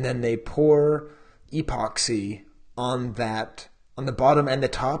and then they pour epoxy on the bottom and the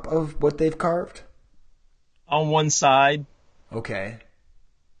top of what they've carved. On one side. Okay.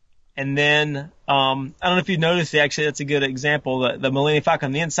 And then, I don't know if you noticed, actually, that's a good example. The Millennium Falcon,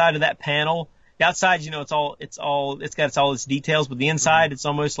 on the inside of that panel, the outside, it's got all its details, but the inside, it's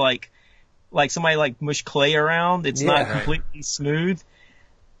almost like somebody like mushed clay around. It's not completely smooth.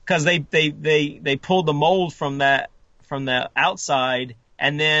 Cause they pulled the mold from the outside,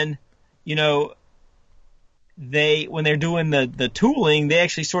 and then, when they're doing the tooling, they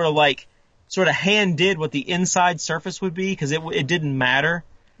actually sort of hand did what the inside surface would be, because it didn't matter.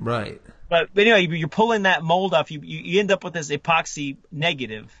 Right. But anyway, you're pulling that mold off. You end up with this epoxy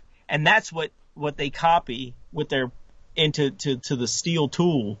negative, and that's what they copy with their to the steel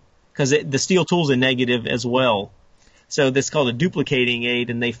tool, because the steel tool's a negative as well. So that's called a duplicating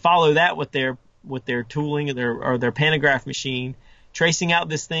aid, and they follow that with their tooling or their pantograph machine, tracing out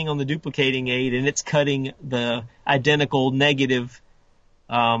this thing on the duplicating aid, and it's cutting the identical negative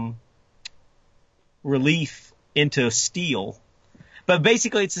relief into steel. But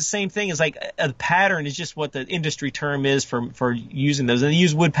basically, it's the same thing as like a pattern is just what the industry term is for using those. And they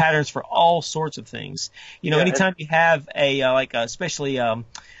use wood patterns for all sorts of things. Anytime you have especially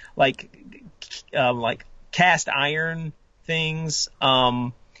cast iron things,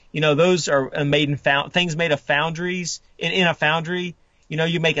 those are things made of foundries. In a foundry,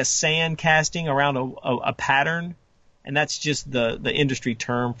 you make a sand casting around a pattern, and that's just the industry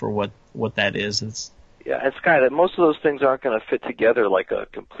term for what that is. Yeah, and Skye, that most of those things aren't going to fit together like a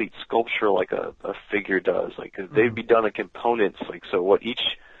complete sculpture, like a figure does. Like they'd be done in components. Like so, what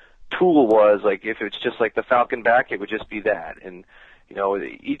each tool was, like if it's just like the Falcon back, it would just be that. And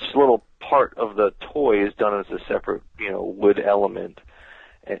each little part of the toy is done as a separate, wood element.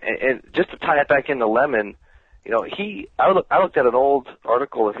 And just to tie it back into Lemon, I looked at an old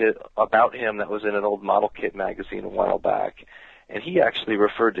article about him that was in an old model kit magazine a while back. And he actually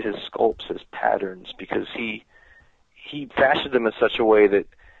referred to his sculpts as patterns because he fashioned them in such a way that,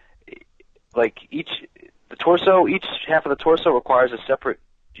 like each half of the torso requires a separate,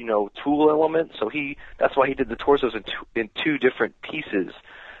 tool element. So that's why he did the torsos in two different pieces.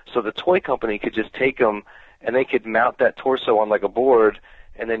 So the toy company could just take them and they could mount that torso on like a board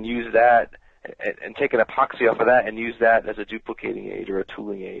and then use that and take an epoxy off of that and use that as a duplicating aid or a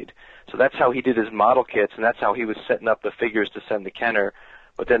tooling aid. So that's how he did his model kits, and that's how he was setting up the figures to send to Kenner.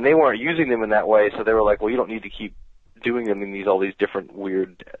 But then they weren't using them in that way, so they were like, well, you don't need to keep doing them in all these different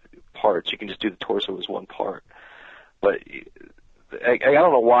weird parts. You can just do the torso as one part. But I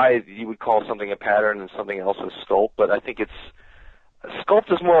don't know why you would call something a pattern and something else a sculpt, but I think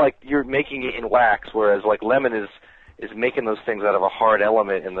sculpt is more like you're making it in wax, whereas like Lemon is making those things out of a hard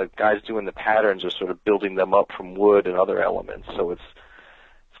element, and the guys doing the patterns are sort of building them up from wood and other elements. So it's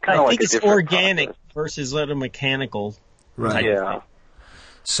kind of like a different it's organic process versus little mechanical. Right. Yeah.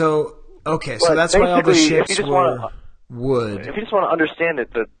 So that's why all the ships were wood. If you just want to understand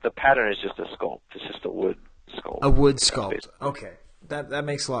it, the pattern is just a sculpt. It's just a wood sculpt. A wood sculpt. Okay. That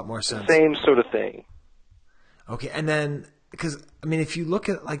makes a lot more sense. The same sort of thing. Okay, and then because if you look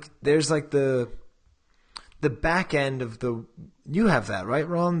at there's the the back end of the... You have that, right,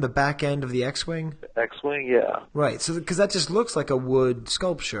 Ron? The back end of the X-Wing? The X-Wing, yeah. Right, so because that just looks like a wood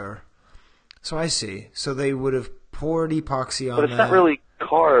sculpture. So I see. So they would have poured epoxy on that. But it's not really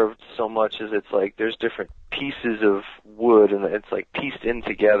carved so much as it's like there's different pieces of wood and it's like pieced in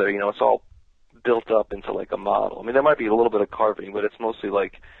together. You know, it's all built up into like a model. I mean, there might be a little bit of carving, but it's mostly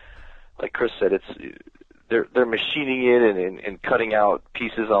like Chris said, they're machining it and cutting out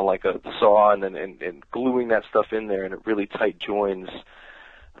pieces on like a saw and gluing that stuff in there in really tight joins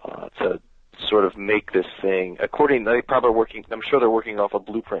to sort of make this thing. I'm sure they're working off a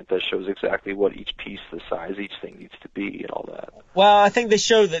blueprint that shows exactly what each piece, the size each thing needs to be and all that. Well, I think they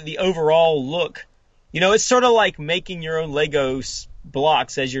show that the overall look, you know, it's sort of like making your own Lego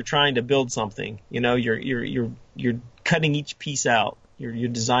blocks as you're trying to build something. You know, you're cutting each piece out. You're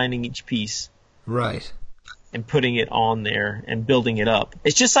designing each piece. Right. And putting it on there and building it up.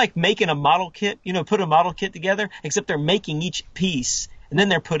 It's just like making a model kit, you know, put a model kit together, except they're making each piece and then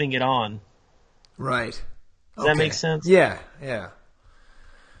they're putting it on. Right. Does that make sense? Yeah.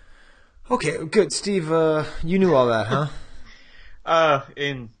 Okay, good. Steve, you knew all that, huh?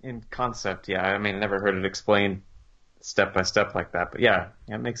 In concept, yeah. I mean, I never heard it explained step by step like that, but yeah,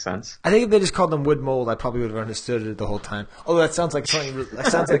 it makes sense. I think if they just called them wood mold, I probably would have understood it the whole time. Oh, that sounds like something. That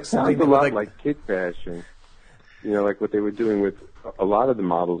sounds like something. Sounds a lot like kit bashing. You know, like what they were doing with a lot of the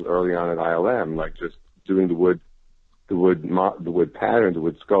models early on at ILM, like just doing the wood pattern, the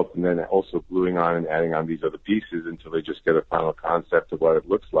wood sculpt, and then also gluing on and adding on these other pieces until they just get a final concept of what it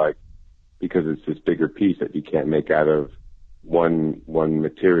looks like, because it's this bigger piece that you can't make out of one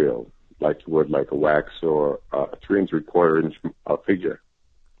material, like you would like a wax or a 3 3/4 inch figure.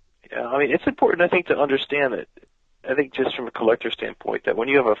 Yeah, I mean, it's important, I think, to understand that. I think just from a collector standpoint, that when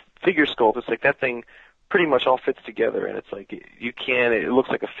you have a figure sculpt, it's like that thing pretty much all fits together, and it's like it looks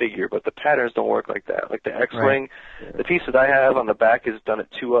like a figure, but the patterns don't work like that. Like the X-Wing, right. The piece that I have on the back is done at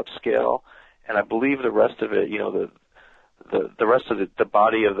 2 upscale, and I believe the rest of it, you know, the rest of the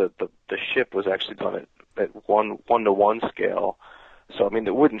body of the ship was actually done at 1:1 scale. So I mean,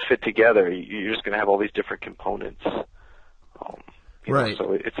 it wouldn't fit together. You're just going to have all these different components. Right.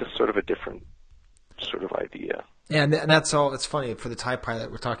 So it's a sort of a different sort of idea. Yeah, and that's all. It's funny for the TIE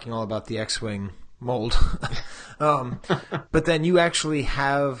Pilot. We're talking all about the X-Wing mold, but then you actually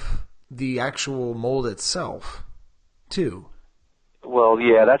have the actual mold itself too. Well,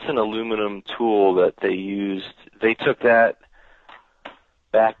 yeah, that's an aluminum tool that they used. They took that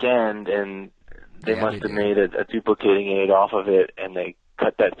back end and they must have made a duplicating aid off of it, and they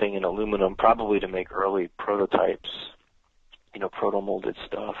cut that thing in aluminum, probably to make early prototypes, you know, proto-molded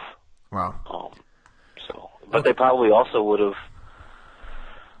stuff. Wow. But they probably also would have.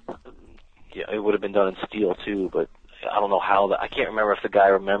 Yeah, it would have been done in steel too, but I don't know how I can't remember if the guy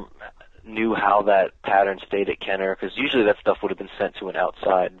knew how that pattern stayed at Kenner, because usually that stuff would have been sent to an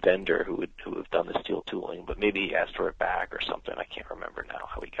outside vendor who would have done the steel tooling, but maybe he asked for it back or something. I can't remember now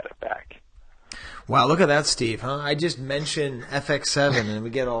how he got it back. Wow, look at that, Steve, huh? I just mentioned FX7 and we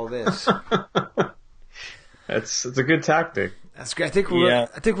get all this. It's a good tactic. That's great. I think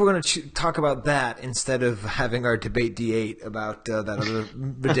we're going to talk about that instead of having our debate D8 about that other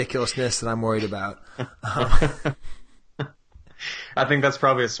ridiculousness that I'm worried about. I think that's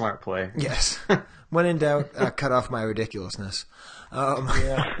probably a smart play. Yes. When in doubt, cut off my ridiculousness.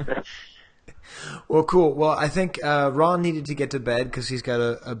 Well, cool. Well, I think Ron needed to get to bed because he's got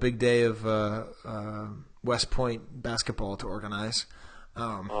a big day of West Point basketball to organize.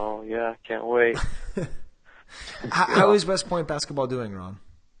 Oh, yeah. Can't wait. How is West Point basketball doing, Ron?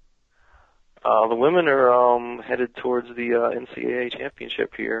 The women are headed towards the NCAA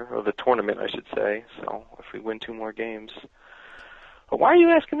championship here, or the tournament, I should say. So if we win 2 more games. But why are you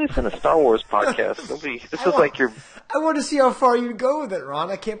asking this in a Star Wars podcast? This is like your... I want to see how far you go with it, Ron.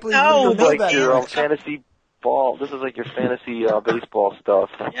 I can't believe you don't know like that. Your fantasy ball. This is like your fantasy baseball stuff.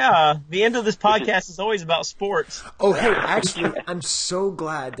 Yeah, the end of this podcast is always about sports. Oh, hey, actually, I'm so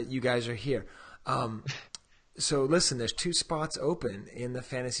glad that you guys are here. So listen, there's 2 spots open in the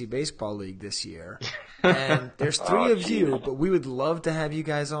Fantasy Baseball League this year, and there's 3 of you, but we would love to have you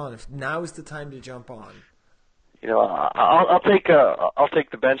guys on. If now is the time to jump on. You know, I'll take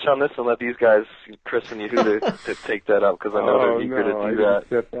the bench on this and let these guys, Chris and Yehuda, to take that up, because I know they're eager to do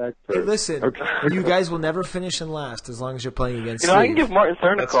that. Hey, listen, you guys will never finish in last as long as you're playing against. You know, Steve. I can give Martin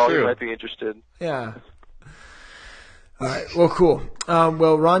Thurn a call. He might be interested. Yeah. All right. Well, cool.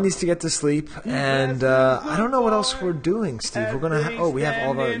 Well, Ron needs to get to sleep, and I don't know what else we're doing, Steve. We're gonna. We have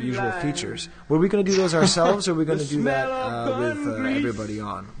all of our usual features. Were we gonna do those ourselves, or are we gonna do that with everybody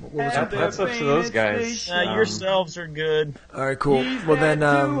on? What was our plan? That's up to those guys. Yourselves are good. All right, cool. Well then,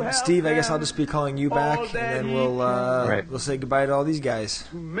 Steve, I guess I'll just be calling you back, and then we'll say goodbye to all these guys.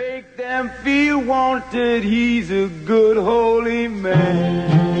 Make them feel wanted. He's a good holy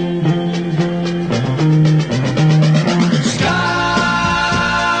man.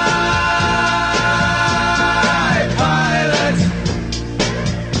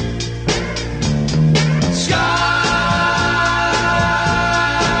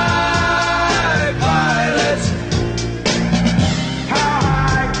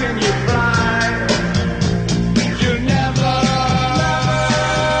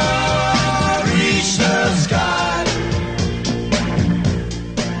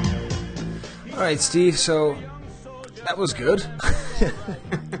 All right, Steve, so that was good.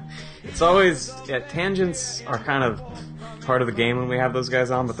 It's always, tangents are kind of part of the game when we have those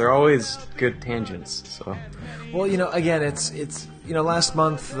guys on, but they're always good tangents. So, well, again, it's last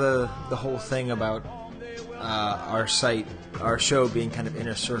month the whole thing about our site, our show being kind of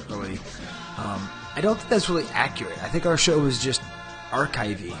inner circle-y, I don't think that's really accurate. I think our show was just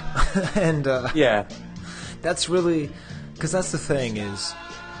archivey, and that's really because that's the thing is,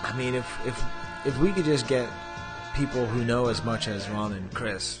 I mean, if we could just get people who know as much as Ron and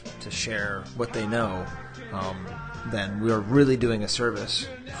Chris to share what they know, then we're really doing a service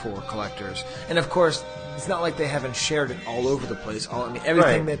for collectors. And of course, it's not like they haven't shared it all over the place.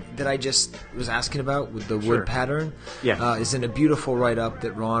 Everything that I just was asking about with the wood pattern is in a beautiful write-up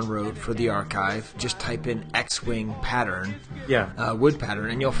that Ron wrote for the archive. Just type in X-Wing pattern, wood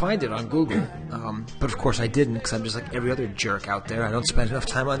pattern, and you'll find it on Google. But of course I didn't, because I'm just like every other jerk out there. I don't spend enough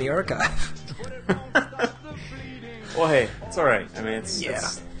time on the archive. Well, hey, it's all right. I mean, it's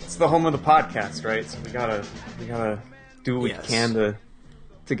the home of the podcast, right? So we gotta do what we can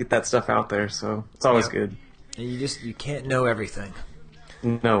to get that stuff out there. So it's always good. And you can't know everything.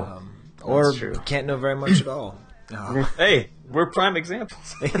 No, or true. Can't know very much at all. Hey, we're prime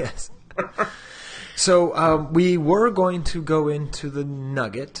examples. Yes. So we were going to go into the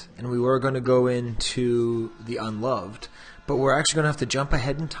Nugget, and we were going to go into the Unloved, but we're actually going to have to jump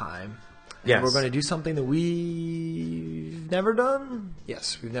ahead in time. Yes. We're going to do something that we've never done.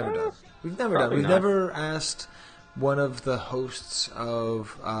 Yes, we've never done. We've never asked one of the hosts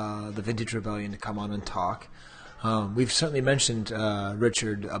of the Vintage Rebellion to come on and talk. We've certainly mentioned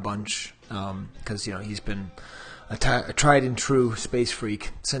Richard a bunch because he's been a tried and true space freak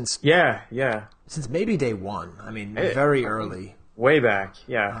since since maybe day one. I mean, very early, way back.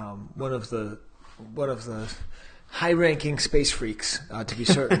 One of the high-ranking space freaks, to be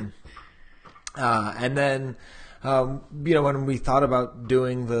certain. And then, when we thought about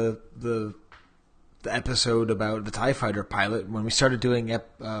doing the episode about the TIE Fighter pilot, when we started doing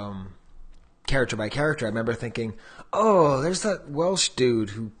character by character, I remember thinking, oh, there's that Welsh dude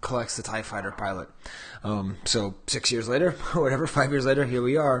who collects the TIE Fighter pilot. So 6 years later, or whatever, 5 years later, here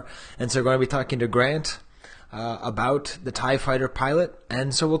we are. And so we're going to be talking to Grant about the TIE Fighter pilot.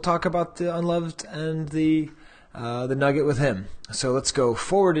 And so we'll talk about the Unloved and the Nugget with him. So let's go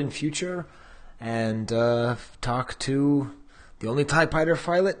forward in future and talk to the only TIE Fighter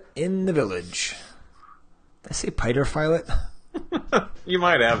pilot in the village. Did I say Fighter pilot? You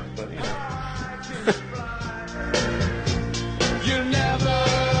might have, but You'll never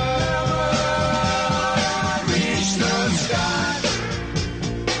reach the sky.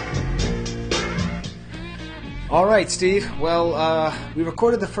 All right, Steve. Well, we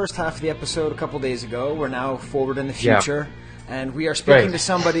recorded the first half of the episode a couple days ago. We're now forward in the future. Yeah. And we are speaking to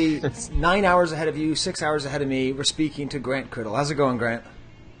somebody 9 hours ahead of you, 6 hours ahead of me. We're speaking to Grant Criddle. How's it going, Grant?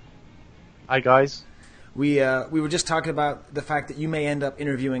 Hi, guys. We were just talking about the fact that you may end up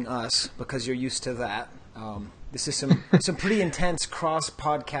interviewing us because you're used to that. This is some pretty intense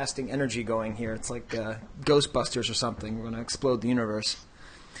cross-podcasting energy going here. It's like Ghostbusters or something. We're going to explode the universe.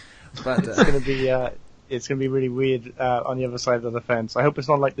 But it's going to be really weird on the other side of the fence. I hope it's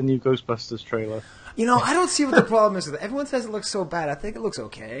not like the new Ghostbusters trailer. I don't see what the problem is with it. Everyone says it looks so bad. I think it looks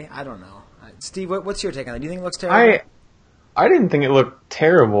okay. I don't know. Steve, what's your take on it? Do you think it looks terrible? I didn't think it looked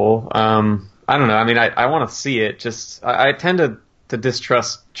terrible. I don't know. I mean, I want to see it. Just I tend to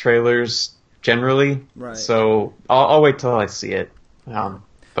distrust trailers generally. Right. So I'll wait till I see it.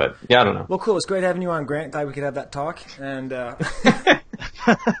 But yeah, I don't know. Well, cool. It's great having you on, Grant. Glad we could have that talk. And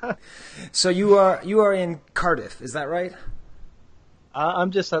so you are in Cardiff, is that right?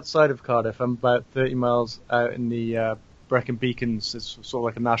 I'm just outside of Cardiff. I'm about 30 miles out in the Brecon Beacons. It's sort of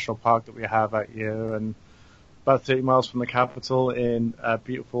like a national park that we have out here, and about 30 miles from the capital in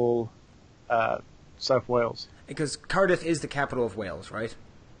beautiful South Wales. Because Cardiff is the capital of Wales, right?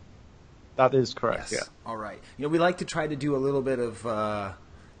 That is correct, Yes. yeah. All right. We like to try to do a little bit of,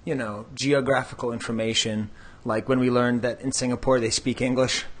 geographical information. Like when we learned that in Singapore they speak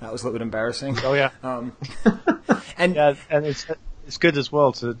English. That was a little bit embarrassing. Oh, yeah. And it's good as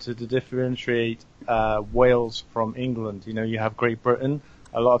well to differentiate Wales from England. You have Great Britain.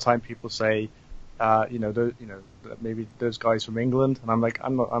 A lot of time people say, maybe those guys from England, and I'm like,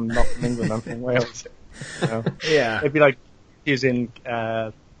 I'm not from England. I'm from Wales. Yeah. It'd be like using,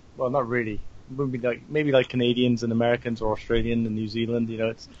 well, not really. It would be maybe like Canadians and Americans or Australian and New Zealand.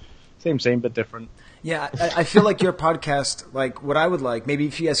 It's same but different. Yeah, I feel like your podcast, like what I would like, maybe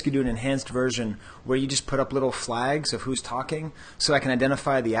if you guys could do an enhanced version where you just put up little flags of who's talking so I can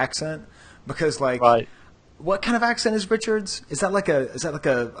identify the accent. Because right. What kind of accent is Richard's? Is that like a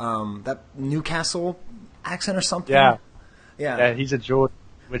that Newcastle accent or something? Yeah. Yeah, he's a George,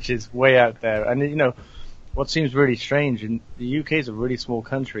 which is way out there. And what seems really strange, in the UK is a really small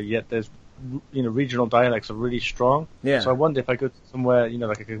country, yet there's regional dialects are really strong. Yeah. So I wonder if I go to somewhere,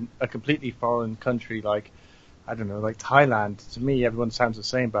 like a completely foreign country, like, I don't know, like Thailand. To me, everyone sounds the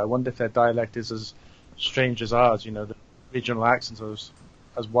same, but I wonder if their dialect is as strange as ours. The regional accents are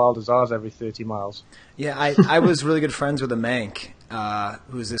as wild as ours every 30 miles. Yeah, I was really good friends with a Manc,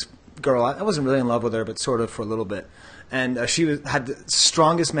 who's this girl. I wasn't really in love with her, but sort of for a little bit. And she had the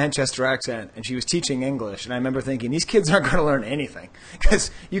strongest Manchester accent, and she was teaching English. And I remember thinking, these kids aren't going to learn anything because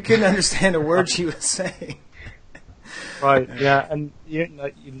you couldn't understand a word she was saying. Right, yeah, and you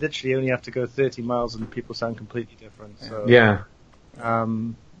literally only have to go 30 miles and people sound completely different. So, yeah.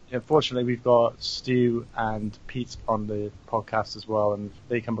 Fortunately, we've got Stu and Pete on the podcast as well, and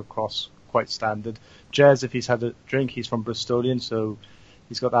they come across quite standard. Jez, if he's had a drink, he's from Bristolian, so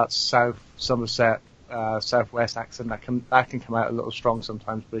he's got that South Somerset, Southwest accent that can come out a little strong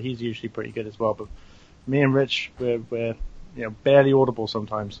sometimes, but he's usually pretty good as well. But me and Rich, we're barely audible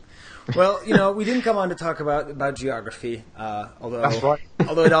sometimes. Well, we didn't come on to talk about geography, although That's right.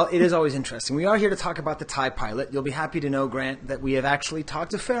 although it is always interesting. We are here to talk about the TIE Pilot. You'll be happy to know, Grant, that we have actually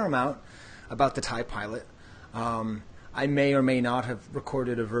talked a fair amount about the TIE Pilot. I may or may not have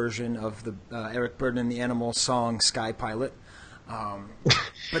recorded a version of the Eric Burdon and the Animals song "Sky Pilot."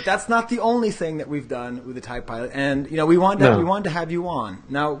 But that's not the only thing that we've done with the TIE Pilot, and we wanted to have you on.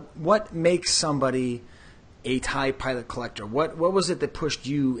 Now, what makes somebody a TIE Pilot collector? What was it that pushed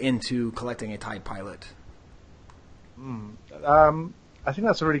you into collecting a TIE Pilot? I think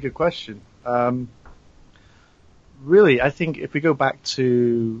that's a really good question. Really, I think if we go back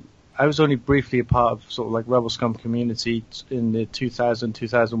to, I was only briefly a part of sort of like Rebel Scum community in the 2000,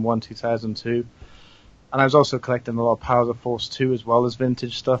 2001, 2002. And I was also collecting a lot of Power of the Force 2 as well as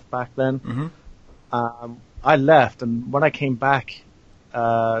vintage stuff back then. Mm-hmm. I left, and when I came back,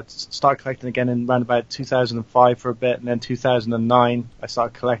 started collecting again in around about 2005 for a bit, and then 2009 I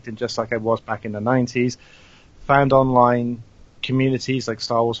started collecting just like I was back in the 90s. Found online communities like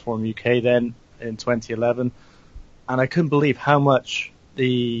Star Wars Forum UK then in 2011, and I couldn't believe how much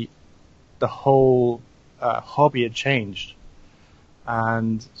the whole hobby had changed.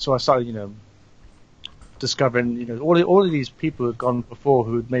 And so I started, discovering, all of these people who had gone before,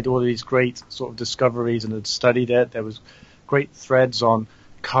 who had made all of these great sort of discoveries and had studied it. There was great threads on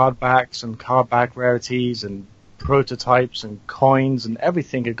card backs and card back rarities and prototypes and coins, and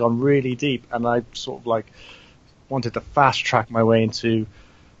everything had gone really deep. And I sort of like wanted to fast track my way into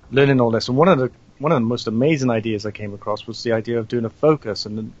learning all this. And one of the most amazing ideas I came across was the idea of doing a focus.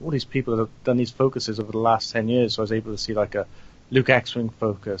 And then all these people that have done these focuses over the last 10 years, so I was able to see like a Luke X-Wing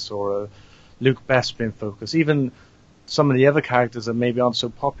focus or a Luke Bespin focus, even some of the other characters that maybe aren't so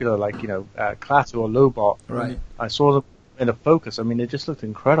popular, like, Klaatu or Lobot. Right. I saw them in a focus. I mean, they just looked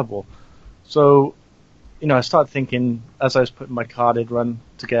incredible. So, I started thinking, as I was putting my carded run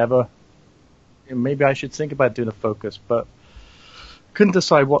together, maybe I should think about doing a focus, but couldn't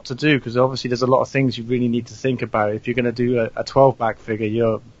decide what to do, because obviously there's a lot of things you really need to think about. If you're going to do a 12-back figure,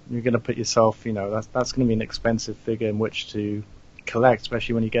 you're going to put yourself, that's going to be an expensive figure in which to collect,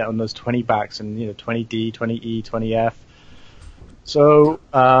 especially when you get on those 20 backs and 20D, 20E, 20F. So,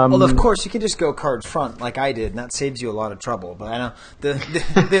 well, of course, you can just go card front like I did, and that saves you a lot of trouble. But I know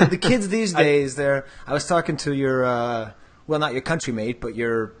the kids these days. I was talking to your well, not your country mate, but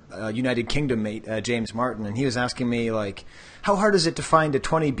your United Kingdom mate, James Martin, and he was asking me, like, how hard is it to find a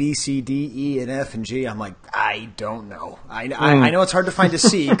 20 B, C, D, E, and F, and G? I'm like, I don't know. I know it's hard to find a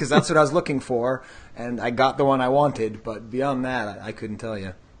C because that's what I was looking for, and I got the one I wanted, but beyond that, I couldn't tell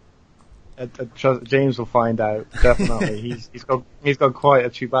you. James will find out, definitely. he's got quite a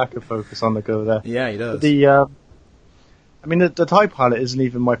Chewbacca focus on the go there. Yeah, he does. The TIE Pilot isn't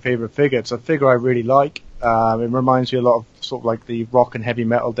even my favourite figure. It's a figure I really like. It reminds me a lot of sort of like the rock and heavy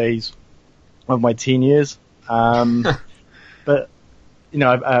metal days of my teen years. But, you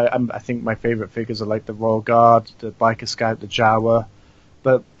know, I think my favourite figures are like the Royal Guard, the Biker Scout, the Jawa.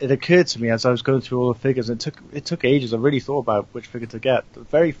 But it occurred to me as I was going through all the figures, and it took ages. I really thought about which figure to get. The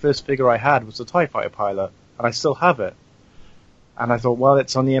very first figure I had was the TIE Fighter Pilot, and I still have it. And I thought, well,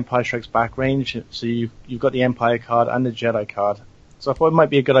 it's on the Empire Strikes Back range, so you've got the Empire card and the Jedi card. So I thought it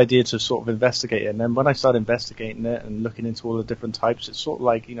might be a good idea to sort of investigate it. And then when I started investigating it and looking into all the different types, it's sort of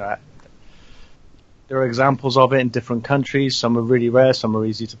like, you know, there are examples of it in different countries. Some are really rare, some are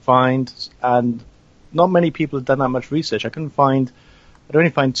easy to find, and not many people have done that much research. I'd only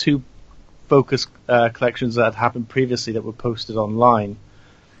find 2 focus collections that had happened previously that were posted online.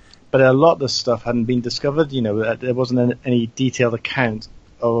 But a lot of the stuff hadn't been discovered. You know, there wasn't any detailed account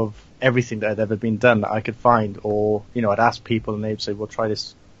of everything that had ever been done that I could find. Or, you know, I'd ask people and they'd say, well, try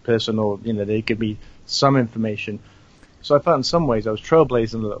this person, or, you know, they'd give me some information. So I found in some ways I was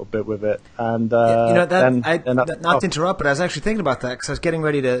trailblazing a little bit with it. And not to interrupt, but I was actually thinking about that because I was getting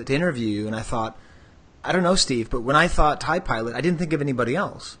ready to interview you, and I thought, I don't know, Steve, but when I thought TIE Pilot, I didn't think of anybody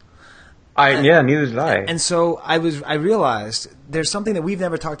else. Neither did I. And so I realized there's something that we've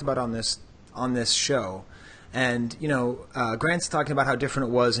never talked about on this show. And, you know, Grant's talking about how different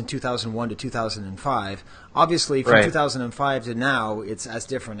it was in 2001 to 2005. Obviously, from 2005 to now, it's as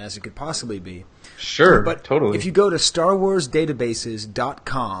different as it could possibly be. Sure, but totally. If you go to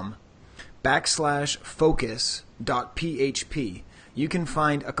StarWarsDatabases.com/focus.php, you can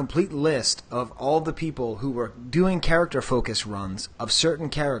find a complete list of all the people who were doing character focus runs of certain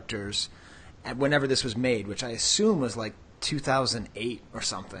characters whenever this was made, which I assume was like 2008 or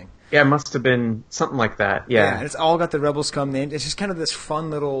something. Yeah, it must have been something like that. Yeah, and it's all got the Rebel Scum name. It's just kind of this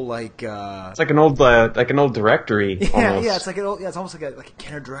fun little like. It's like an old directory. Yeah, almost. Yeah. It's like it's almost like a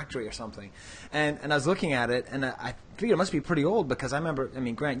Kenner directory or something. And I was looking at it, and I figured it must be pretty old because I remember. I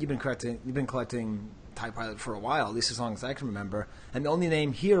mean, Grant, you've been collecting TIE Pilot for a while, at least as long as I can remember. And the only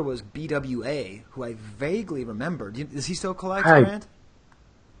name here was BWA, who I vaguely remember. Does he still collect, Grant?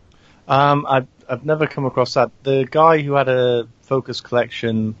 I've never come across that. The guy who had a Focus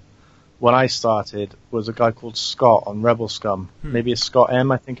collection when I started was a guy called Scott on Rebel Scum. Maybe a Scott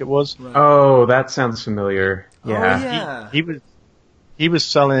M, I think it was. Right. Oh, that sounds familiar. Oh, Yeah. yeah. He was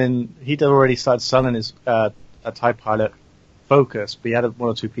selling. He'd already started selling his a TIE Pilot Focus, but he had 1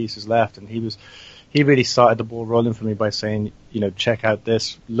 or 2 pieces left, and he really started the ball rolling for me by saying, you know, check out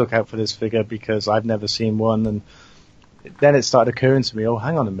this, look out for this figure because I've never seen one. And then it started occurring to me, oh,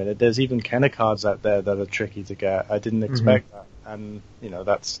 hang on a minute, there's even Kenner cards out there that are tricky to get. I didn't expect that. And, you know,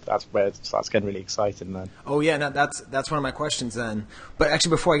 that's where it starts getting really exciting then. Oh, yeah, no, that's one of my questions then. But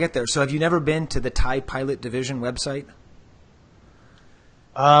actually, before I get there, so have you never been to the TIE Pilot Division website?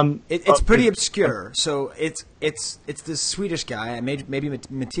 It's pretty obscure. So it's this Swedish guy. Maybe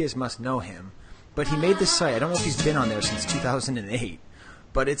Matthias must know him. But he made this site. I don't know if he's been on there since 2008.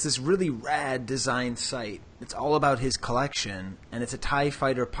 But it's this really rad design site. It's all about his collection, and it's a TIE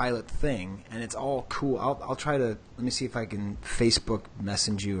Fighter pilot thing, and it's all cool. I'll try to, let me see if I can Facebook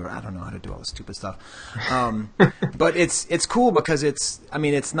message you, or I don't know how to do all this stupid stuff. But it's cool because it's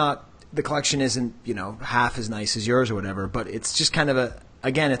not, the collection isn't, you know, half as nice as yours or whatever, but it's just kind of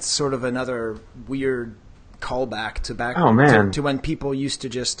it's sort of another weird callback to back to when people used to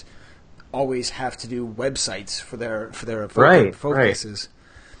just always have to do websites for their focuses.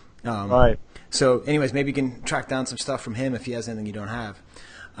 Right. So, anyways, maybe you can track down some stuff from him if he has anything you don't have.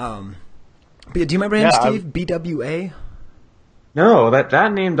 But do you remember him, Steve? BWA? No,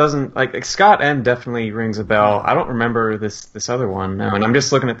 that name doesn't, like Scott M definitely rings a bell. I don't remember this other one now, and I'm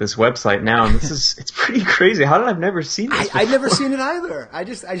just looking at this website now, and it's pretty crazy. How did I never seen this? I've never seen it either. I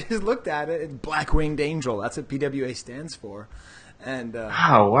just looked at it. It's Black Winged Angel. That's what BWA stands for. And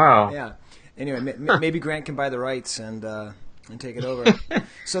wow. Yeah. Anyway, maybe Grant can buy the rights and take it over.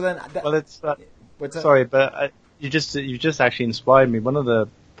 So then, what's that? Sorry, but you just actually inspired me. One of the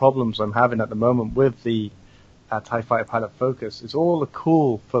problems I'm having at the moment with the TIE Fighter Pilot Focus is all the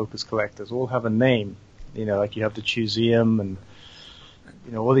cool Focus collectors all have a name. You know, like you have the Museum and,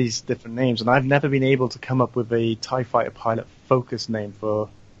 you know, all these different names. And I've never been able to come up with a TIE Fighter Pilot Focus name for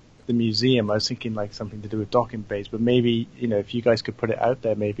the museum. I was thinking like something to do with docking bays, but maybe, you know, if you guys could put it out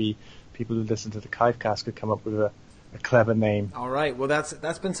there, maybe people who listen to the Chive Cast could come up with a clever name. All right. Well,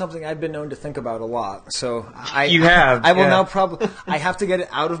 that's been something I've been known to think about a lot. So I will now probably I have to get it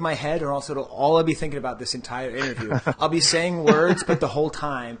out of my head, or else all I'll be thinking about this entire interview. I'll be saying words, but the whole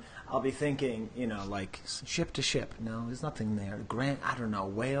time I'll be thinking, like ship to ship. No, there's nothing there. I don't know.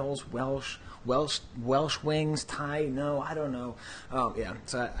 Wales, Welsh wings, Thai. No, I don't know. Oh yeah,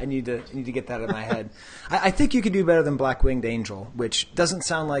 so I need to get that in my head. I think you could do better than Black Winged Angel, which doesn't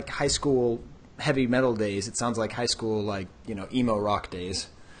sound like high school heavy metal days. It sounds like high school, like emo rock days.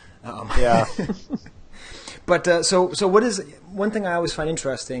 Yeah. But so what is one thing I always find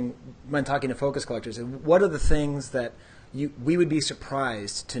interesting when talking to focus collectors? What are the things that we would be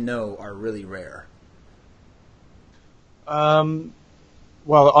surprised to know are really rare? Well,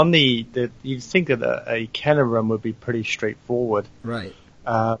 on you'd think that a Kenner run would be pretty straightforward, right?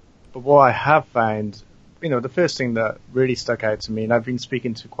 But what I have found, the first thing that really stuck out to me, and I've been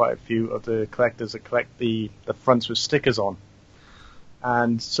speaking to quite a few of the collectors that collect the fronts with stickers on,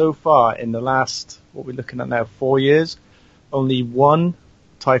 and so far in the last, what we're looking at now, 4 years, only one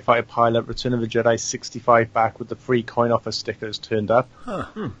TIE Fighter pilot, Return of the Jedi 65 back with the free coin offer stickers turned up,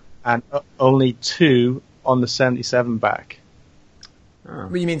 and only 2 on the 77 back.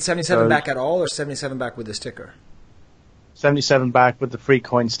 Oh. You mean 77 back at all, or 77 back with the sticker? 77 back with the free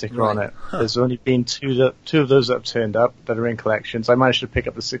coin sticker on it. Huh. There's only been two of those that have turned up that are in collections. I managed to pick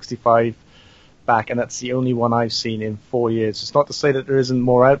up the 65 back, and that's the only one I've seen in 4 years. It's not to say that there isn't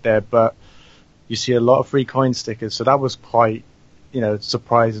more out there, but you see a lot of free coin stickers, so that was quite,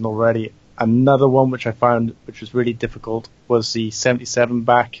 surprising already. Another one which I found, which was really difficult, was the 77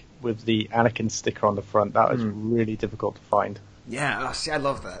 back with the Anakin sticker on the front. That was really difficult to find. Yeah, see, I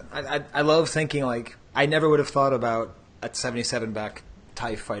love that. I love thinking, like, I never would have thought about a 77 back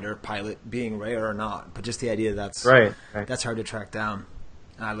TIE Fighter pilot being rare or not, but just the idea that's that's hard to track down.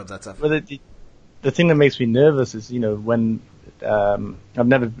 I love that stuff. But the thing that makes me nervous is, when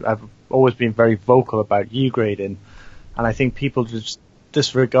I've always been very vocal about U-grading, and I think people just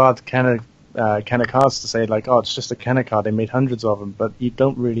disregard Kenner cards to say, like, oh, it's just a Kenner card, they made hundreds of them, but you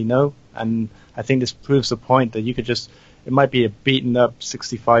don't really know. And I think this proves the point that you could just, it might be a beaten up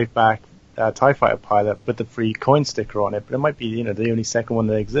 65 back TIE Fighter pilot with the free coin sticker on it, but it might be, the only second one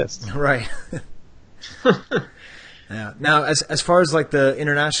that exists. Right. Yeah. Now, as far as like the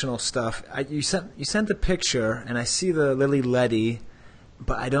international stuff, you sent the picture, and I see the Lily Letty,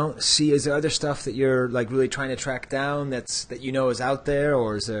 but I don't see. Is there other stuff that you're like really trying to track down that is out there,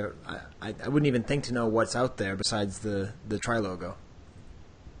 or is there? I wouldn't even think to know what's out there besides the Tri logo.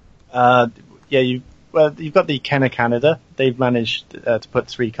 You've got the Kenner Canada. They've managed to put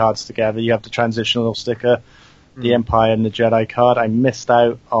 3 cards together. You have the transitional sticker, the Empire, and the Jedi card. I missed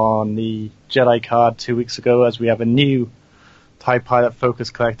out on the Jedi card 2 weeks ago, as we have a new TIE Pilot Focus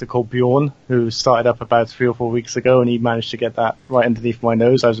collector called Bjorn, who started up about 3 or 4 weeks ago, and he managed to get that right underneath my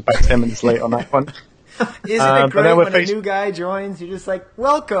nose. I was about 10 minutes late on that one. Isn't it great when a new guy joins? You're just like,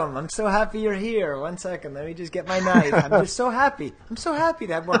 welcome, I'm so happy you're here. 1 second, let me just get my knife. I'm just so happy. I'm so happy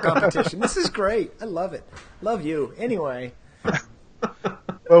to have more competition. This is great. I love it. Love you. Anyway.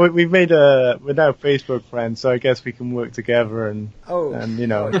 Well, we're now Facebook friends, so I guess we can work together and Oh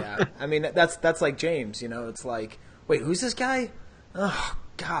yeah. I mean, that's like James, it's like, wait, who's this guy? Oh,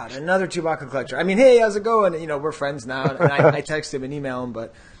 God, another Chewbacca collector. I mean, hey, how's it going? We're friends now, and I text him and email him,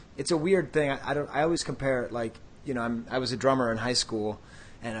 but it's a weird thing. I always compare it like, I was a drummer in high school,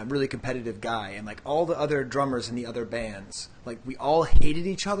 and a really competitive guy, and like all the other drummers in the other bands, like we all hated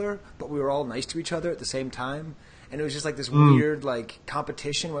each other, but we were all nice to each other at the same time. And it was just like this weird like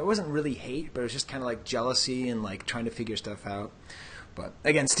competition where it wasn't really hate, but it was just kind of like jealousy and like trying to figure stuff out. But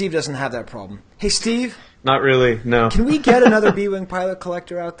again, Steve doesn't have that problem. Hey, Steve. Not really, no. Can we get another B-Wing pilot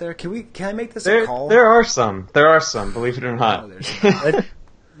collector out there? Can I make this a call? There are some, believe it or not.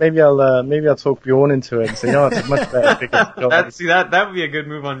 Maybe I'll talk Bjorn into it and say, it's a much better pickup. That would be a good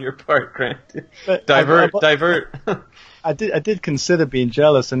move on your part, Grant. Divert. I did consider being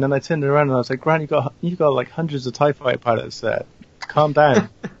jealous, and then I turned around and I was like, Grant, you got like hundreds of TIE Fighter pilots there. Calm down.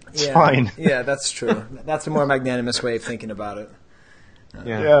 It's fine. Yeah, that's true. That's a more magnanimous way of thinking about it.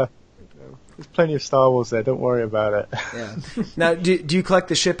 Yeah. There's plenty of Star Wars there. Don't worry about it. Yeah. Now, do you collect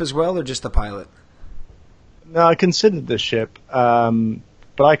the ship as well, or just the pilot? No, I considered the ship,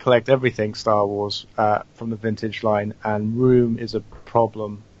 but I collect everything Star Wars from the vintage line, and room is a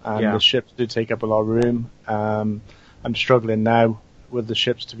problem. And the ships do take up a lot of room. I'm struggling now with the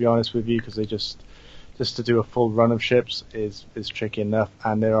ships, to be honest with you, because they just to do a full run of ships is tricky enough,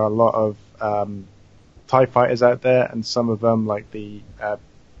 and there are a lot of TIE fighters out there, and some of them, like the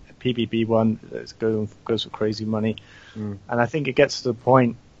PBB one, goes for crazy money. And I think it gets to the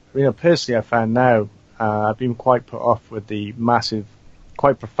point, personally I found now, I've been quite put off with the massive,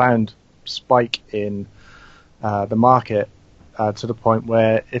 quite profound spike in the market to the point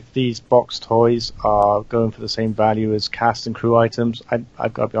where if these box toys are going for the same value as cast and crew items,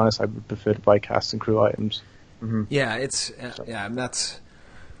 I've got to be honest, I would prefer to buy cast and crew items. Mm-hmm. Yeah,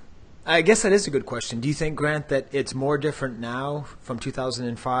 I guess that is a good question. Do you think, Grant, that it's more different now from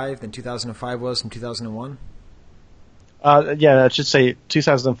 2005 than 2005 was from 2001? Yeah, I should say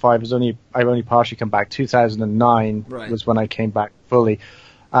 2005 is I've only partially come back. 2009 was when I came back fully.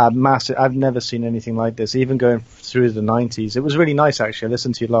 Massive. I've never seen anything like this. Even going through the 90s, it was really nice actually. I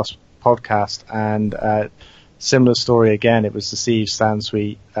listened to your last podcast and similar story again. It was the Steve Stan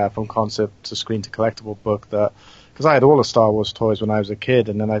Suite from concept to screen to collectible book because I had all the Star Wars toys when I was a kid,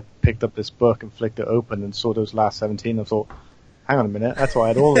 and then I picked up this book and flicked it open and saw those last 17. I thought, hang on a minute, that's why I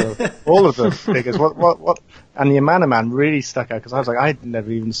had all of the figures. What? And the Amana Man really stuck out because I was like, I'd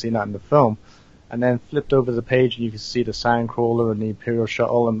never even seen that in the film. And then flipped over the page and you could see the Sandcrawler and the Imperial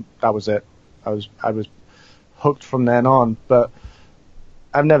Shuttle, and that was it. I was hooked from then on. But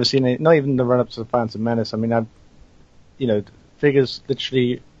I've never seen it. Not even the run up to the Phantom Menace. I mean, figures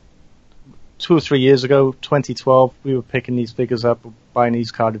literally 2 or 3 years ago, 2012, we were picking these figures up, buying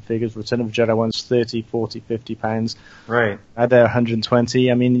these carded figures. Return of the Jedi ones, 30, 40, 50 pounds. Right. They're 120.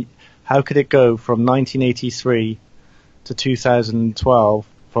 I mean, how could it go from 1983 to 2012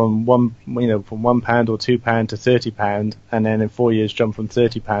 from £1 or £2 to £30, and then in 4 years jump from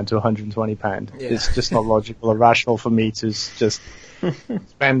 £30 to £120? Yeah. It's just not logical or rational for me to just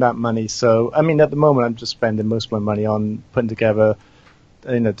spend that money. So, I mean, at the moment, I'm just spending most of my money on putting together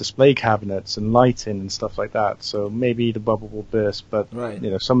display cabinets and lighting and stuff like that. So maybe the bubble will burst, but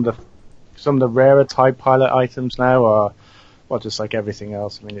some of the rarer TIE Pilot items now are, well, just like everything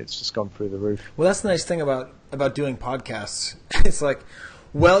else. I mean, it's just gone through the roof. Well, that's the nice thing about doing podcasts. It's like,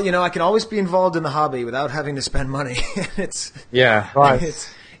 well, I can always be involved in the hobby without having to spend money. It's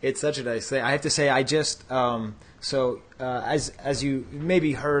such a nice thing. I have to say, I just as you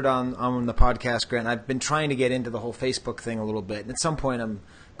maybe heard on the podcast, Grant, I've been trying to get into the whole Facebook thing a little bit. And at some point, we're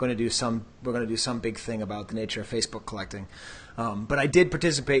going to do some big thing about the nature of Facebook collecting. But I did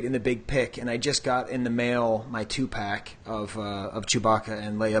participate in the big pick, and I just got in the mail my 2-pack of Chewbacca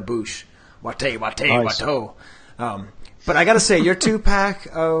and Leia Bouche. Wate, nice. Wato. But I got to say, your 2-pack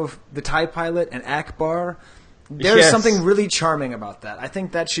of the TIE Pilot and Akbar, there's something really charming about that. I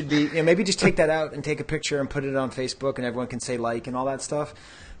think that should be, maybe just take that out and take a picture and put it on Facebook, and everyone can say like and all that stuff.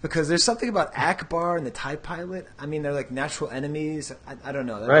 Because there's something about Akbar and the TIE Pilot. I mean, they're like natural enemies. I don't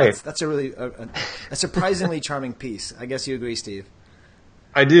know. That's a really a surprisingly charming piece. I guess you agree, Steve.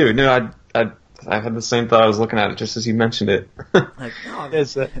 I do. No, I had the same thought. I was looking at it just as you mentioned it.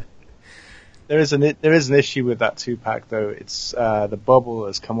 There is an issue with that 2-pack though. It's the bubble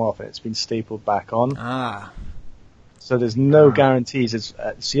has come off and it's been stapled back on. So there's no guarantees.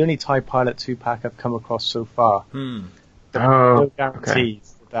 It's the only TIE Pilot 2-pack I've come across so far. No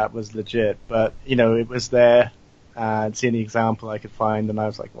guarantees that was legit, but it was there. It's the only example I could find, and I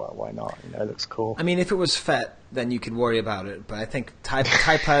was like, well, why not? It looks cool. I mean, if it was Fett, then you could worry about it. But I think TIE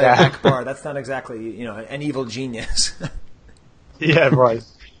Pilot Akbar, that's not exactly an evil genius. Yeah, right.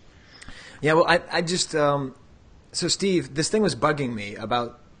 Yeah, well, I just so Steve, this thing was bugging me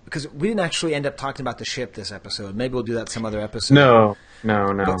because we didn't actually end up talking about the ship this episode. Maybe we'll do that some other episode. No.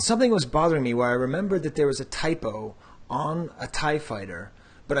 But something was bothering me where I remembered that there was a typo on a TIE fighter,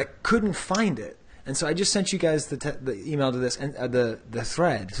 but I couldn't find it. And so I just sent you guys the email to this and the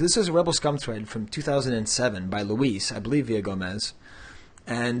thread. So this is a Rebel Scum thread from 2007 by Luis, I believe, via Gomez,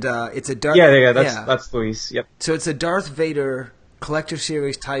 and it's a Darth. That's Luis. Yep. So it's a Darth Vader Collector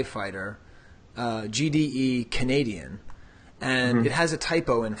Series TIE fighter, GDE Canadian, and it has a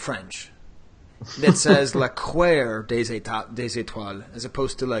typo in French that says La Guerre des Étoiles as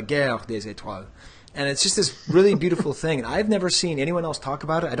opposed to La Guerre des Étoiles. And it's just this really beautiful thing. And I've never seen anyone else talk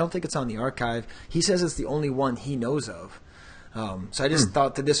about it. I don't think it's on the archive. He says it's the only one he knows of. So I just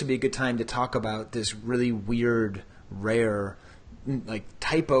thought that this would be a good time to talk about this really weird, rare,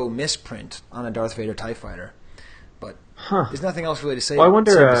 typo misprint on a Darth Vader TIE fighter. But there's nothing else really to say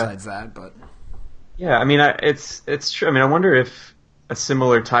besides that. But yeah, I mean, it's true. I mean, I wonder if a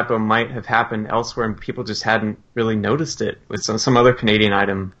similar typo might have happened elsewhere and people just hadn't really noticed it with some other Canadian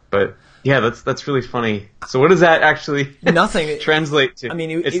item. But yeah, that's really funny. So what does that actually translate to? I mean,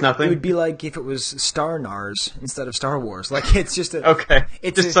 it's nothing. It would be like if it was Star Nars instead of Star Wars. Like it's just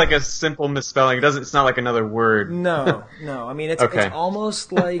it's just like a simple misspelling. It's not like another word. No. I mean, it's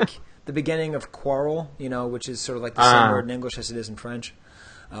almost like the beginning of quarrel, which is sort of like the same word in English as it is in French.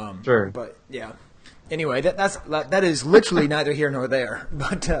 Sure. But yeah. Anyway, that is literally neither here nor there.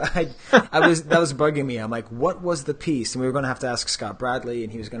 But that was bugging me. I'm like, what was the piece? And we were going to have to ask Scott Bradley,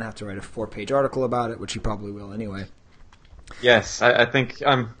 and he was going to have to write a 4-page article about it, which he probably will anyway. Yes, I think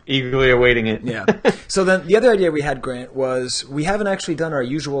I'm eagerly awaiting it. Yeah. So then the other idea we had, Grant, was we haven't actually done our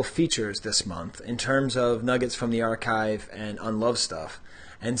usual features this month in terms of nuggets from the archive and unloved stuff.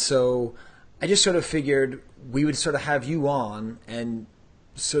 And so I just sort of figured we would sort of have you on, and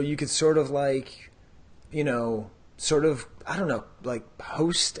so you could sort of like, you know, sort of, I don't know, like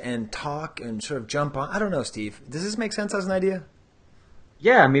host and talk and sort of jump on. I don't know, Steve. Does this make sense as an idea?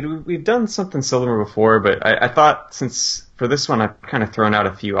 Yeah, I mean, we've done something similar before, but I thought since for this one I've kind of thrown out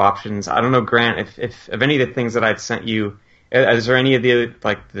a few options. I don't know, Grant, if of any of the things that I'd sent you, is there any of the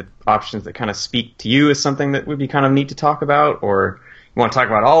options that kind of speak to you as something that would be kind of neat to talk about, or you want to talk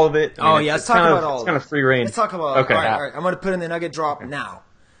about all of it? I mean, let's talk about all of it. It's kind of free reign. Let's talk about okay, all right. I'm going to put in the nugget drop now.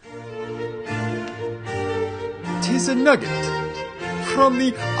 'Tis a nugget from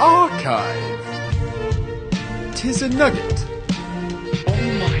the archive. 'Tis a nugget. Oh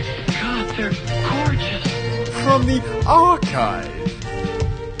my God, they're gorgeous. From the archive.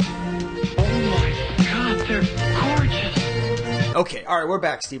 Oh my God, they're gorgeous. Okay, all right, we're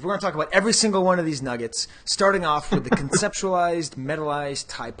back, Steve. We're going to talk about every single one of these nuggets, starting off with the conceptualized, metallized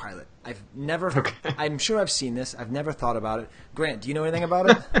TIE pilot. I'm sure I've seen this. I've never thought about it. Grant, do you know anything about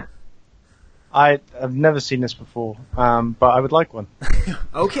it? I've never seen this before, but I would like one.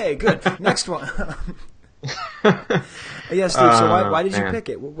 Okay, good. Next one. Yeah, Steve, so why did you pick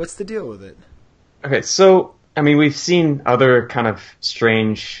it? What's the deal with it? Okay, so, I mean, we've seen other kind of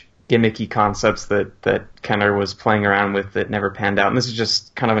strange, gimmicky concepts that Kenner was playing around with that never panned out, and this is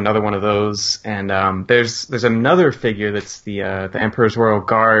just kind of another one of those. And there's another figure that's the Emperor's Royal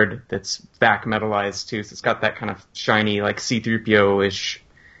Guard that's back metallized too, so it's got that kind of shiny, like C-3PO-ish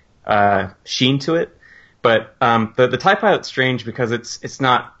sheen to it. But the TIE Pilot's strange because it's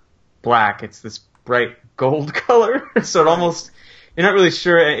not black, it's this bright gold color, so it almost, you're not really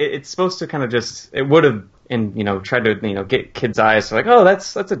sure. It's supposed to kind of just, it would have, and tried to get kids' eyes to like, oh,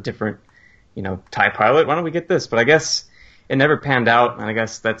 that's a different TIE Pilot, why don't we get this? But I guess it never panned out, and I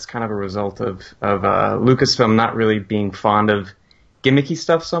guess that's kind of a result of Lucasfilm not really being fond of gimmicky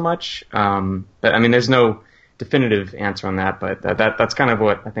stuff so much. But I mean, there's no definitive answer on that, but that's kind of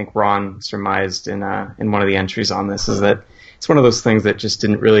what I think Ron surmised in one of the entries on this, is that it's one of those things that just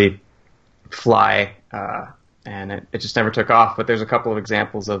didn't really fly, and it just never took off. But there's a couple of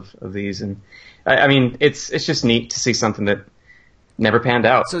examples of these, and I mean, it's just neat to see something that never panned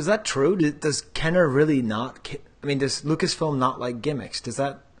out. So is that true? Does Kenner really not? I mean, does Lucasfilm not like gimmicks? Does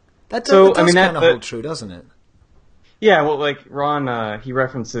that does kind of hold true, doesn't it? Yeah, well, like Ron, he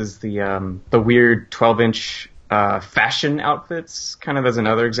references the weird 12-inch fashion outfits, kind of as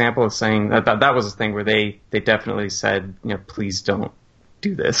another example of saying that was a thing where they definitely said, please don't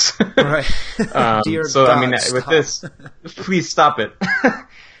do this. Right. Dear so God, I mean, stop. with this, please stop it.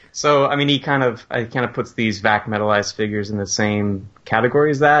 So I mean, he kind of puts these vac metallized figures in the same category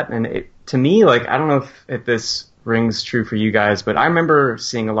as that, and to me, like, I don't know if this rings true for you guys, but I remember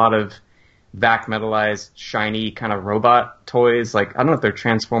seeing a lot of vac metallized, shiny kind of robot toys. Like, I don't know if they're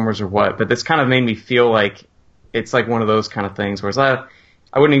Transformers or what, but this kind of made me feel like it's like one of those kind of things. Whereas I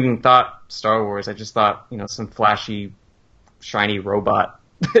wouldn't even thought Star Wars. I just thought, some flashy, shiny robot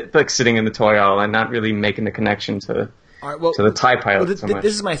like sitting in the toy aisle and not really making the connection to the TIE Pilot so much.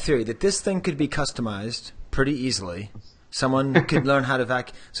 This is my theory, that this thing could be customized pretty easily. Someone could learn how to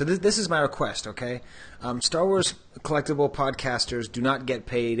vac. So this is my request, okay? Star Wars collectible podcasters do not get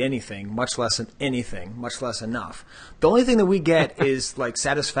paid anything, much less enough. The only thing that we get is like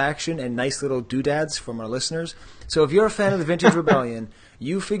satisfaction and nice little doodads from our listeners. So if you're a fan of the Vintage Rebellion,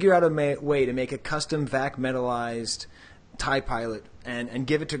 you figure out a way to make a custom vac metallized TIE Pilot and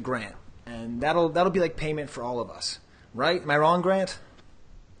give it to Grant, and that'll be like payment for all of us, right? Am I wrong, Grant?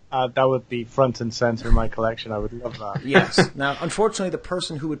 That would be front and center in my collection. I would love that. Yes. Now, unfortunately, the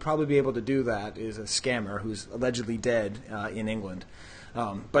person who would probably be able to do that is a scammer who's allegedly dead in England.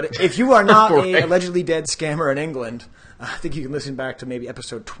 But if you are not a allegedly dead scammer in England, I think you can listen back to maybe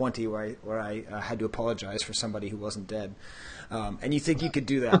episode 20 where I had to apologize for somebody who wasn't dead. And you think you could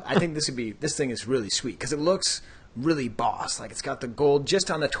do that? I think this thing is really sweet because it looks really boss. Like, it's got the gold just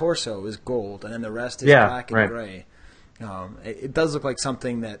on the torso is gold, and then the rest is black and gray. It does look like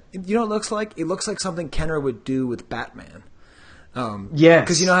something that, it looks like? It looks like something Kenner would do with Batman. Yes,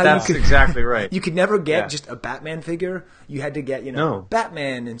 because how that's exactly right. You could never get just a Batman figure. You had to get,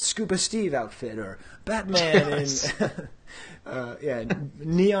 Batman in Scuba Steve outfit, or Batman in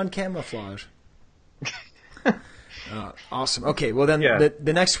neon camouflage. Awesome. Okay, well then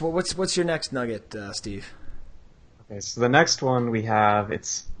the next, what's your next nugget, Steve? Okay, so the next one we have,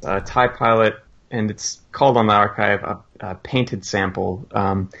 it's TIE Pilot and it's called on the archive a painted sample.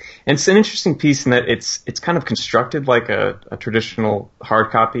 And it's an interesting piece in that it's kind of constructed like a traditional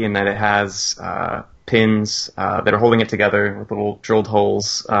hard copy in that it has pins that are holding it together with little drilled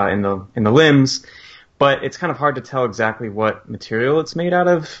holes in the limbs. But it's kind of hard to tell exactly what material it's made out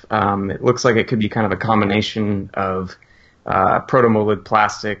of. It looks like it could be kind of a combination of proto-molded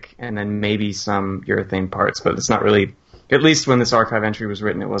plastic and then maybe some urethane parts, but it's not really, at least when this archive entry was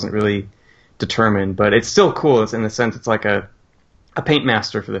written, it wasn't really determined. But it's still cool. It's in the sense it's like a paint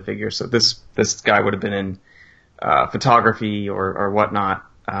master for the figure. So this guy would have been in photography or whatnot.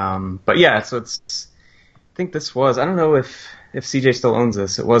 But yeah, so it's, I think this was, I don't know if CJ still owns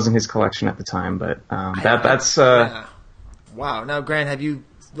this. It was in his collection at the time, but that's... Yeah. Wow. Now, Grant, have you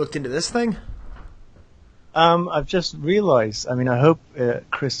looked into this thing? I've just realized, I mean, I hope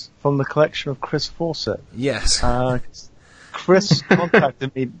Chris, from the collection of Chris Fawcett. Yes. Chris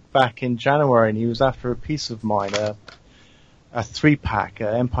contacted me back in January, and he was after a piece of mine, a 3-pack,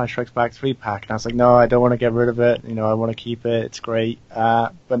 Empire Strikes Back 3-pack, and I was like, no, I don't want to get rid of it, I want to keep it, it's great.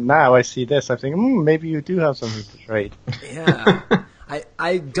 But now I see this, I think, maybe you do have something to trade. Yeah.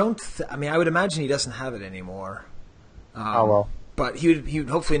 I don't, I mean, I would imagine he doesn't have it anymore. Oh, well. But he would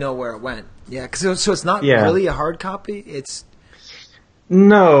hopefully know where it went. Yeah, so it's not really a hard copy, it's...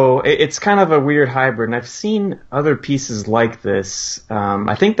 No, it's kind of a weird hybrid, and I've seen other pieces like this.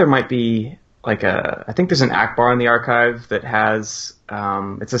 I think there might be... I think there's an Akbar in the archive that has,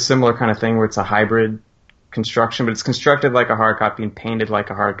 it's a similar kind of thing where it's a hybrid construction, but it's constructed like a hard copy and painted like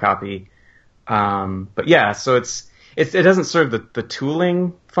a hard copy. But yeah, so it doesn't serve the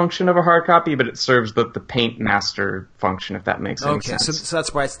tooling function of a hard copy, but it serves the paint master function, if that makes any sense. Okay, so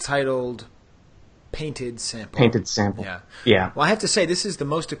that's why it's titled Painted Sample. Painted Sample. Yeah. Well, I have to say, this is the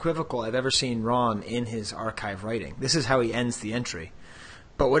most equivocal I've ever seen Ron in his archive writing. This is how he ends the entry.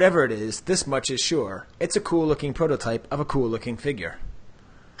 But whatever it is, this much is sure. It's a cool-looking prototype of a cool-looking figure.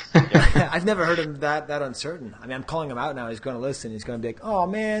 I've never heard him that uncertain. I mean, I'm calling him out now. He's going to listen. He's going to be like, oh,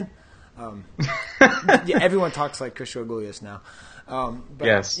 man. Yeah, everyone talks like Chris Georgoulias now. But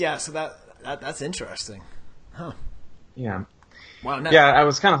yes. Yeah, so that's interesting. Huh. Yeah. Wow. Now, yeah, I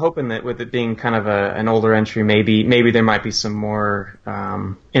was kind of hoping that with it being kind of an older entry, maybe there might be some more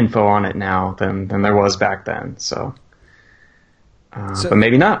info on it now than there was back then. So but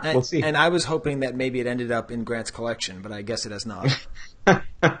maybe not. We'll see. And I was hoping that maybe it ended up in Grant's collection, but I guess it has not.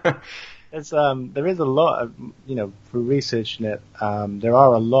 There is a lot of, through researching it, there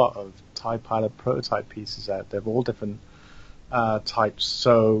are a lot of TIE Pilot prototype pieces out there of all different types.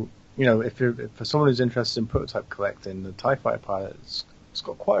 So, if for someone who's interested in prototype collecting, the TIE Fighter Pilot, it's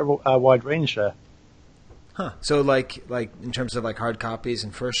got quite a wide range there. Huh. So, like in terms of like hard copies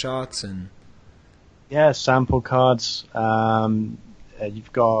and first shots and... Yeah, sample cards.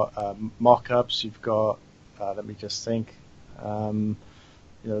 You've got mock-ups. You've got, let me just think, the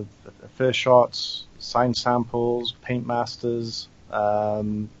first shots, signed samples, paint masters.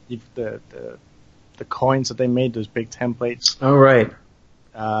 You've the coins that they made, those big templates. Oh, right.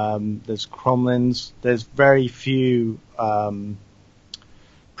 There's cromlins. There's very few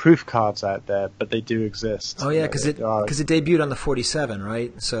proof cards out there, but they do exist. Oh yeah, because it debuted on the 47,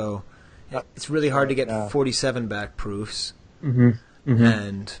 right? So it's really hard to get 47 back proofs. Mm-hmm. Mm-hmm.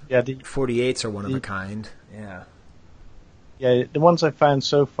 And the 48s are one of a kind. Yeah. Yeah, the ones I've found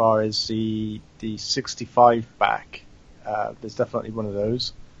so far is the 65 back. There's definitely one of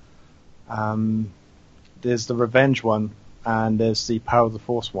those. There's the Revenge one, and there's the Power of the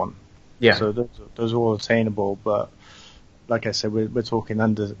Force one. Yeah. So those are all attainable, but like I said, we're talking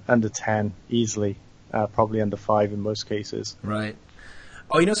under 10 easily, probably under 5 in most cases. Right.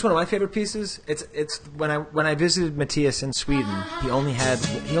 Oh, it's one of my favorite pieces. It's when I visited Matthias in Sweden, he only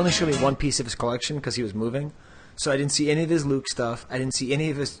showed me one piece of his collection because he was moving. So I didn't see any of his Luke stuff. I didn't see any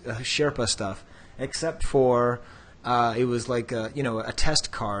of his Sherpa stuff, except for it was like a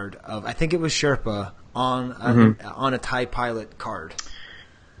test card of, I think it was Sherpa on a TIE Pilot card.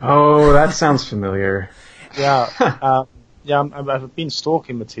 Oh, that sounds familiar. Yeah, I've been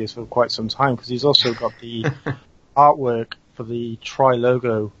stalking Matthias for quite some time because he's also got the artwork for the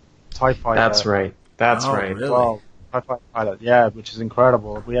Tri-Logo TIE Fighter. That's right. Really? Well, TIE Fighter Pilot, yeah, which is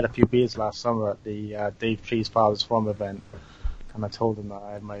incredible. We had a few beers last summer at the Dave Tree's Father's From event, and I told him that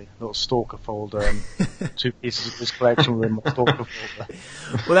I had my little stalker folder and 2 pieces of his collection were in my stalker folder.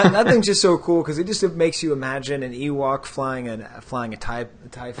 Well, that thing's just so cool because it just makes you imagine an Ewok flying a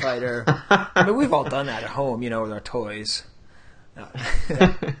TIE fighter. I mean, we've all done that at home, with our toys.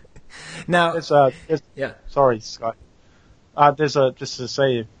 Now, sorry, Scott. There's a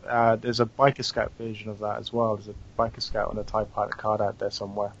Biker Scout version of that as well. There's a Biker Scout and a TIE Pilot card out there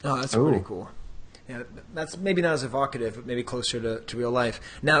somewhere. Oh, that's pretty cool. Yeah, that's maybe not as evocative, but maybe closer to real life.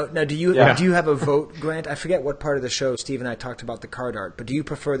 Now, do you have a vote, Grant? I forget what part of the show Steve and I talked about the card art, but do you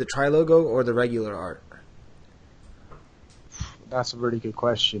prefer the tri-logo or the regular art? That's a really good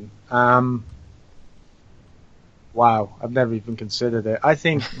question. Wow, I've never even considered it. I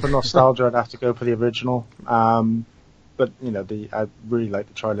think for nostalgia, I'd have to go for the original. But I really like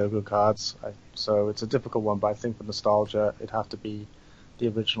the tri-logo cards, so it's a difficult one. But I think for nostalgia, it'd have to be the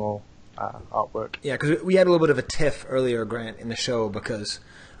original artwork. Yeah, because we had a little bit of a tiff earlier, Grant, in the show because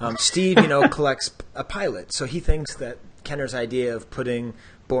Steve, collects a pilot, so he thinks that Kenner's idea of putting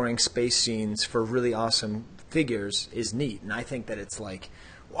boring space scenes for really awesome figures is neat, and I think that it's like,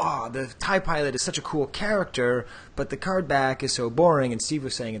 wow, the TIE pilot is such a cool character, but the card back is so boring, and Steve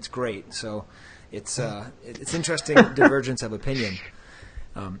was saying it's great, so it's interesting divergence of opinion.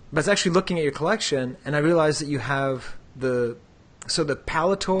 But it's actually looking at your collection, and I realized that you have the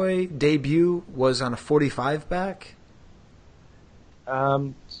Palatoy debut was on a 45 back? Or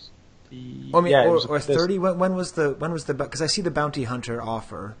 30. When was the because I see the Bounty Hunter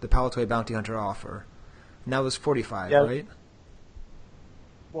offer, the Palatoy Bounty Hunter offer. And that was 45, right?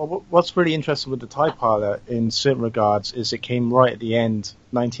 Well, what's really interesting with the TIE Pilot in certain regards is it came right at the end,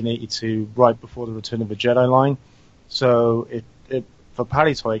 1982, right before the Return of the Jedi line. So it for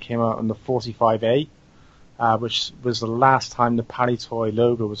Palitoy it came out on the 45A, which was the last time the Palitoy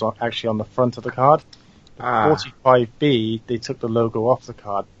logo was actually on the front of the card. The 45B, they took the logo off the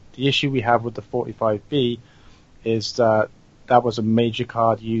card. The issue we have with the 45B is that was a major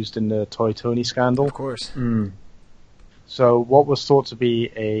card used in the Toy Tony scandal. Of course. So what was thought to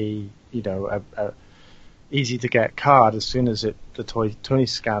be a easy to get card, as soon as the Toy Tony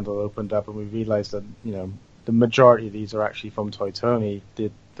scandal opened up and we realized that the majority of these are actually from Toy Tony,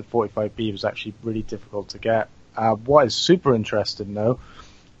 the 45B was actually really difficult to get. What is super interesting though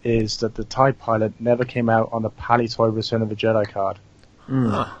is that the TIE Pilot never came out on the Palitoy Return of the Jedi card.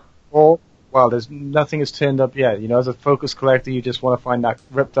 There's nothing has turned up yet. As a Focus collector, you just want to find that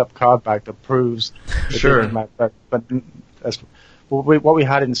ripped up card back that proves it didn't come out. But what we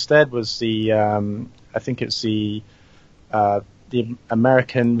had instead was the I think it's the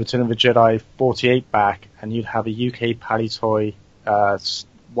American Return of the Jedi 48 back, and you'd have a UK Palitoy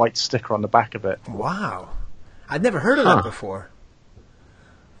white sticker on the back of it. Wow, I'd never heard of that before.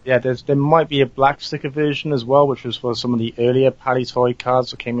 Yeah, there might be a black sticker version as well, which was for some of the earlier Palitoy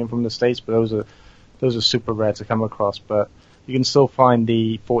cards that came in from the States, but those are super rare to come across. But you can still find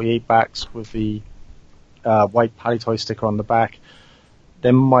the 48 backs with the white Palitoy sticker on the back.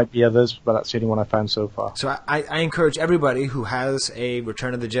 There might be others, but that's the only one I found so far. So I encourage everybody who has a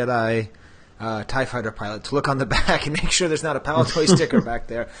Return of the Jedi TIE Fighter pilot to look on the back and make sure there's not a Palitoy sticker back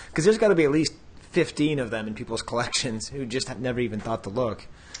there, because there's got to be at least 15 of them in people's collections who just have never even thought to look.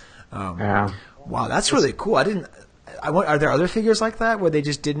 Wow, that's really cool. Are there other figures like that where they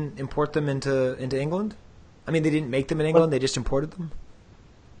just didn't import them into England? I mean, they didn't make them in England; they just imported them.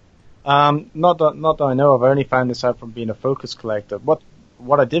 Not that I know of. I only found this out from being a Focus collector.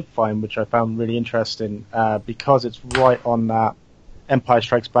 What I did find, which I found really interesting, because it's right on that Empire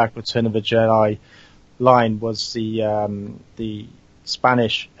Strikes Back, Return of the Jedi line, was the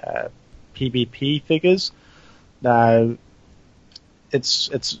Spanish PBP figures. Now,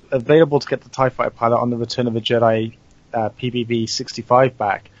 it's available to get the TIE Fighter pilot on the Return of the Jedi PBB 65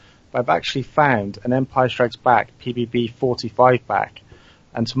 back, but I've actually found an Empire Strikes Back PBB 45 back,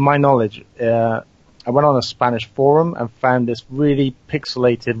 and to my knowledge, I went on a Spanish forum and found this really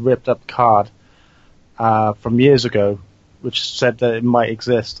pixelated, ripped up card from years ago, which said that it might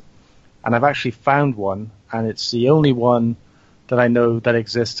exist, and I've actually found one, and it's the only one that I know that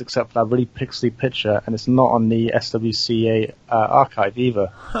exists except for that really pixely picture, and it's not on the SWCA archive either.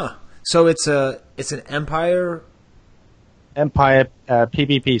 Huh. So it's an Empire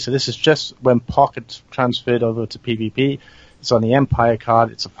PBP. So this is just when Pocket transferred over to PBP. It's on the Empire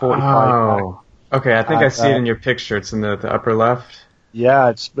card. It's a 45. Oh, okay. I think I see it in your picture. It's in the upper left. Yeah,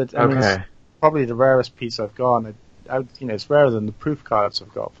 it's probably the rarest piece I've got. It's rarer than the proof cards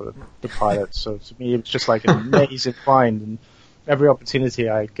I've got for the pilot. So to me, it's just like an amazing find. And every opportunity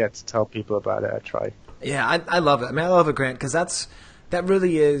I get to tell people about it, I try. Yeah, I love it. I mean, I love it, Grant, because that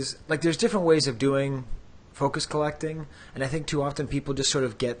really is, like, there's different ways of doing Focus collecting, and I think too often people just sort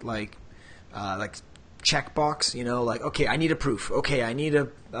of get like checkbox, like, okay, I need a proof, okay, I need a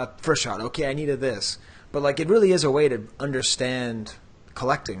first shot, okay, I need a this, but like it really is a way to understand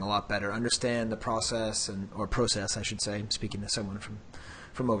collecting a lot better, understand the process or process, I should say, speaking to someone from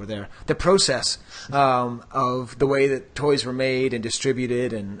over there, the process of the way that toys were made and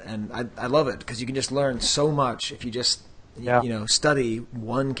distributed, and I love it because you can just learn so much if you just study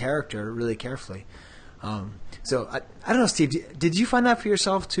one character really carefully. So I don't know, Steve. Did you find that for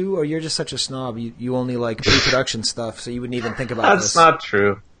yourself too, or you're just such a snob? You only like pre-production stuff, so you wouldn't even think about this.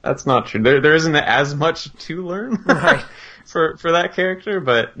 That's not true. There isn't as much to learn right. for that character,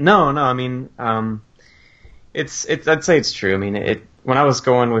 but no. I mean, it's I'd say it's true. I mean, when I was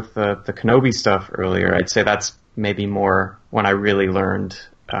going with the Kenobi stuff earlier, I'd say that's maybe more when I really learned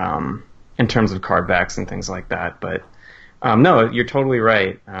in terms of card backs and things like that. But no, you're totally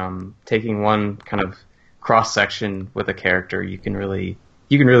right. Taking one kind of cross section with a character, you can really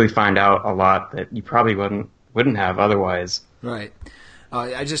find out a lot that you probably wouldn't have otherwise. Right.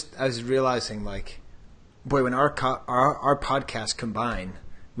 I was realizing, like, boy, when our podcasts combine,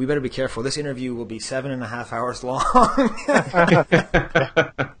 we better be careful. This interview will be 7.5 hours long.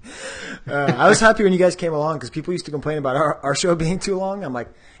 I was happy when you guys came along because people used to complain about our show being too long. I'm like,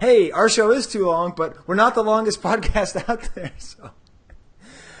 hey, our show is too long, but we're not the longest podcast out there. So.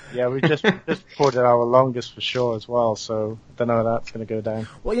 Yeah, we just reported our longest for sure as well, so I don't know how that's going to go down.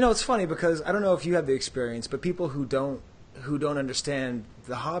 Well, it's funny because I don't know if you have the experience, but people who don't understand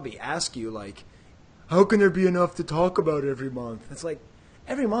the hobby ask you, like, how can there be enough to talk about every month? It's like,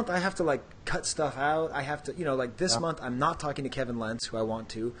 every month I have to, like, cut stuff out. I have to, like, this month I'm not talking to Kevin Lentz, who I want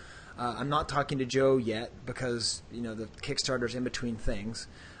to. I'm not talking to Joe yet because, the Kickstarter's in between things,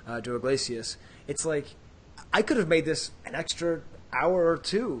 Georgoulias. It's like, I could have made this an extra hour or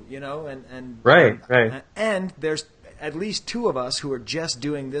two, and Right. And there's at least two of us who are just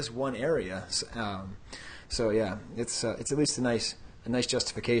doing this one area. So yeah, it's at least a nice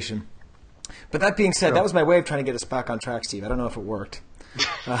justification. But that being said, that was my way of trying to get us back on track, Steve. I don't know if it worked.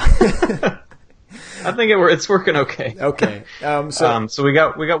 I think it's working okay. Okay. So we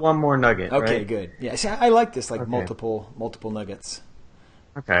got one more nugget. Okay, right? good. Yeah, see, I like this, like multiple nuggets.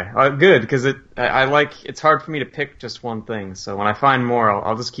 Okay, good, because it's hard for me to pick just one thing. So when I find more,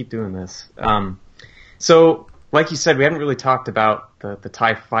 I'll just keep doing this. So like you said, we haven't really talked about the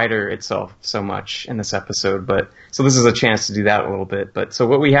TIE fighter itself so much in this episode, so this is a chance to do that a little bit. But so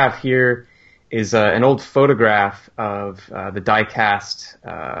what we have here is an old photograph of the die-cast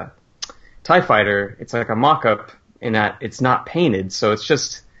TIE fighter. It's like a mock-up in that it's not painted, so it's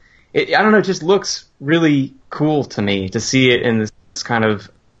just, I don't know, it just looks really cool to me to see it in this kind of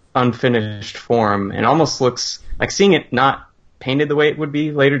unfinished form, and almost looks like, seeing it not painted the way it would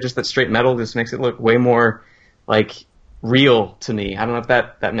be later, just that straight metal just makes it look way more like real to me. I don't know if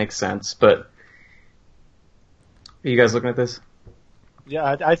that makes sense, but are you guys looking at this?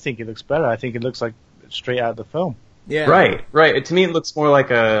 Yeah, I think it looks better. I think it looks like straight out of the film. Yeah. Right. To me, it looks more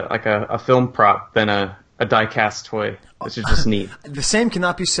like a film prop than a die-cast toy, which is just neat. The same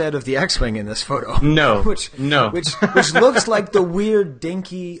cannot be said of the X-Wing in this photo. No. which looks like the weird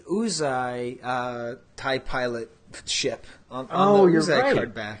dinky Uzai TIE pilot ship on the Uzai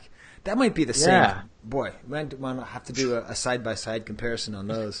card back. That might be the same. Yeah. Boy, we might have to do a side-by-side comparison on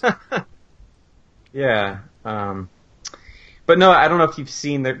those. Yeah. But no, I don't know if you've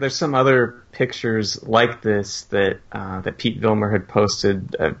seen, there's some other pictures like this that Pete Vilmer had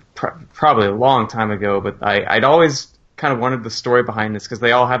posted probably a long time ago, but I'd always kind of wanted the story behind this because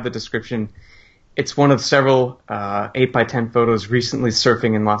they all have the description. It's one of several 8x10 photos recently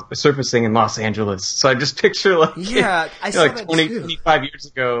surfacing in Los Angeles. So I just picture like, I saw like that 25 years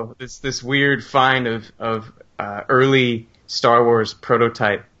ago, this weird find of early Star Wars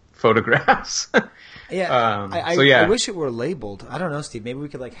prototype photographs. Yeah, I wish it were labeled. I don't know, Steve. Maybe we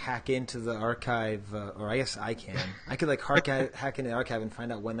could like hack into the archive, or I guess I can. I could like hack into the archive and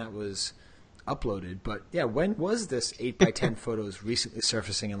find out when that was uploaded. But yeah, when was this 8x10 photos recently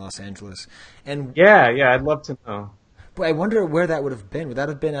surfacing in Los Angeles? And yeah, I'd love to know. But I wonder where that would have been. Would that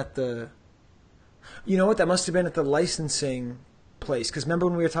have been at the? You know what? That must have been at the licensing place. Because remember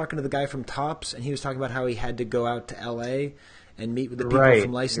when we were talking to the guy from Topps, and he was talking about how he had to go out to L.A. and meet with the people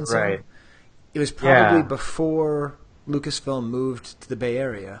from licensing. Right. It was probably before Lucasfilm moved to the Bay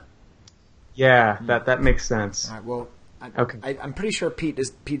Area. Yeah, that makes sense. All right, well, I'm pretty sure Pete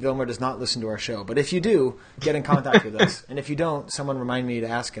Vilmer does not listen to our show, but if you do, get in contact with us. And if you don't, someone remind me to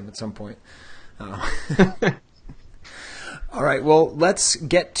ask him at some point. All right, well, let's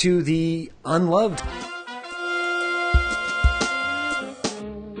get to the unloved.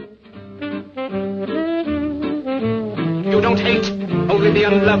 You don't hate, only the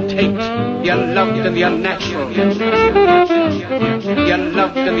unloved hate. The unloved and the unnatural. The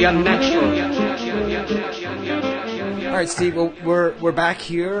unloved and the unnatural. All right, Steve, well, we're back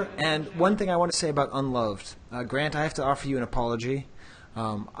here, and one thing I want to say about Unloved. Grant, I have to offer you an apology.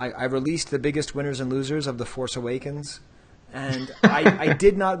 I released the biggest winners and losers of The Force Awakens, and I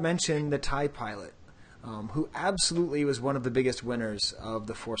did not mention the TIE pilot. who absolutely was one of the biggest winners of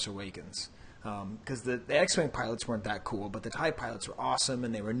The Force Awakens. Because the X-Wing pilots weren't that cool, but the TIE pilots were awesome,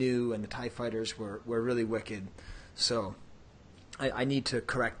 and they were new, and the TIE fighters were really wicked. So I need to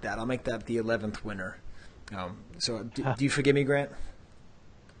correct that. I'll make that the 11th winner. So do you forgive me, Grant?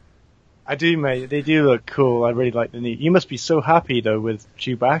 I do, mate. They do look cool. I really like the neat. You must be so happy, though, with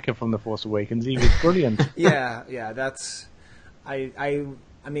Chewbacca from The Force Awakens. He was brilliant. Yeah. That's I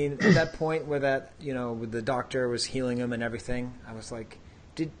mean, at that point where that where the doctor was healing him and everything, I was like,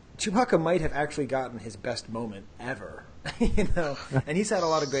 Chewbacca might have actually gotten his best moment ever, And he's had a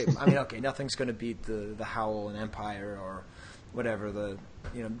lot of great. I mean, okay, nothing's going to beat the Howl and Empire or whatever the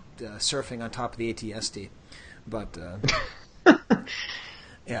surfing on top of the AT-ST, but.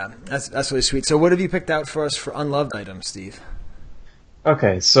 Yeah, that's really sweet. So what have you picked out for us for unloved items, Steve?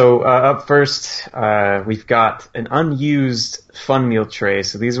 Okay, so up first, we've got an unused fun meal tray.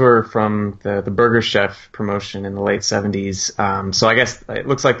 So these were from the Burger Chef promotion in the late 70s. So I guess it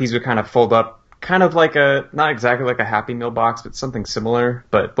looks like these would kind of fold up, kind of like not exactly like a Happy Meal box, but something similar.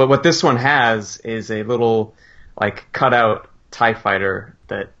 But what this one has is a little like cutout TIE fighter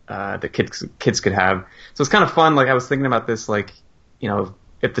that the kids could have. So it's kind of fun. Like I was thinking about this, like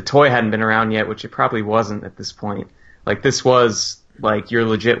if the toy hadn't been around yet, which it probably wasn't at this point, like this was like your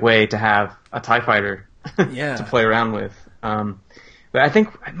legit way to have a TIE fighter to play around with. But I think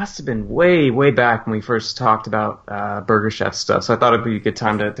it must have been way, way back when we first talked about Burger Chef stuff, so I thought it'd be a good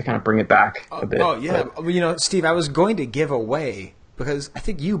time to kind of bring it back a bit. Oh, yeah. Well, Steve, I was going to give away, because I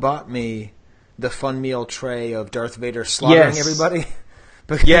think you bought me the fun meal tray of Darth Vader slaughtering everybody.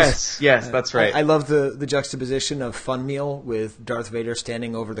 Yes, that's right. I love the juxtaposition of fun meal with Darth Vader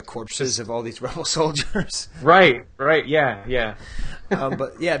standing over the corpses of all these rebel soldiers. Right, yeah.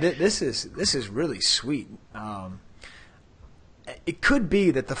 But yeah, this is really sweet. It could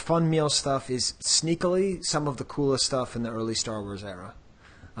be that the fun meal stuff is sneakily some of the coolest stuff in the early Star Wars era.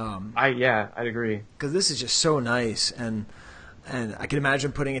 I'd agree, because this is just so nice, and I can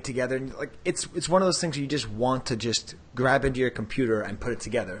imagine putting it together, and like it's one of those things you just want to just grab into your computer and put it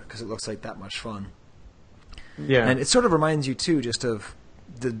together because it looks like that much fun. Yeah, and it sort of reminds you too just of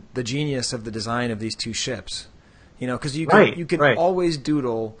the genius of the design of these two ships. Because you can always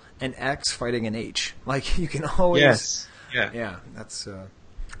doodle an X fighting an H. Like you can always. Yeah. That's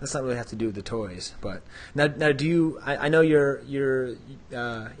not really have to do with the toys, but now do you? I know you're you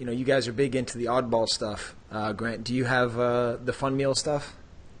guys are big into the oddball stuff. Grant, do you have the fun meal stuff?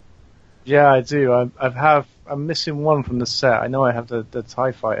 Yeah, I do. I'm missing one from the set. I know I have the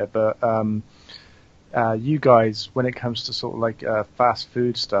TIE Fighter, but you guys, when it comes to sort of like fast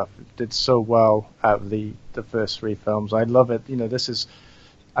food stuff, did so well out of the first three films. I love it. This is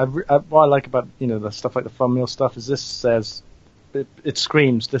what I like about the stuff like the fun meal stuff is this says it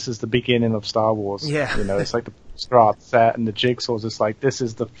screams this is the beginning of Star Wars. Yeah. It's like the start set and the jigsaws. It's like this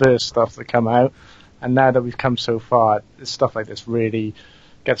is the first stuff that come out, and now that we've come so far, stuff like this really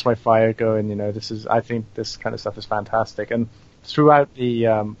gets my fire going. I think this kind of stuff is fantastic, and throughout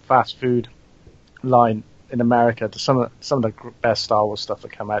the fast food line in America, to some of the best Star Wars stuff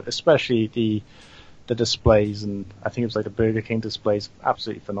that come out, especially the displays, and I think it was like the Burger King displays,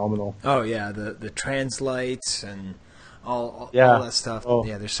 absolutely phenomenal. Oh yeah, the translights and all that stuff. Oh.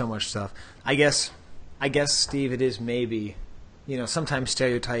 Yeah, there's so much stuff. I guess Steve, it is maybe sometimes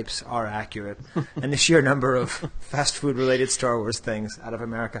stereotypes are accurate, and the sheer number of fast food related Star Wars things out of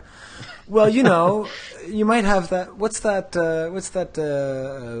America. Well, you might have that. What's that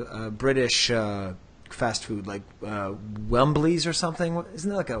British fast food, like Wembley's or something? Isn't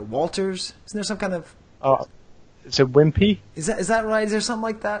there like a Walters? Isn't there some kind of? Is it Wimpy? Is that right? Is there something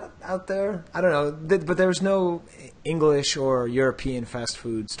like that out there? I don't know, but there's no English or European fast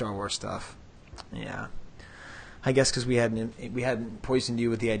food Star Wars stuff. Yeah, I guess because we hadn't poisoned you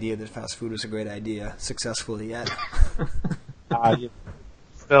with the idea that fast food was a great idea successfully yet.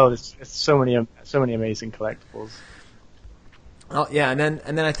 Still, it's so many amazing collectibles. Oh yeah, and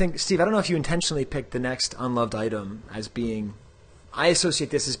then I think, Steve, I don't know if you intentionally picked the next unloved item as being. I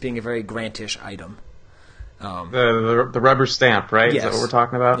associate this as being a very Grantish item. The rubber stamp, right? Yes. Is that what we're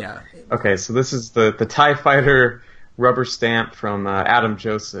talking about? Yeah. Okay, so this is the TIE Fighter rubber stamp from Adam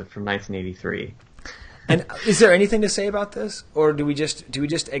Joseph from 1983. And is there anything to say about this, or do we just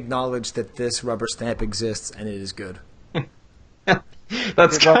acknowledge that this rubber stamp exists and it is good?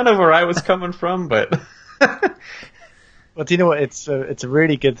 That's kind of where I was coming from, but. Well, do you know what? It's a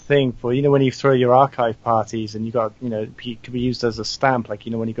really good thing for when you throw your archive parties and it could be used as a stamp, like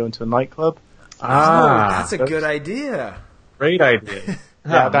when you go into a nightclub. That's a good idea. Great idea.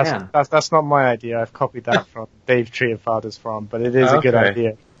 Yeah, that's not my idea. I've copied that from Dave Treefather's from, but it is a good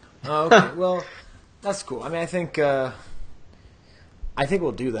idea. Okay, well, That's cool. I mean, I think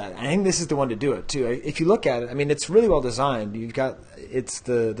we'll do that. I think this is the one to do it too. If you look at it, I mean, it's really well designed. You've got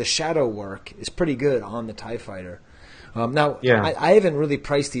the shadow work is pretty good on the TIE Fighter. Now, I haven't really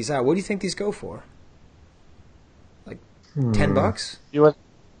priced these out. What do you think these go for? Like $10?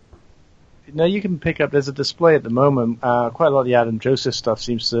 No, you can pick up. There's a display at the moment. Quite a lot of the Adam Joseph stuff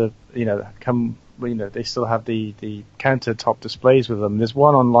seems to, come. They still have the countertop displays with them. There's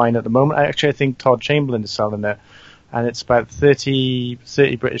one online at the moment. I think Todd Chamberlain is selling it, and it's about 30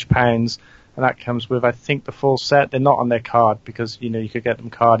 British pounds, and that comes with, I think, the full set. They're not on their card because you could get them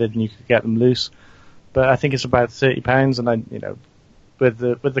carded and you could get them loose, but I think it's about £30, and with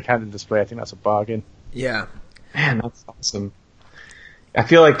the counter display, I think that's a bargain. Yeah, man, that's awesome. I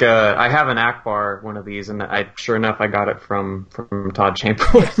feel like I have an Akbar one of these, and sure enough, I got it from Todd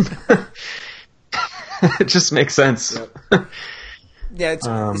Chamberlain. It just makes sense. Yep. Yeah,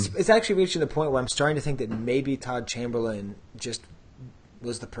 it's actually reaching the point where I'm starting to think that maybe Todd Chamberlain just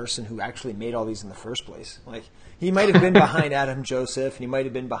was the person who actually made all these in the first place. Like, he might have been behind Adam Joseph, and he might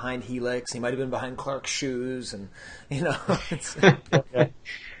have been behind Helix, he might have been behind Clark's Shoes, and It's,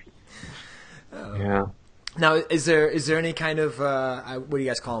 yeah. Now, is there any kind of what do you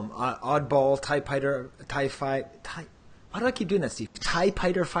guys call them? Oddball TIE Fighter, why do I keep doing that, Steve? TIE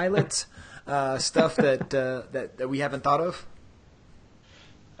Fighter pilots, stuff that we haven't thought of.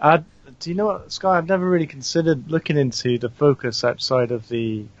 Do you know what, Skye? I've never really considered looking into the Focus outside of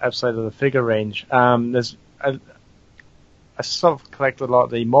the figure range. I sort of collect a lot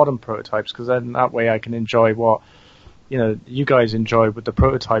of the modern prototypes because then that way I can enjoy what you guys enjoy with the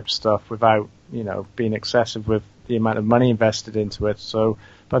prototype stuff without being excessive with the amount of money invested into it. So,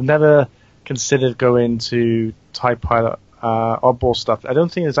 but I've never considered going to TIE Pilot oddball stuff. I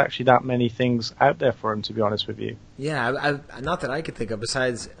don't think there's actually that many things out there for him, to be honest with you. Yeah, not that I could think of.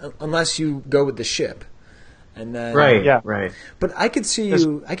 Besides, unless you go with the ship, and then right. But I could see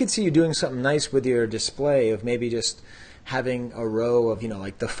you doing something nice with your display of maybe just having a row of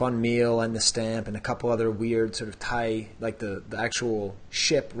like the fun meal and the stamp and a couple other weird sort of tie, like the actual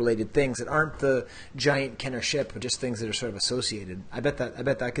ship related things that aren't the giant Kenner ship, but just things that are sort of associated. I bet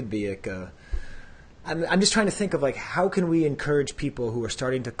that could be like a. I'm just trying to think of how can we encourage people who are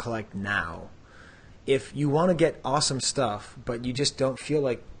starting to collect now. If you want to get awesome stuff, but you just don't feel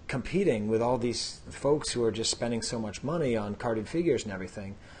like competing with all these folks who are just spending so much money on carded figures and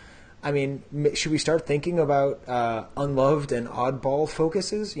everything. I mean, should we start thinking about unloved and oddball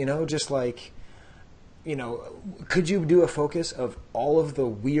focuses? Could you do a focus of all of the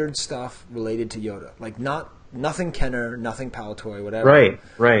weird stuff related to Yoda? Like nothing Kenner, nothing Palatoy, whatever.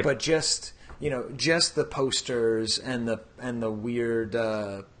 Right. But just the posters and the weird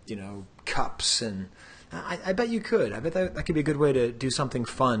cups, and I bet you could. I bet that could be a good way to do something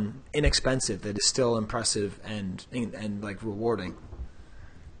fun, inexpensive, that is still impressive and rewarding.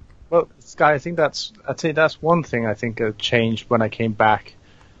 Well, Skye, I'd say that's one thing I think changed when I came back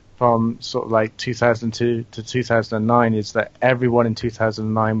from sort of like 2002 to 2009 is that everyone in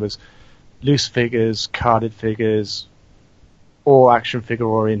 2009 was loose figures, carded figures, all action figure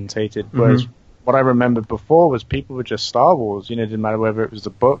orientated. Whereas what I remembered before was people were just Star Wars. It didn't matter whether it was the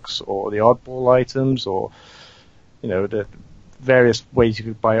books or the oddball items or, the various ways you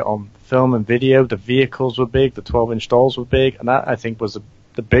could buy it on film and video. The vehicles were big, the 12-inch dolls were big, and that I think was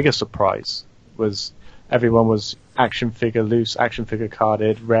the biggest surprise was everyone was action figure loose, action figure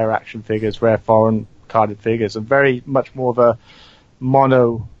carded, rare action figures, rare foreign carded figures, and very much more of a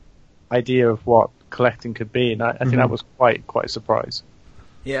mono idea of what collecting could be, and I think that was quite a surprise.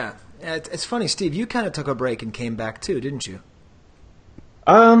 Yeah, it's funny, Steve. You kind of took a break and came back too, didn't you?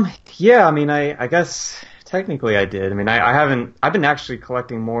 Yeah. I mean, I guess technically I did. I mean, I've been actually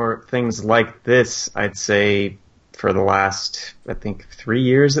collecting more things like this, I'd say, for the last, I think, 3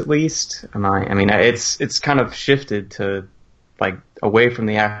 years at least. It's kind of shifted to away from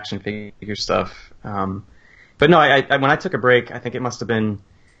the action figure stuff. But no, when I took a break, I think it must have been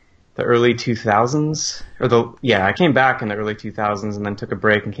the early 2000s, I came back in the early 2000s and then took a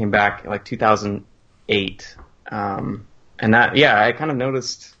break and came back in 2008. And that, I kind of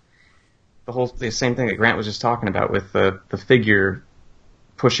noticed the same thing that Grant was just talking about with the figure,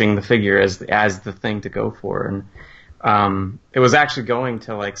 pushing the figure as the thing to go for. And it was actually going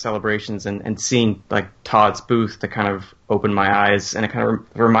to celebrations and seeing Todd's booth to kind of open my eyes, and it kind of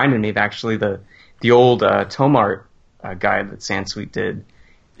reminded me of actually the old Tomart guide that Sansweet did.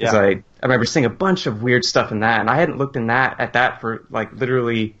 Yeah. I remember seeing a bunch of weird stuff in that, and I hadn't looked at that for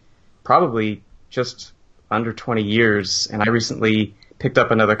literally probably just under 20 years, and I recently picked up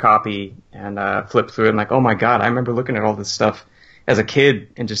another copy and flipped through it and oh my god, I remember looking at all this stuff as a kid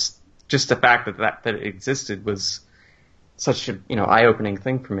and just just the fact that it existed was such a eye-opening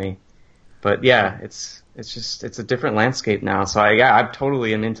thing for me. But yeah, it's a different landscape now. So I'm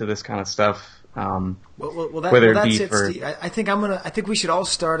totally into this kind of stuff. That's it, Steve. I think we should all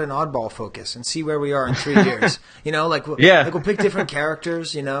start an oddball focus and see where we are in 3 years. We'll pick different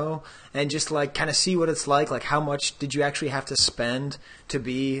characters, and just like kind of see what it's like. Like, how much did you actually have to spend to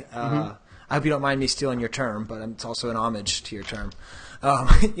be? I hope you don't mind me stealing your term, but it's also an homage to your term.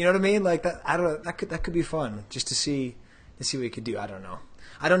 You know what I mean? Like that. I don't know. That could be fun just to see what you could do. I don't know.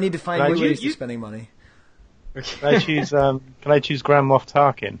 I don't need to find new ways to spending money. Can I choose Grand Moff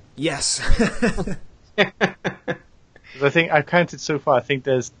Tarkin? Yes. I think I've counted so far. I think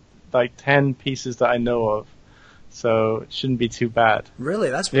there's like 10 pieces that I know of, so it shouldn't be too bad.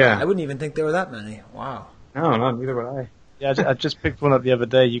 Really? I wouldn't even think there were that many. Wow. No, neither would I. Yeah, I just picked one up the other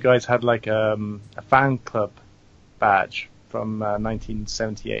day. You guys had like a fan club badge from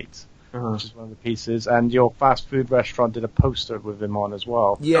 1978. Which is one of the pieces, and your fast food restaurant did a poster with him on as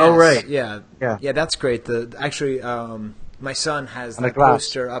well. Yes. Oh, right. Yeah, that's great. My son has that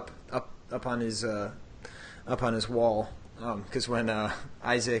poster up on his wall, because when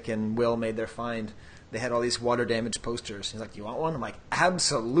Isaac and Will made their find, they had all these water damaged posters. He's like, "Do you want one?" I'm like,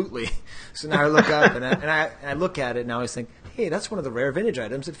 "Absolutely." So now I look up and I look at it, and I always think, "Hey, that's one of the rare vintage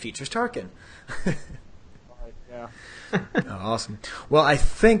items that features Tarkin." Yeah. Oh, awesome. Well, I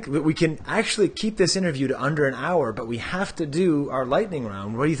think that we can actually keep this interview to under an hour, but we have to do our lightning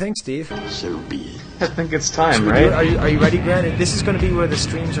round. What do you think, Steve? So be it. I think it's time, right? Are you ready, Grant? This is going to be where the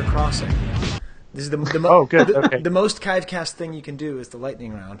streams are crossing. This is the good. The most Chive Cast thing you can do is the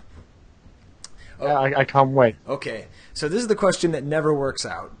lightning round. Yeah, I can't wait. Okay, so this is the question that never works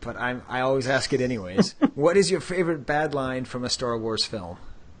out, but I always ask it anyways. What is your favorite bad line from a Star Wars film?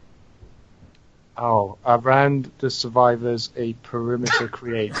 Oh, around the survivors, a perimeter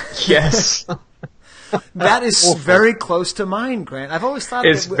create. Yes. That is very close to mine, Grant. I've always thought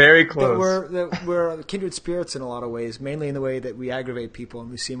it's very close. That we're kindred spirits in a lot of ways, mainly in the way that we aggravate people and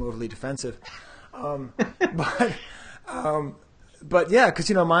we seem overly defensive. But yeah,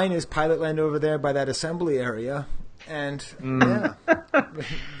 because mine is Pilot Land over there by that assembly area, and yeah,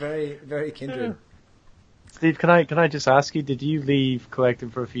 very, very kindred. Steve, can I just ask you, did you leave collecting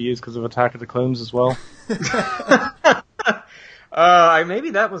for a few years because of Attack of the Clones as well?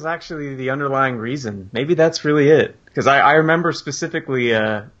 Maybe that was actually the underlying reason. Maybe that's really it. Because I remember specifically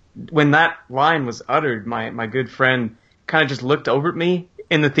when that line was uttered, my good friend kind of just looked over at me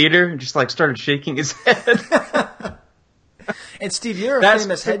in the theater and just like started shaking his head. And Steve, you're a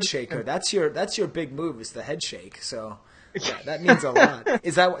famous head shaker. That's your big move, is the head shake. So yeah, that means a lot.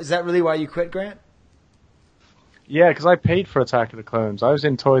 Is that really why you quit, Grant? Yeah, because I paid for Attack of the Clones. I was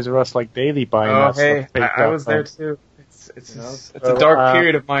in Toys R Us like daily buying that stuff. I was there too. It's a dark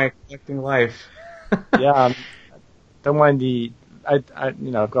period of my collecting life. Yeah, don't mind I've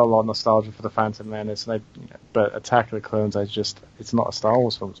got a lot of nostalgia for the Phantom Menace, but Attack of the Clones, it's not a Star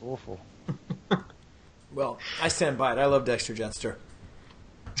Wars film. It's awful. Well, I stand by it. I love Dexter Jettster.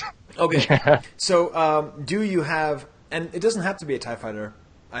 Okay, so do you have? And it doesn't have to be a TIE Fighter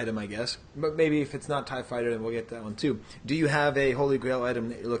item, I guess. But maybe if it's not TIE Fighter, then we'll get that one too. Do you have a Holy Grail item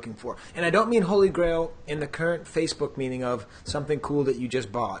that you're looking for? And I don't mean Holy Grail in the current Facebook meaning of something cool that you just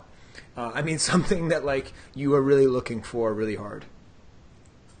bought. I mean something that like you are really looking for really hard.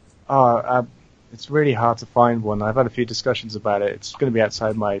 It's really hard to find one. I've had a few discussions about it. It's going to be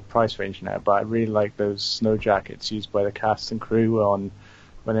outside my price range now, but I really like those snow jackets used by the cast and crew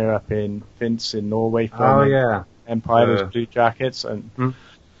when they're up in Finse in Norway filming Empire, those blue jackets. And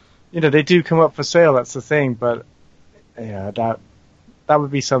they do come up for sale, that's the thing, but yeah, that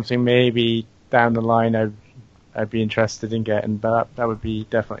would be something maybe down the line I'd be interested in getting, but that would be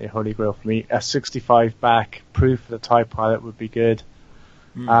definitely a holy grail for me. A 65 back proof of the TIE Pilot would be good.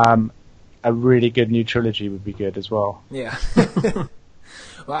 A really good new trilogy would be good as well. Yeah.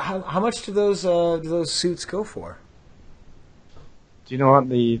 Well, how much do those suits go for? Do you know what?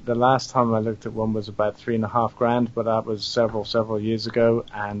 The last time I looked at one was about $3,500, but that was several years ago,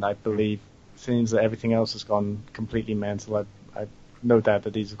 and I believe seems that everything else has gone completely mental. I no doubt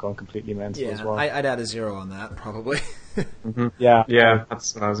that these have gone completely mental as well. I'd add a 0 on that probably. Yeah,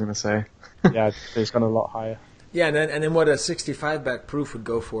 that's what I was going to say. Yeah, it's gone a lot higher. Yeah, and then what a 65 back proof would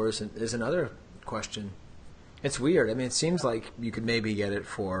go for is another question. It's weird. I mean, it seems like you could maybe get it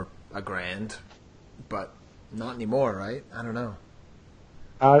for $1,000, but not anymore, right? I don't know.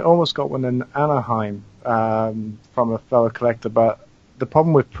 I almost got one in Anaheim from a fellow collector, but the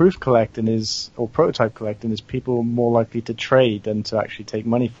problem with proof collecting or prototype collecting is people are more likely to trade than to actually take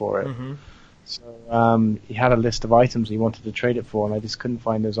money for it. So he had a list of items he wanted to trade it for, and I just couldn't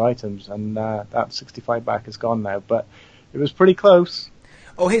find those items, and that 65 back is gone now. But it was pretty close.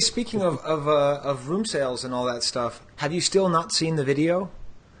 Oh, hey, speaking of room sales and all that stuff, have you still not seen the video?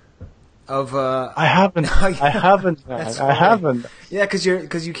 I haven't. I haven't. I haven't. Yeah, because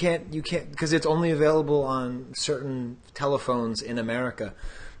you can't because it's only available on certain telephones in America.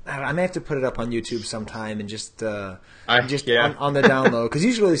 I may have to put it up on YouTube sometime and just on the download, because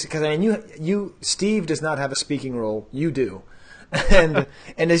usually, because I mean you Steve does not have a speaking role, you do, and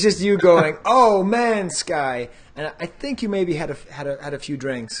it's just you going, oh man, Skye, and I think you maybe had a few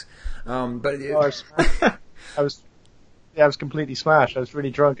drinks, but I was completely smashed. I was really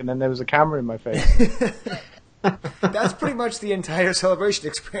drunk, and then there was a camera in my face. That's pretty much the entire celebration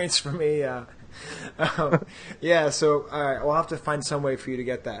experience for me. Yeah, so all right, we'll have to find some way for you to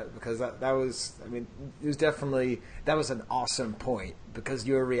get that, because that was, I mean, it was definitely, that was an awesome point, because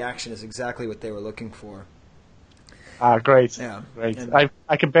your reaction is exactly what they were looking for. Great. Yeah, great.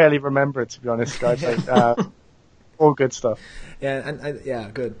 I can barely remember it, to be honest, guys. All good stuff. Yeah,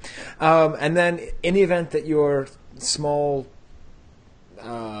 and good. And then in the event that your small,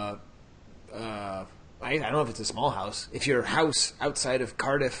 I don't know if it's a small house, if your house outside of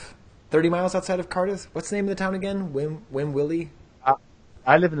Cardiff, 30 miles outside of Cardiff, what's the name of the town again? Wimwillie?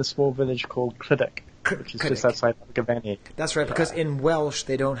 I live in a small village called Criddle, which is just outside of Gavenny. That's right, because in Welsh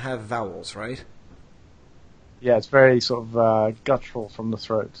they don't have vowels, right? Yeah, it's very sort of guttural from the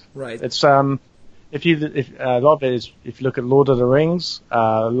throat. Right. It's a lot of it is, if you look at Lord of the Rings,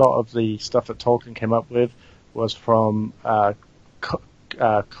 a lot of the stuff that Tolkien came up with was from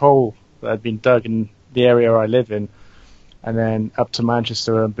coal that had been dug in the area I live in, and then up to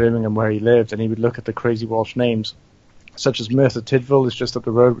Manchester and Birmingham where he lived, and he would look at the crazy Welsh names, such as Merthyr Tydfil is just up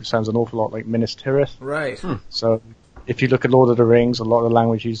the road, which sounds an awful lot like Minas Tirith. Right. So if you look at Lord of the Rings, a lot of the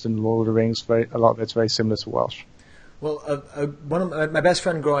language used in Lord of the Rings, a lot of it's very similar to Welsh. Well, one of my best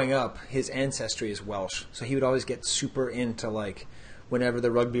friend growing up, his ancestry is Welsh, so he would always get super into, like, whenever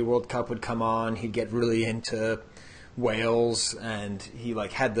the Rugby World Cup would come on, he'd get really into Wales, and he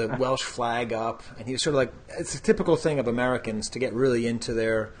like had the Welsh flag up, and he was sort of like, it's a typical thing of Americans to get really into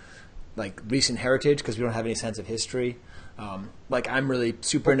their like recent heritage, because we don't have any sense of history. Like I'm really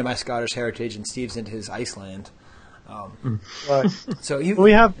super into my Scottish heritage, and Steve's into his Iceland. Right. So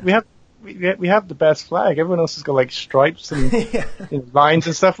we have the best flag. Everyone else has got like stripes and lines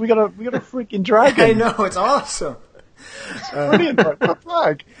and stuff. We got a freaking dragon. I know, it's awesome. Brilliant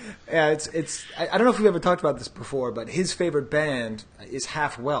flag. Yeah, it's. I don't know if we've ever talked about this before, but his favorite band is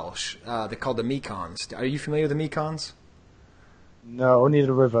half Welsh. They're called the Mekons. Are you familiar with the Mekons? No, only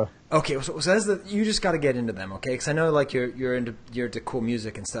the river. Okay, so that's you just got to get into them, okay? Because I know like you're into cool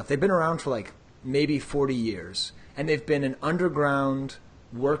music and stuff. They've been around for like maybe 40 years, and they've been an underground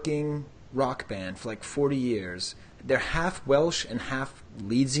working rock band for like 40 years. They're half Welsh and half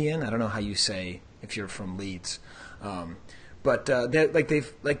Leedsian. I don't know how you say if you're from Leeds. But they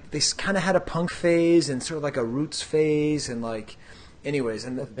kind of had a punk phase and sort of like a roots phase, and like, anyways,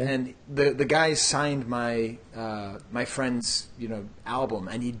 and the guys signed my my friend's album,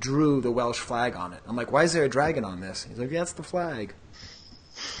 and he drew the Welsh flag on it. I'm like, why is there a dragon on this? He's like, yeah, that's the flag.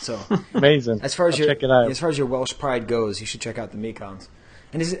 So amazing. As far as check it out. As far as your Welsh pride goes, you should check out the Mekons.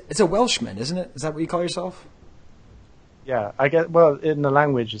 And it's a Welshman, isn't it? Is that what you call yourself? Yeah, I get. Well, in the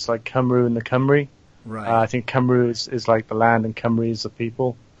language, it's like Cymru and the Cymry. Right. I think Cymru is like the land, and Cymru is the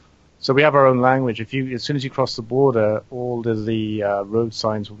people. So we have our own language. As soon as you cross the border, all of the road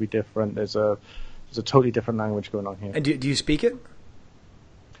signs will be different. There's a totally different language going on here. And do you speak it?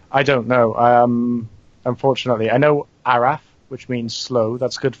 I don't know. Unfortunately, I know Araf, which means slow.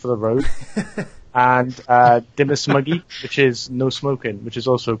 That's good for the road. And Dimasmuggy, which is no smoking, which is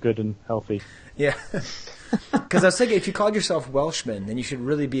also good and healthy. Yeah. Because I was thinking, if you called yourself Welshman, then you should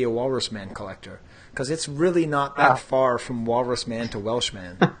really be a Walrus Man collector. Because it's really not that far from Walrus Man to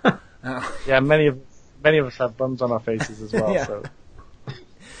Welshman. Yeah, many of us have bums on our faces as well. Yeah. So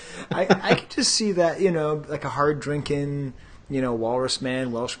I could just see that, like a hard drinking, Walrus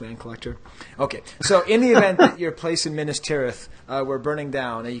Man, Welshman collector. Okay, so in the event that your place in Minas Tirith were burning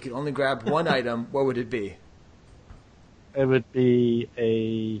down and you could only grab one item, what would it be? It would be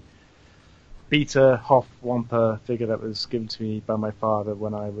a Beta Hoff Wampa figure that was given to me by my father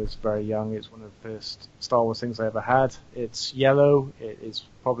when I was very young. It's one of the first Star Wars things I ever had. It's yellow. It is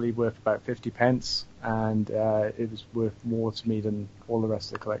probably worth about 50 pence, and it was worth more to me than all the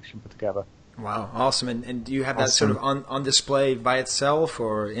rest of the collection put together. Wow, awesome! And do you have that sort of on display by itself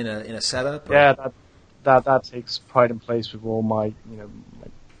or in a setup? Or? Yeah, that takes pride and place with all my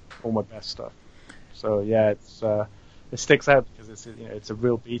all my best stuff. So yeah, it's it sticks out because it's a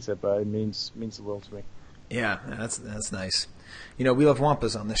real beta, but it means the world to me. Yeah, that's nice. We love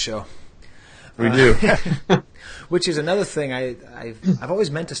Wampas on this show. We do. Which is another thing. I've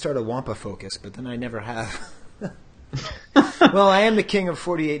always meant to start a Wampa focus, but then I never have. Well, I am the king of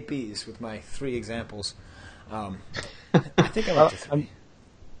 48 Bs with my 3 examples. I think I like the 3.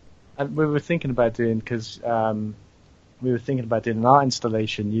 We were thinking about doing an art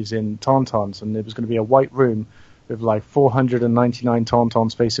installation using tauntauns, and it was going to be a white room with like 499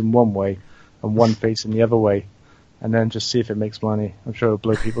 tauntauns facing one way and one facing the other way, and then just see if it makes money. I'm sure it'll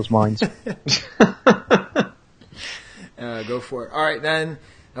blow people's minds. Go for it. All right, then,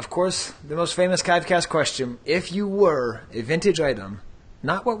 of course, the most famous Chive Cast question. If you were a vintage item,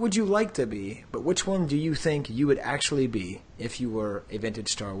 not what would you like to be, but which one do you think you would actually be if you were a vintage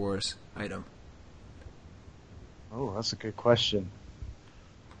Star Wars item? Oh, that's a good question.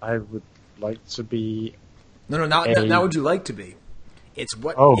 I would like to be... No, not would you like to be. It's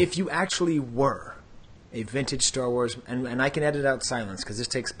what if you actually were a vintage Star Wars, and I can edit out silence because this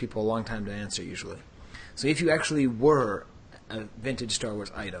takes people a long time to answer usually. So if you actually were a vintage Star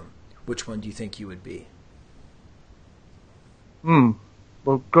Wars item, which one do you think you would be?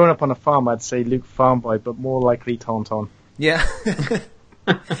 Well, growing up on a farm, I'd say Luke Farmboy, but more likely Tauntaun. Yeah.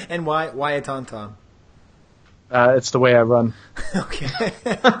 And why a Tauntaun? It's the way I run. Okay.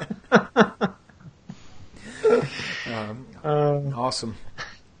 Awesome.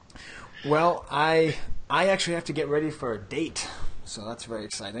 Well, I actually have to get ready for a date, so that's very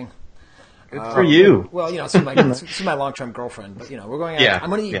exciting. Good for you. Well, it's my long-term girlfriend, but we're going out. Yeah, I'm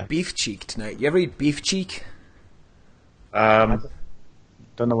going to eat beef cheek tonight. You ever eat beef cheek?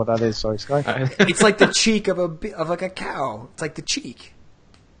 Don't know what that is. Sorry, Skye. It's like the cheek of a cow. It's like the cheek.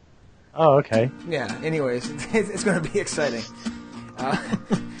 Oh, okay. Yeah. Anyways, it's going to be exciting.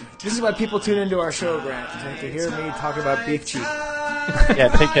 This is why people tune into our show, Grant, to hear me talk about beef cheek. Yeah.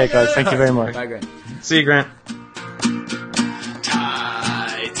 Take care, guys. Thank you very much. Bye, Grant. See you, Grant.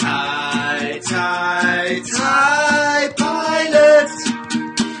 Tie pilots.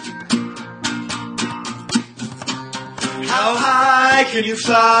 How high can you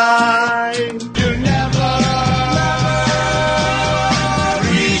fly? You never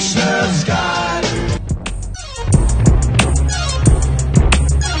reach the sky.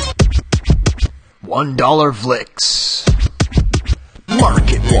 $1 Vlix.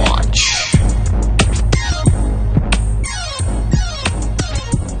 Market Watch.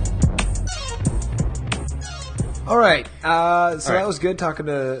 All right, so that was good talking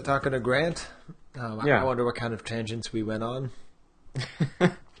to Grant. I wonder what kind of tangents we went on.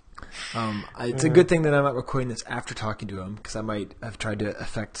 It's a good thing that I'm not recording this after talking to him, because I might have tried to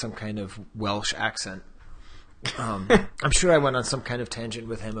affect some kind of Welsh accent. I'm sure I went on some kind of tangent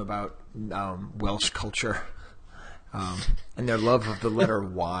with him about Welsh culture and their love of the letter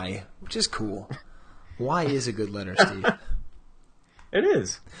Y, which is cool. Y is a good letter, Steve. It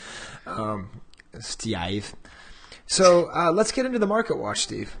is. Steve. So let's get into the Market Watch,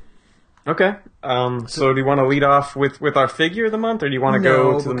 Steve. Okay. So do you want to lead off with our figure of the month, or do you want to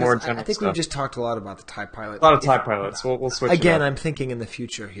go to the more general I think stuff? we just talked a lot about the TIE Pilot. A lot of TIE Pilots. We'll switch again, it up. I'm thinking in the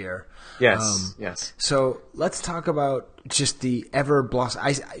future here. Yes, yes. So let's talk about just the ever blossom.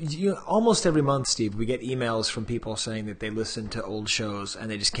 Almost every month, Steve, we get emails from people saying that they listen to old shows and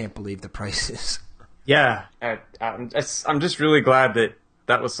they just can't believe the prices. Yeah. I'm just really glad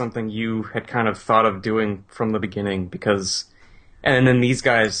that was something you had kind of thought of doing from the beginning, because... And then these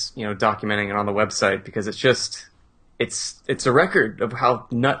guys, documenting it on the website, because it's a record of how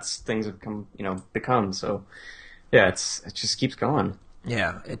nuts things have become. So, yeah, it just keeps going.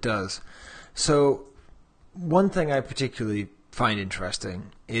 Yeah, it does. So, one thing I particularly find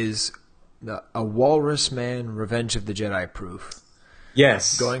interesting is a Walrus Man Revenge of the Jedi proof.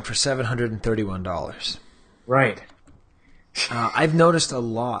 Yes. Going for $731. Right. I've noticed a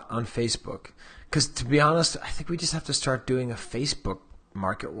lot on Facebook. Because, to be honest, I think we just have to start doing a Facebook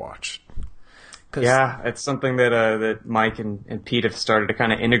Market Watch. Yeah, it's something that Mike and Pete have started to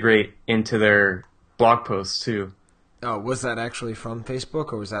kind of integrate into their blog posts, too. Oh, was that actually from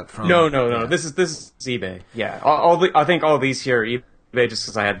Facebook, or was that from... No. This is eBay. Yeah, I think all these here are eBay just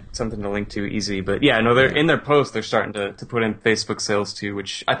because I had something to link to easy. But, yeah, no, they're in their posts, they're starting to put in Facebook sales, too,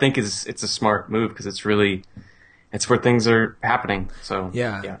 which I think it's a smart move, because it's where things are happening. So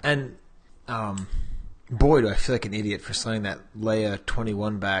yeah. And... boy, do I feel like an idiot for selling that Leia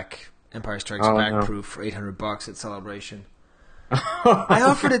 21 back Empire Strikes Back proof for $800 at Celebration. I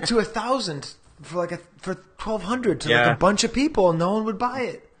offered it to 1,000 for $1,200 to a bunch of people, and no one would buy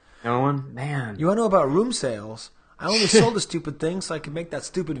it. No one, man. You want to know about room sales? I only sold the stupid thing so I could make that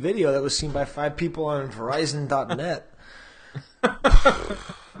stupid video that was seen by 5 people on Verizon.net.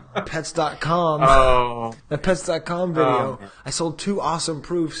 Pets.com. Oh. The Pets.com video. Oh, I sold 2 awesome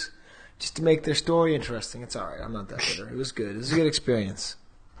proofs just to make their story interesting. It's alright. I'm not that bitter. It was good. It was a good experience.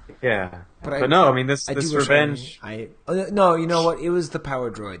 Yeah. But no, I mean, this wish revenge... No, you know what? It was the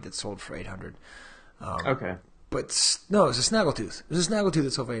Power Droid that sold for $800. Okay. But no, it was a Snaggletooth. It was a Snaggletooth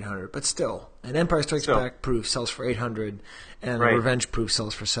that sold for $800. But still, an Empire Strikes Back proof sells for $800, and a Revenge proof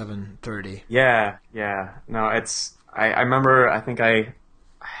sells for $730. Yeah. No, it's... I remember, I think I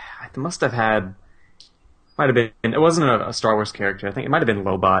must have had... Might have been... It wasn't a Star Wars character. I think it might have been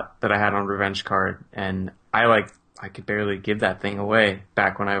Lobot that I had on Revenge card, and I could barely give that thing away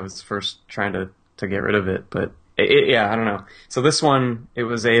back when I was first trying to get rid of it. But, yeah, I don't know. So this one, it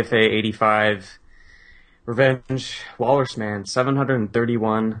was AFA 85... Revenge Walrusman,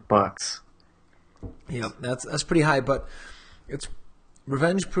 $731. Yep, that's pretty high, but it's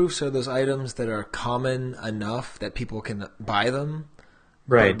revenge proofs are those items that are common enough that people can buy them,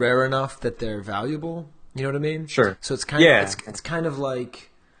 right? But rare enough that they're valuable. You know what I mean? Sure. So it's kind of it's kind of like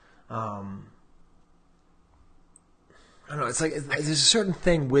I don't know. It's like there's a certain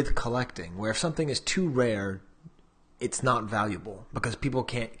thing with collecting where if something is too rare, it's not valuable because people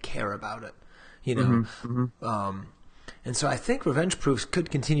can't care about it. You know, and so I think revenge proofs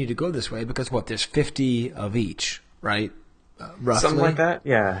could continue to go this way because there's 50 of each, right? Roughly. Something like that.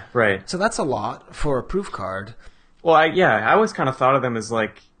 Yeah, right. So that's a lot for a proof card. Well, I always kind of thought of them as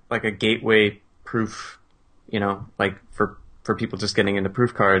like a gateway proof, you know, like for people just getting into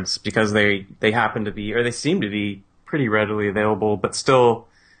proof cards because they happen to be or they seem to be pretty readily available, but still,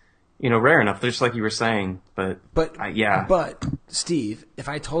 you know, rare enough. Just like you were saying, but yeah. But Steve, if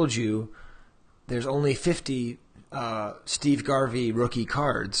I told you there's only 50 Steve Garvey rookie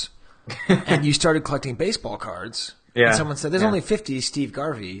cards, and you started collecting baseball cards, and someone said, there's only 50 Steve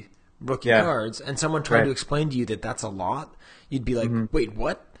Garvey rookie cards, and someone tried to explain to you that that's a lot, you'd be like, wait,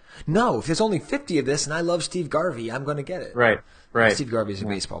 what? No, if there's only 50 of this, and I love Steve Garvey, I'm going to get it. Right. Steve Garvey's a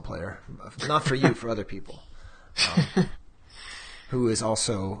baseball player. Not for you, for other people. Who is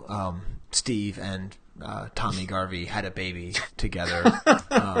also Steve and Tommy Garvey had a baby together,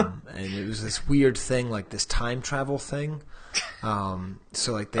 and it was this weird thing, like this time travel thing.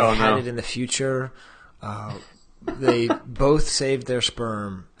 So like they had it in the future. They both saved their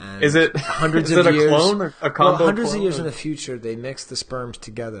sperm. And is it hundreds is of it a years? Clone or a combo? Well, hundreds clone of years or? In the future, they mixed the sperms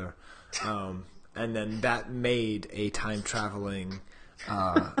together, and then that made a time traveling.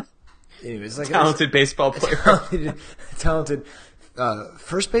 Anyways, like talented baseball player. Talented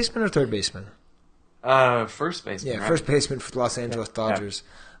first baseman or third baseman? First baseman. Yeah, right? First baseman for the Los Angeles Dodgers.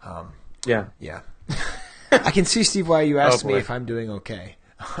 Yeah. I can see, Steve, why you asked me boy. if I'm doing okay.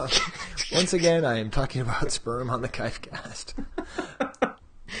 Once again, I am talking about sperm on the Chive Cast.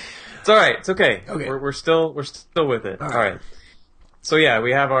 It's all right. It's okay. Okay. We're still with it. All right. So yeah,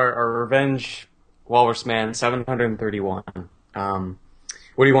 we have our Revenge Walrusman 731.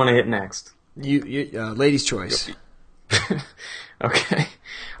 What do you want to hit next? You ladies' choice. Okay.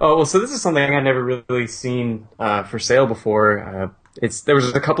 Oh well, so this is something I had never really seen for sale before. There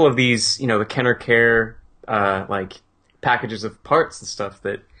was a couple of these, you know, the Kenner Care like packages of parts and stuff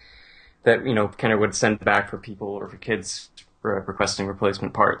that you know Kenner would send back for people or for kids requesting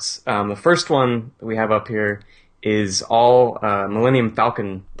replacement parts. The first one that we have up here is all Millennium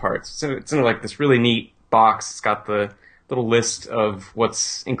Falcon parts. It's in like this really neat box. It's got the little list of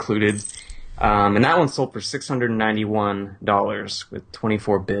what's included. And that one sold for $691 with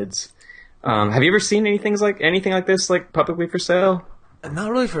 24 bids. Have you ever seen anything like this, like publicly for sale?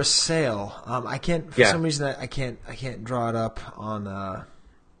 Not really for sale. I can't for some reason I can't draw it up on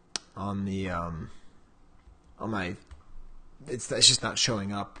my. It's just not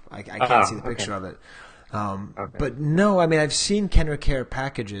showing up. I can't see the picture of it. But no, I mean I've seen Kenner Care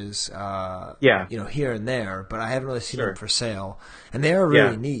packages. You know, here and there, but I haven't really seen them for sale, and they are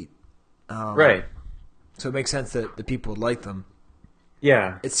really neat. Right. So it makes sense that the people would like them.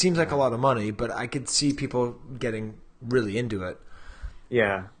 Yeah. It seems like a lot of money, but I could see people getting really into it.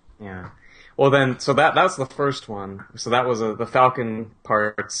 Yeah. Well then, so that's the first one. So that was the Falcon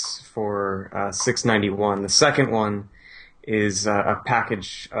parts for $691. The second one is a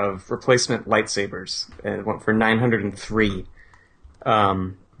package of replacement lightsabers. It went for $903.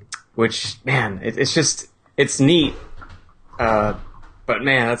 Which, man, it's neat. But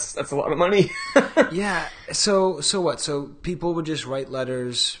man, that's a lot of money. Yeah. So what? So people would just write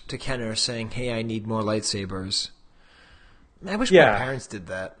letters to Kenner saying, "Hey, I need more lightsabers." I wish my parents did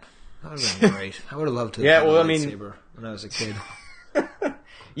that. That would have been great. I would have loved to have a lightsaber when I was a kid.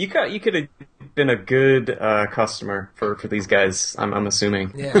 You could have been a good customer for these guys. I'm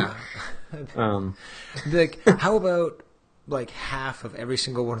assuming. Yeah. Like, how about like half of every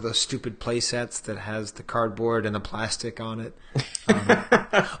single one of those stupid play sets that has the cardboard and the plastic on it.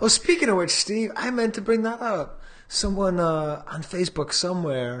 Speaking of which, Steve, I meant to bring that up. Someone on Facebook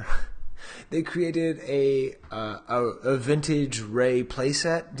somewhere, they created a vintage Ray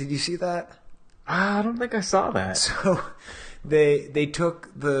playset. Did you see that? I don't think I saw that. So they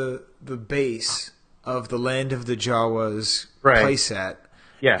took the base of the Land of the Jawas playset,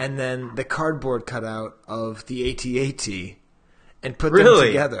 and then the cardboard cutout of the AT-AT, and put them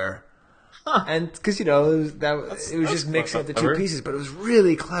together. Huh. And because it was just mixing up the two pieces, but it was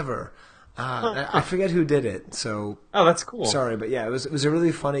really clever. I forget who did it. So that's cool. Sorry, but yeah, it was a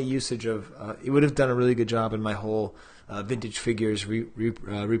really funny usage of. It would have done a really good job in my whole vintage figures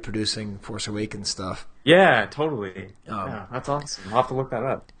reproducing Force Awakens stuff. Yeah, totally. Yeah, that's awesome. I'll have to look that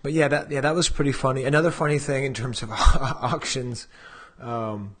up. But that was pretty funny. Another funny thing in terms of auctions. You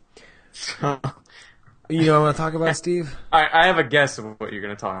know what I want to talk about, Steve? I have a guess of what you're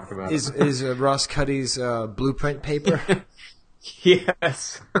going to talk about. Is Ross Cuddy's blueprint paper?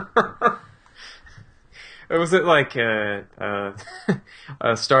 Yes. Was it like a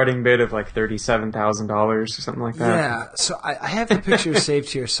starting bid of like $37,000 or something like that? Yeah. So I have the picture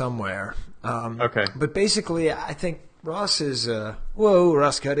saved here somewhere. Okay. But basically, I think Ross is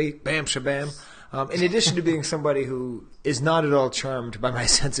Ross Cuddy, bam shabam. In addition to being somebody who is not at all charmed by my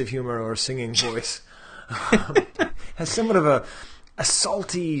sense of humor or singing voice, has somewhat of a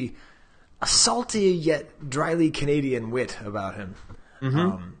salty yet dryly Canadian wit about him.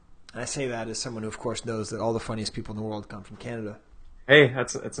 Mm-hmm. And I say that as someone who, of course, knows that all the funniest people in the world come from Canada. Hey,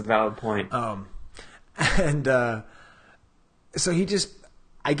 that's a valid point. So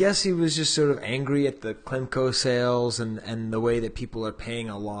I guess he was just sort of angry at the Klimco sales and the way that people are paying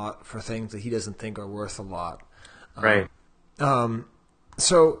a lot for things that he doesn't think are worth a lot. Right.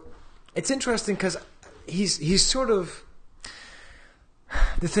 So it's interesting because he's sort of...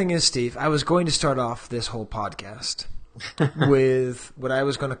 The thing is, Steve, I was going to start off this whole podcast with what I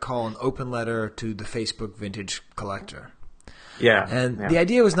was going to call an open letter to the Facebook vintage collector. Yeah. And the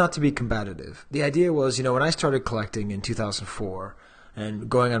idea was not to be combative. The idea was, when I started collecting in 2004 and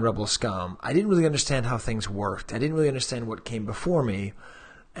going on Rebel Scum, I didn't really understand how things worked. I didn't really understand what came before me.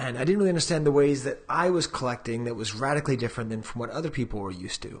 And I didn't really understand the ways that I was collecting that was radically different than from what other people were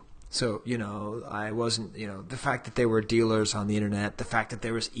used to. So, I wasn't, the fact that there were dealers on the internet, the fact that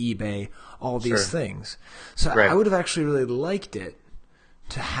there was eBay, all these things. So I would have actually really liked it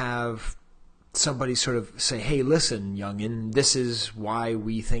to have somebody sort of say, hey, listen, youngin', this is why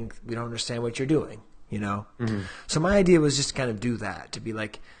we think we don't understand what you're doing, Mm-hmm. So my idea was just to kind of do that, to be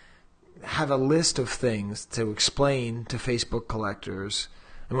like, have a list of things to explain to Facebook collectors.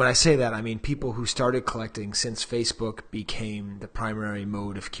 And when I say that, I mean people who started collecting since Facebook became the primary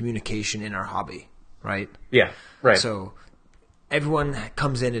mode of communication in our hobby, right? Yeah, right. So everyone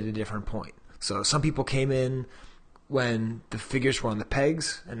comes in at a different point. So some people came in when the figures were on the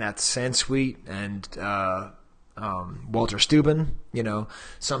pegs, and that's Sansweet and Walter Steuben.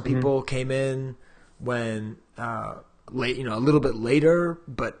 Some people came in when late, a little bit later,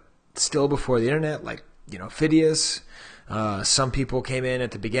 but still before the internet, like Phidias. Some people came in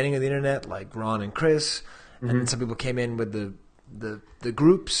at the beginning of the internet, like Ron and Chris, and then some people came in with the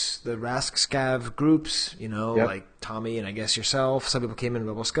groups, the Rask Scav groups, like Tommy and I guess yourself. Some people came in with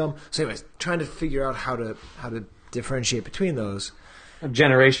Rebel Scum. So, anyways, trying to figure out how to differentiate between those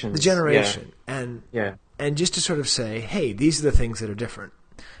generations, the generation, and just to sort of say, hey, these are the things that are different.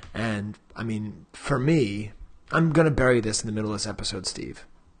 And I mean, for me, I'm going to bury this in the middle of this episode, Steve.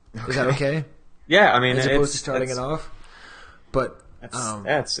 Is that okay? Yeah, I mean, as opposed to starting it off. But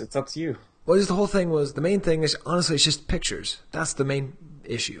it's up to you. Well, just the main thing is, honestly, it's just pictures. That's the main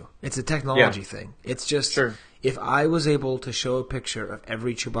issue. It's a technology thing. It's just, if I was able to show a picture of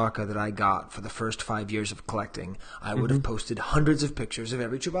every Chewbacca that I got for the first 5 years of collecting, I would have posted hundreds of pictures of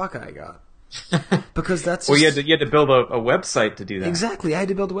every Chewbacca I got. Because that's you had to build a website to do that. Exactly. I had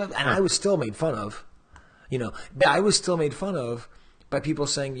to build a web, and I was still made fun of. I was still made fun of by people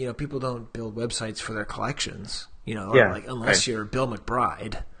saying, people don't build websites for their collections. Unless you're Bill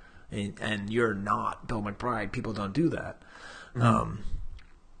McBride, and you're not Bill McBride, people don't do that. Mm-hmm.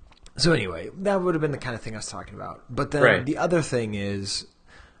 So anyway, that would have been the kind of thing I was talking about. But then the other thing is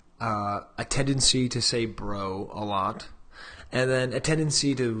a tendency to say bro a lot, and then a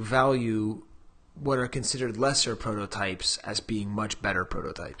tendency to value what are considered lesser prototypes as being much better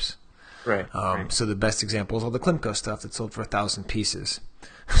prototypes. Right. So the best example is all the Klimco stuff that sold for 1,000 pieces.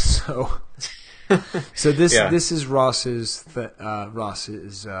 So this is Ross's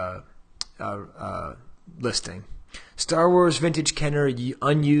listing, Star Wars Vintage Kenner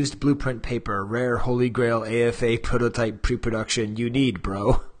unused blueprint paper, rare Holy Grail AFA prototype pre-production. You need,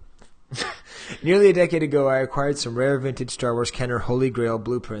 bro. Nearly a decade ago, I acquired some rare vintage Star Wars Kenner Holy Grail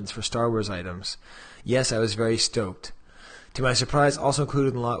blueprints for Star Wars items. Yes, I was very stoked. To my surprise, also included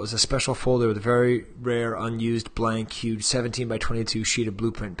in the lot was a special folder with a very rare, unused, blank, huge 17 by 22 sheet of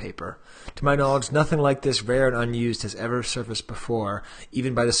blueprint paper. To my knowledge, nothing like this rare and unused has ever surfaced before,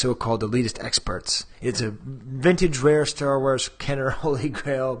 even by the so-called elitist experts. It's a vintage, rare Star Wars Kenner Holy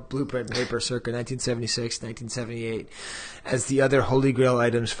Grail blueprint paper circa 1976, 1978, as the other Holy Grail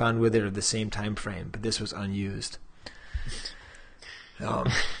items found with it are the same time frame, but this was unused.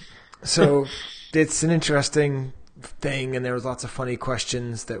 So it's an interesting thing, and there was lots of funny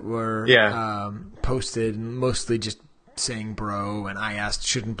questions that were posted, and mostly just saying bro, and I asked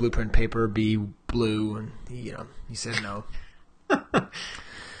shouldn't blueprint paper be blue, and he said no.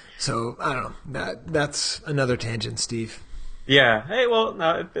 So I don't know, that's another tangent, Steve. Yeah. Hey, well,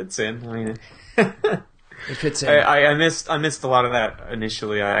 no, it fits in. I mean, it fits in. I missed a lot of that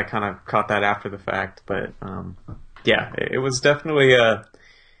initially. I kind of caught that after the fact, but yeah, it was definitely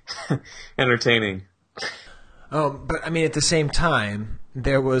entertaining. But I mean, at the same time,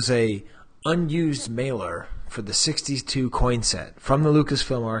 there was a unused mailer for the 62 coin set from the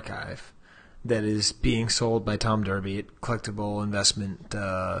Lucasfilm archive that is being sold by Tom Derby at Collectible Investment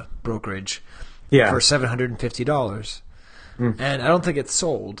Brokerage for $750. And I don't think it's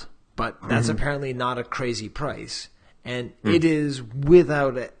sold, but that's apparently not a crazy price. And it is,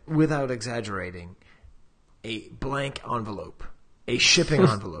 without exaggerating, a blank envelope, a shipping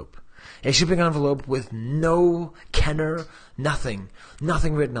envelope. A shipping envelope with no Kenner, nothing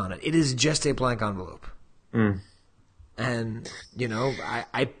written on it. It is just a blank envelope. And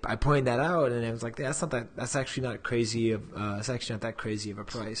I pointed that out, and I was like, that's actually not crazy of it's actually not that crazy of a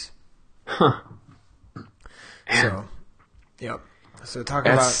price. Huh. So, yep. So talk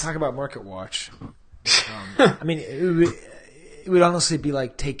about Market Watch. I mean, it would honestly be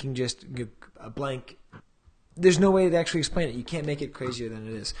like taking just a blank. There's no way to actually explain it. You can't make it crazier than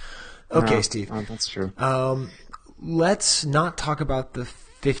it is. Okay, no, Steve. That's true. Let's not talk about the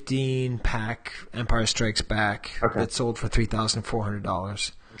 15-pack Empire Strikes Back that sold for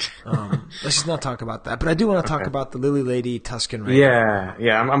 $3,400. Let's just not talk about that. But I do want to talk about the Lily Lady Tusken Raider.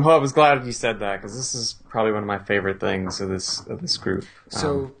 Yeah. I was glad you said that, because this is probably one of my favorite things of this group.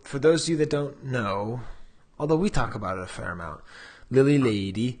 So, for those of you that don't know, although we talk about it a fair amount, Lily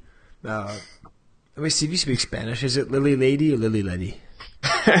Lady. Wait, Steve, you speak Spanish. Is it Lily Lady or Lily Lady?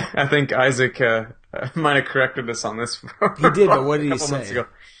 I think Isaac might have corrected us on this. He did, but what did he say?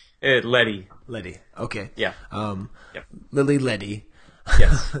 Letty. Letty. Okay. Yeah. Lily Letty.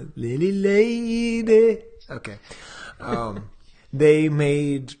 Yes. Lily Lady. Okay. They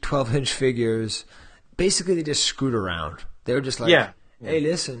made 12-inch figures. Basically, they just screwed around. They were just like, hey,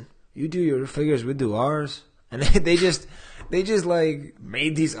 listen, you do your figures, we do ours. And they just like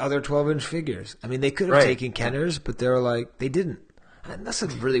made these other 12-inch figures. I mean, they could have taken Kenners, but they were like, they didn't. And that's a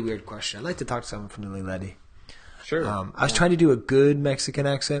really weird question. I'd like to talk to someone from Lily Letty. Sure. I was trying to do a good Mexican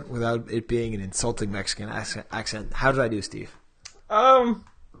accent without it being an insulting Mexican accent. How did I do, Steve?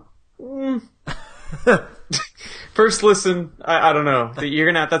 First listen, I don't know.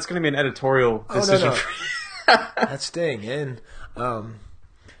 That's gonna be an editorial decision. No. That's staying in. Because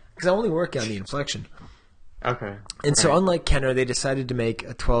I'm only working on the inflection. Okay. And so, unlike Kenner, they decided to make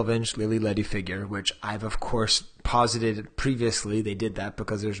a 12-inch Lily Letty figure, which I've, of course, posited previously. They did that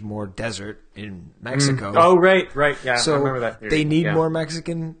because there's more desert in Mexico. Oh, right. Yeah, so I remember that theory. They need more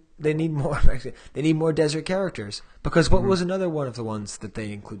Mexican. They need more desert characters. Because what was another one of the ones that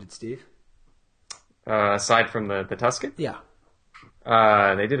they included, Steve? Aside from the Tusken? Yeah.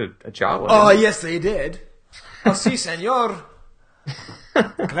 They did a Jawa. Oh, yes, they did. Oh, sí, señor.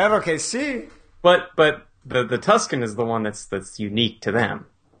 Claro que sí. But the Tusken is the one that's unique to them.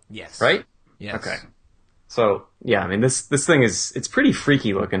 Yes. Right? Yes. Okay. So, yeah, I mean, this thing it's pretty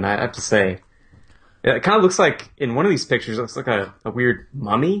freaky looking, I have to say. It kind of looks like, in one of these pictures, it looks like a weird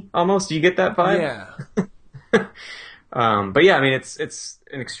mummy, almost. Do you get that vibe? Yeah. But yeah, I mean, it's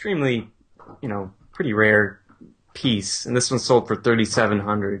an extremely, pretty rare piece, and this one sold for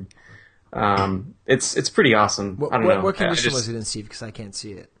 $3,700. It's pretty awesome. I don't know. What condition was it in, Steve? Because I can't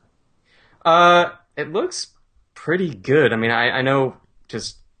see it. It looks pretty good. I mean, I know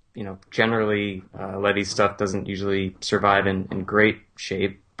just, generally, Letty stuff doesn't usually survive in great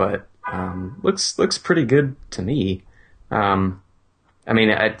shape, but, looks pretty good to me. I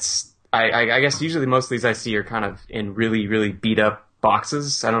mean, I guess usually most of these I see are kind of in really, really beat up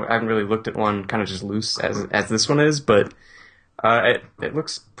boxes. I haven't really looked at one kind of just loose as this one is, but, it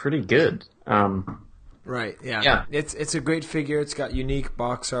looks pretty good. Right, yeah. Yeah. It's a great figure. It's got unique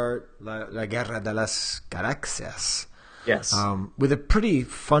box art, La Guerra de las Galaxias. Yes. With a pretty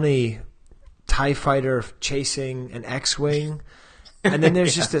funny TIE fighter chasing an X-Wing. And then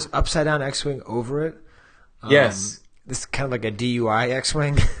there's just this upside-down X-Wing over it. Yes. This is kind of like a DUI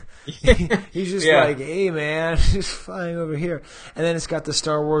X-Wing. He's just like, hey, man, just flying over here. And then it's got the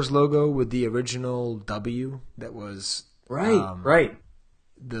Star Wars logo with the original W that was... Right.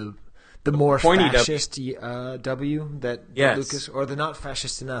 The more Pointy fascist W that Lucas... Or the not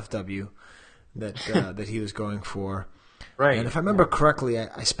fascist enough W that that he was going for. Right. And if I remember correctly,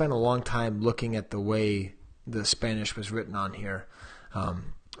 I spent a long time looking at the way the Spanish was written on here.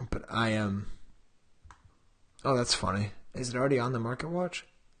 But I am... Oh, that's funny. Is it already on the Market Watch?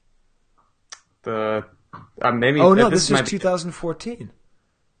 Maybe. Oh no, this is 2014.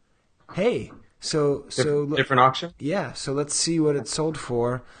 Hey, so different auction. Yeah, so let's see what it sold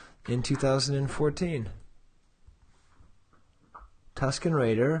for in 2014. Tusken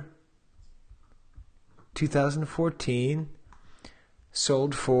Raider, 2014,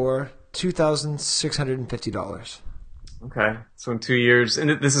 sold for $2,650. Okay, so in 2 years,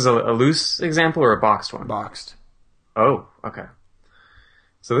 and this is a loose example or a boxed one? Boxed. Oh, okay.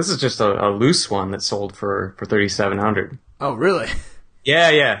 So this is just a loose one that sold for $3,700. Oh, really?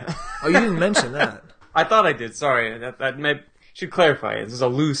 Yeah. Oh, you didn't mention that. I thought I did. Sorry, that should clarify. This is a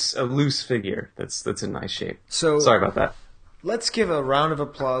loose figure that's in nice shape. So sorry about that. Let's give a round of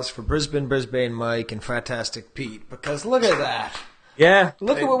applause for Brisbane Mike and Fantastic Pete, because look at that. Yeah.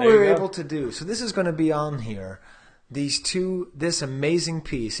 Look at what we were able to do. So this is going to be on here. This amazing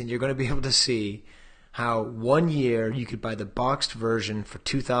piece, and you're going to be able to see how 1 year you could buy the boxed version for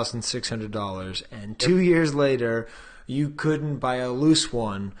 $2,600, and 2 years later you couldn't buy a loose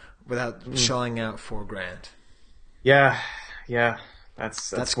one without shelling out $4,000. Yeah.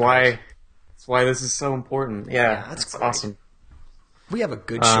 That's why this is so important. Yeah, that's awesome. We have a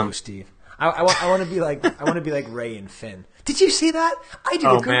good show, Steve. I want to be like Ray and Finn. Did you see that? I did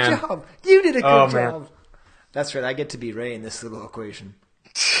a good job. You did a good job. That's right. I get to be Ray in this little equation.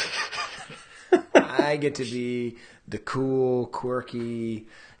 I get to be the cool, quirky,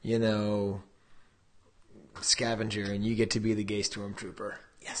 scavenger, and you get to be the gay stormtrooper.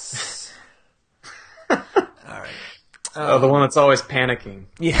 Yes. All right. The one that's always panicking.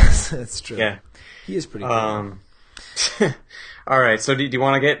 Yes, that's true. Yeah. He is pretty cool. All right. So do you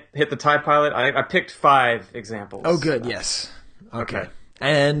want to hit the TIE Pilot? I picked 5 examples. Oh, good. Yes. Okay.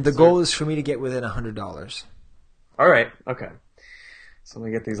 And the goal is for me to get within $100. All right. Okay. So let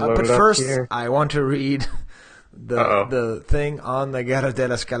me get these loaded but first, up here. I want to read the thing on the Guerra de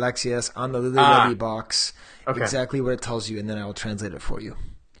las Galaxias on the Lily Levy box. Okay. Exactly what it tells you, and then I will translate it for you.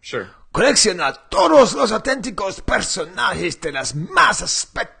 Sure. Colecciona todos los auténticos personajes de las más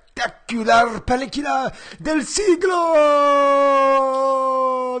espectacular película del siglo.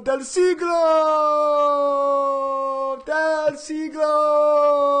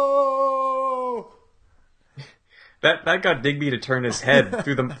 That got Digby to turn his head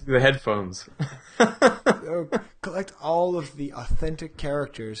through the headphones. Collect all of the authentic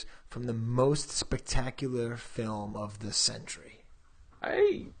characters from the most spectacular film of the century.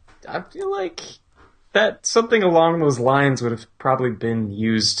 I feel like that something along those lines would have probably been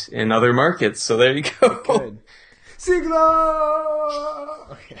used in other markets. So there you go. Good. Siglo.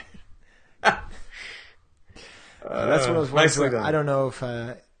 Okay. That's what I was wondering. I don't know if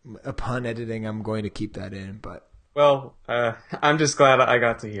upon editing I'm going to keep that in, but. Well, I'm just glad I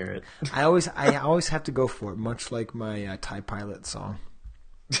got to hear it. I always have to go for it, much like my TIE Pilot song.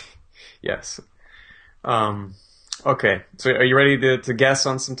 Yes. Okay. So are you ready to guess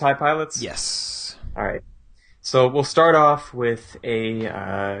on some TIE Pilots? Yes. All right. So we'll start off with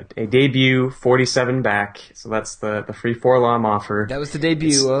a debut 47 back. So that's the free 4-LOM offer. That was the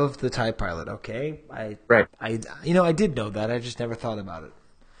debut of the TIE Pilot. Okay. Right. I did know that. I just never thought about it.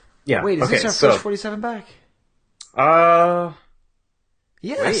 Yeah. Wait, is this our first 47 back?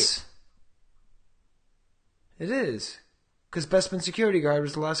 Yes. Wait. It is. Because Bestman Security Guard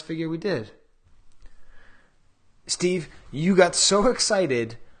was the last figure we did. Steve, you got so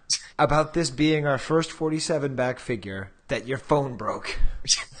excited about this being our first 47 back figure that your phone broke.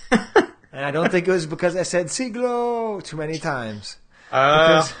 And I don't think it was because I said Siglo too many times.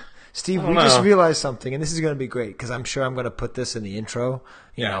 Because, Steve, we just realized something, and this is going to be great, because I'm sure I'm going to put this in the intro.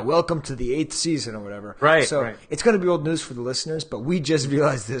 You know, welcome to the 8th season or whatever. Right. So it's going to be old news for the listeners, but we just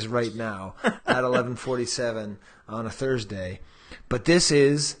realized this right now at 11:47 on a Thursday. But this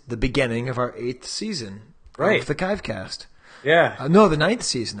is the beginning of our 8th season of the Chive Cast. Yeah. No, the 9th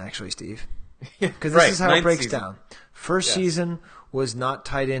season, actually, Steve. Because this is how it breaks down. First season was not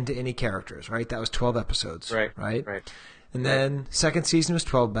tied into any characters, right? That was 12 episodes. Right. And then second season was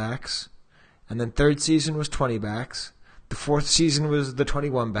 12 backs. And then third season was 20 backs. The fourth season was the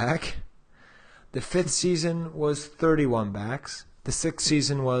 21 back. The fifth season was 31 backs. The sixth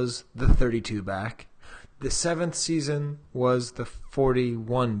season was the 32 back. The seventh season was the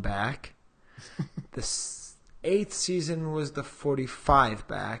 41 back. The eighth season was the 45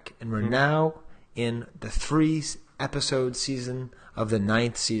 back. And we're now in the 3-episode season of the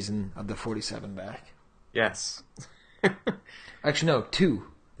 9th season of the 47 back. Yes. Actually, no, 2.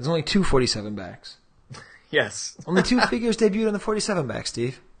 There's only 2 47 backs. Yes. Only 2 figures debuted on the 47 back,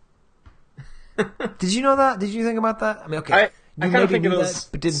 Steve. Did you know that? Did you think about that? I mean, okay. I kind of think it was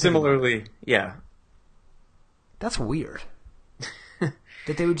similarly, yeah. That's weird.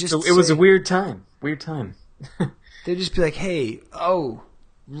 That they would just it was a weird time. They'd just be like, hey, oh,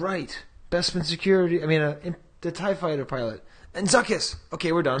 right. Bestman Security, the TIE Fighter pilot. And Zuckus.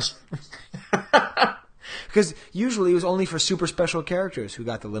 Okay, we're done. Because usually it was only for super special characters who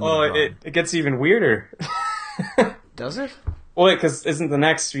got the limited run. It gets even weirder. Does it? Well, because isn't the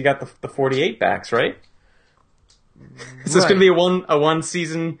next, we got the 48 backs, right? Is this going to be a one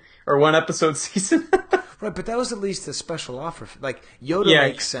season or one episode season? Right, but that was at least a special offer. Like, Yoda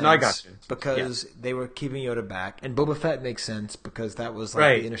makes sense I got you. because they were keeping Yoda back. And Boba Fett makes sense because that was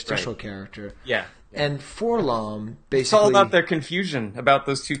like the interstitial character. Yeah. And Forlom, basically... It's all about their confusion about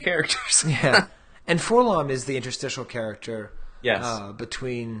those two characters. Yeah. And Forlom is the interstitial character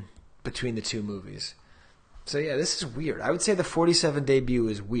between the two movies. So yeah, this is weird. I would say the 47 debut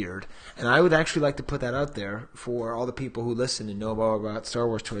is weird, and I would actually like to put that out there for all the people who listen and know more about Star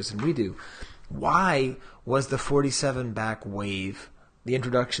Wars toys than we do. Why was the 47 back wave the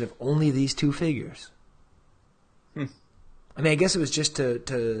introduction of only these 2 figures? I mean, I guess it was just to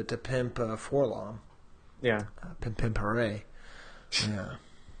pimp Forlom. Yeah. Pimp R.A. Yeah.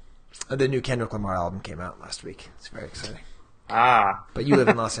 The new Kendrick Lamar album came out last week. It's very exciting. But you live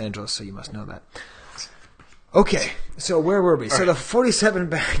in Los Angeles, so you must know that. Okay, so where were we? So the 47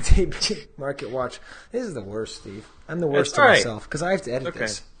 back debut Market Watch. This is the worst, Steve. I'm the worst to myself because I have to edit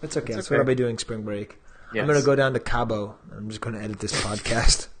this. That's okay. That's what I'll be doing spring break. Yes. I'm going to go down to Cabo. I'm just going to edit this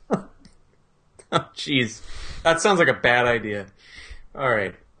podcast. Oh, jeez. That sounds like a bad idea. All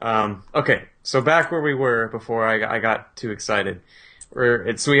right. Okay, so back where we were before I got too excited.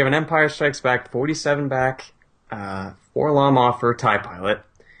 So we have an Empire Strikes Back 47 back, Forlom offer TIE Pilot,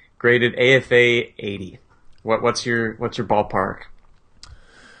 graded AFA 80. What's your ballpark?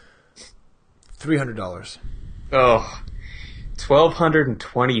 $300. Oh,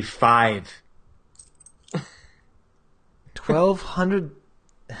 $1,225.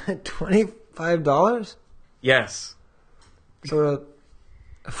 $1,225? Yes. So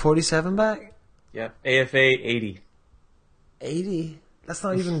a 47 back? Yeah, AFA 80. 80? That's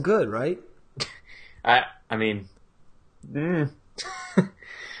not even good, right? I mean,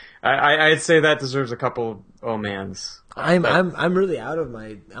 I'd say that deserves a couple mans. I'm really out of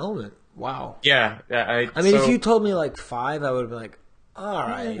my element. Wow. Yeah. If you told me like 5, I would have been like, all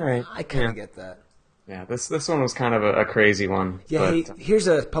right. I kind of get that. Yeah, this one was kind of a crazy one. Yeah, hey, here's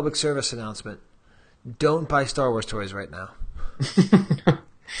a public service announcement. Don't buy Star Wars toys right now.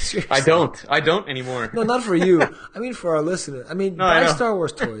 I don't anymore. No, not for you. I mean for our listeners. Buy Star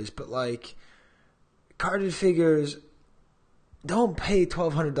Wars toys, but like carded figures, don't pay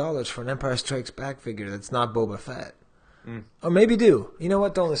 $1,200 for an Empire Strikes Back figure that's not Boba Fett. Or maybe do. You know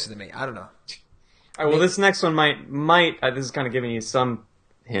what? Don't listen to me. I don't know. All right, well, this next one might this is kind of giving you some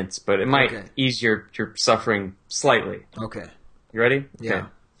hints, but it might ease your suffering slightly. Okay. You ready? Yeah. Okay.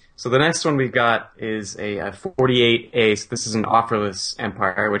 So the next one we've got is a 48A. So this is an offerless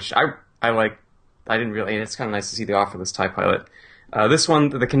Empire, which I like. I didn't really. It's kind of nice to see the offerless TIE Pilot. This one,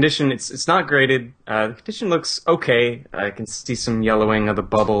 the condition, it's not graded. The condition looks okay. I can see some yellowing of the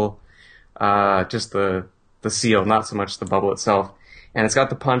bubble, just the seal, not so much the bubble itself. And it's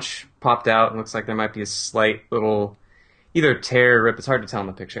got the punch popped out, and looks like there might be a slight little either tear or rip. It's hard to tell in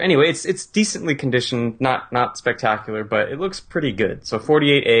the picture. Anyway, it's decently conditioned, not spectacular, but it looks pretty good. So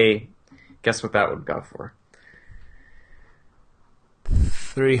 48A, guess what that would go for?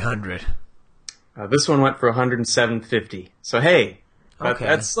 $300. This one went for $107.50. So hey, okay.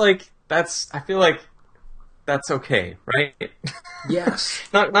 that's I feel like that's okay, right? Yes.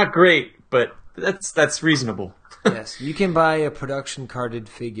 not great, but that's reasonable. Yes, you can buy a production carded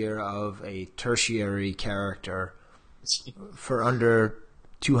figure of a tertiary character for under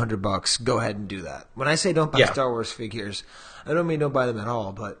 $200. Go ahead and do that. When I say don't buy Star Wars figures, I don't mean don't buy them at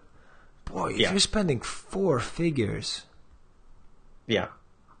all, but boy, if you're spending 4 figures, no,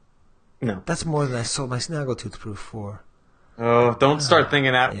 that's more than I sold my Snaggletooth Proof for. Oh, don't start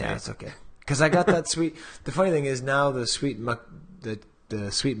thinking that way. Yeah, it's okay. Because I got that sweet. The funny thing is now the sweet Meccano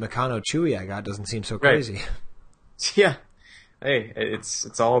Chewy I got doesn't seem so crazy. Right. Yeah. Hey,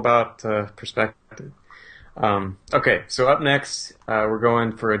 it's all about perspective. Okay, so up next, we're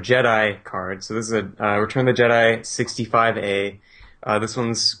going for a Jedi card. So this is a Return of the Jedi 65A. This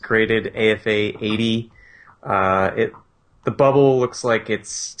one's graded AFA 80. The bubble looks like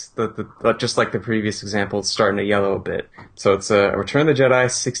it's just like the previous example. It's starting to yellow a bit. So it's a Return of the Jedi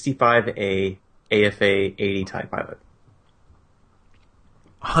 65A AFA 80 TIE Pilot.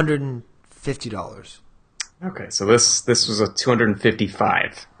 $150. Okay, so this was a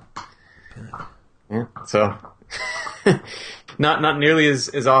 255. Yeah, so not nearly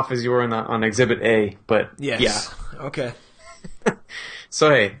as off as you were on Exhibit A, but yes. Yeah. Okay. So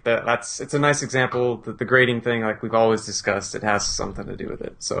hey, it's a nice example. The grading thing, like we've always discussed, it has something to do with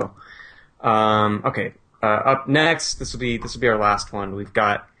it. So, okay. Up next, this will be our last one. We've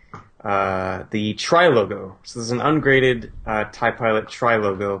got the Tri logo. So there's an ungraded TIE Pilot Tri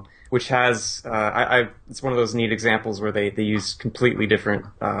logo, which has it's one of those neat examples where they use completely different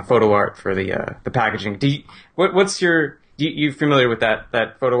photo art for the packaging. What's your you familiar with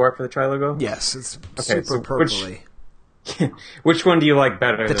that photo art for the Tri logo? Yes, it's super purpley. Which one do you like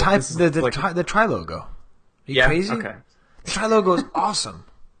better? The Tri logo. Are you crazy? Okay. The Tri logo is awesome.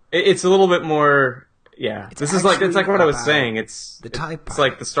 It's a little bit more. Yeah, it's like what I was saying. It's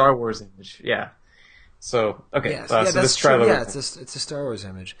like the Star Wars image. Yeah. So okay. Yes. So that's this Tri true. logo. Yeah, it's a Star Wars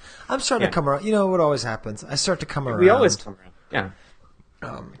image. I'm starting to come around. You know what always happens? I start to come around. We always come around. Yeah.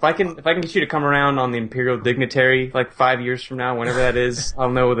 If I can get you to come around on the Imperial Dignitary like 5 years from now, whenever that is,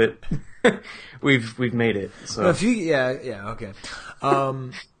 I'll know that we've made it. So okay.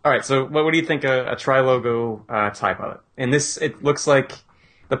 All right. So what do you think a Tri logo TIE Pilot? And it looks like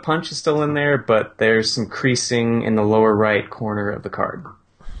the punch is still in there, but there's some creasing in the lower right corner of the card.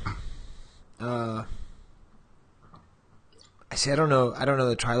 I see. I don't know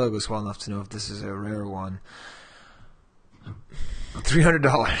the Tri logos well enough to know if this is a rare one.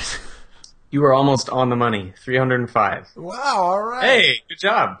 $300. You were almost on the money. $305. Wow! All right. Hey, good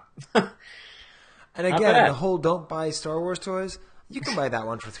job. And again, the whole "don't buy Star Wars toys." You can buy that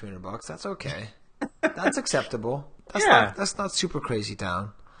one for $300. That's okay. That's acceptable. That's not super crazy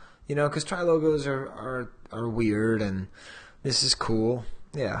town. You know, because Tri logos are weird, and this is cool.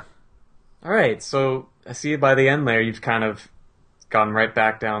 Yeah. All right. So I see by the end there, you've kind of gone right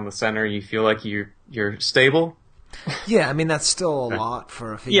back down the center. You feel like you're stable. Yeah, I mean that's still a lot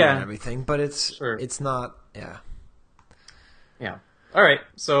for a figure and everything, but it's not. Yeah. Yeah. All right.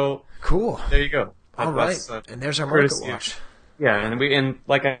 So cool. There you go. All right. And there's our market watch. Yeah, and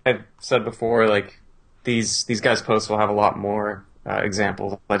like I said before, like these guys' posts will have a lot more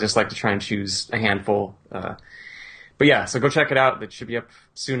examples. I just like to try and choose a handful. But yeah, so go check it out. It should be up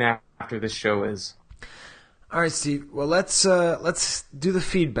soon after this show is. All right, Steve. Well, let's do the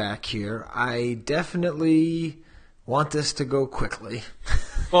feedback here. I definitely want this to go quickly.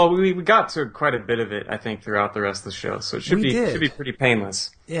 Well, we got to quite a bit of it, I think, throughout the rest of the show, so it should be pretty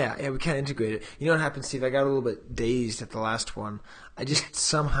painless. Yeah, we kind of integrated it. You know what happened, Steve? I got a little bit dazed at the last one. I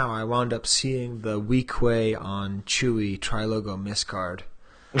wound up seeing the Weequay on Chewy Tri-Logo miscard,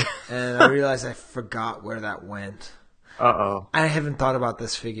 and I realized I forgot where that went. Uh-oh. I haven't thought about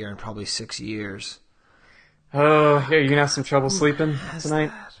this figure in probably 6 years. Oh, yeah, you're going to have some trouble sleeping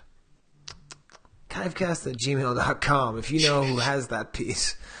tonight? Chivecast@gmail.com if you know who has that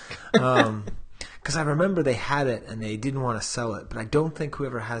piece. Because I remember they had it and they didn't want to sell it, but I don't think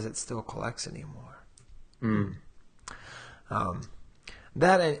whoever has it still collects anymore.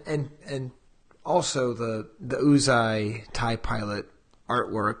 That and also the Uzai TIE Pilot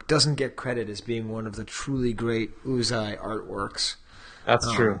artwork doesn't get credit as being one of the truly great Uzai artworks.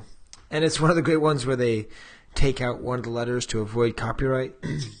 That's true. And it's one of the great ones where they take out one of the letters to avoid copyright.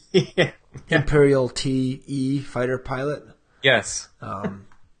 Yeah. Imperial TE fighter pilot. Yes.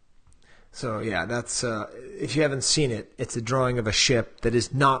 So yeah, that's if you haven't seen it, it's a drawing of a ship that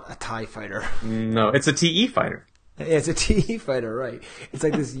is not a TIE fighter. No, it's a TE fighter. Yeah, it's a TE fighter, right? It's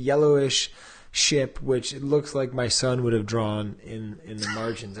like this yellowish ship, which it looks like my son would have drawn in the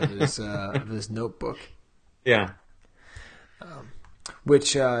margins of his notebook. Yeah.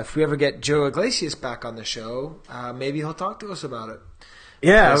 Which, if we ever get Joe Iglesias back on the show, maybe he'll talk to us about it.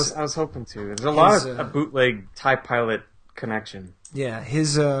 Yeah, I was hoping to. There's a lot of bootleg TIE Pilot connection. Yeah,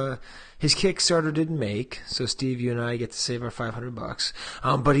 his Kickstarter didn't make, so Steve, you and I get to save our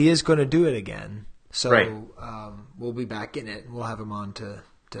 $500. But he is going to do it again, so right. We'll be back in it, and we'll have him on to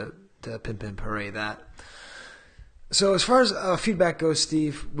pimp and hooray that. So as far as feedback goes,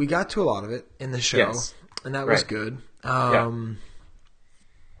 Steve, we got to a lot of it in the show. Yes. and that was Right. good. Yeah.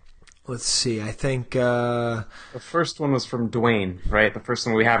 Let's see. I think The first one was from Dwayne, right? The first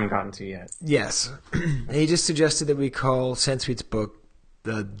one we haven't gotten to yet. yes. He just suggested that we call Sanskrit's book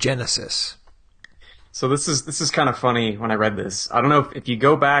the Genesis. So this is kind of funny when I read this. I don't know if you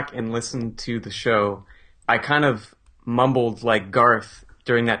go back and listen to the show, I kind of mumbled like Garth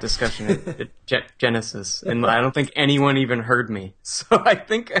during that discussion at Genesis, and I don't think anyone even heard me. So I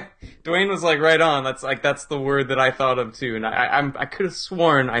think Dwayne was like right on. That's the word that I thought of too, and I could have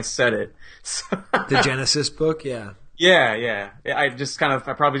sworn I said it. So The Genesis book, yeah. Yeah. I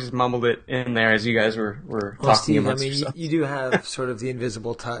probably just mumbled it in there as you guys were Well, talking Steve, amongst you yourselves. do have sort of the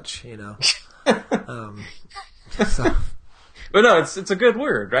invisible touch, So. But no, it's a good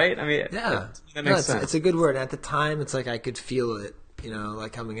word, right? I mean, Yeah, that makes sense. It's a good word. At the time, it's like I could feel it,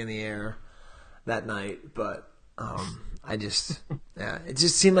 like coming in the air that night. But it just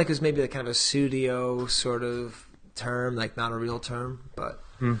seemed like it was maybe like kind of a studio sort of term, like not a real term, but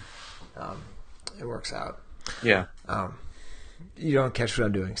it works out. Yeah. You don't catch what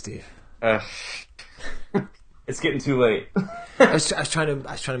I'm doing, Steve. It's getting too late. I was trying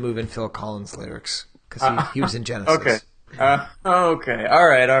to move in Phil Collins lyrics because he was in Genesis. Okay. Okay. All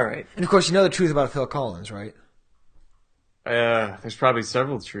right. And of course, you know the truth about Phil Collins, right? There's probably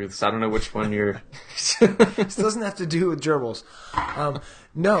several truths. I don't know which one you're. This doesn't have to do with gerbils.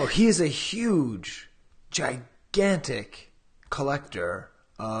 No, he is a huge, gigantic collector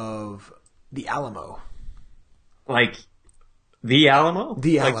of the Alamo. Like the Alamo?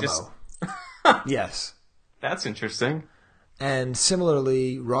 The Like Alamo. Yes. That's interesting. And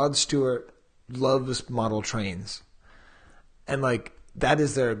similarly, Rod Stewart loves model trains. And that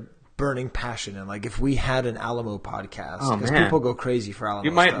is their burning passion. And if we had an Alamo podcast, because people go crazy for Alamo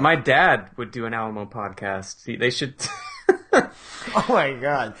stuff. My dad would do an Alamo podcast. They should. Oh my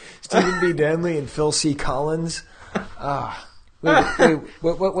God, Stephen B. Denley and Phil C. Collins. Wait,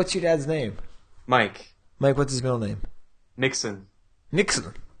 what's your dad's name? Mike. Mike, what's his middle name? Nixon.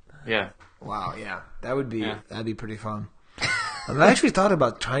 Yeah. Wow, yeah, that'd be pretty fun. I actually thought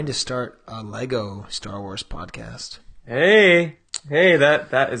about trying to start a Lego Star Wars podcast. Hey,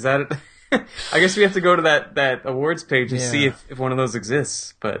 that is that it? I guess we have to go to that awards page and see if one of those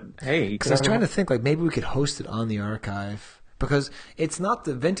exists. But hey, because I was trying to think maybe we could host it on the archive, because it's not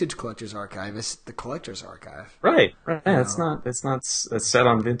the Vintage Collectors Archive; it's the Collectors Archive. Right. It's not set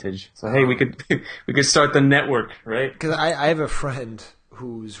on vintage. So hey, we could start the network, right? Because I have a friend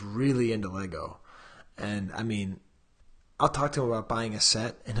who's really into Lego, and I mean, I'll talk to him about buying a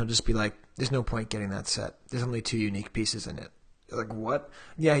set, and he'll just be like, "There's no point getting that set. There's only 2 unique pieces in it." Like, what?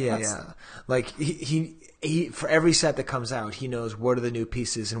 Yeah. Like he for every set that comes out, he knows what are the new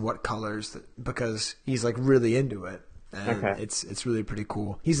pieces and what colors, because he's really into it, and it's really pretty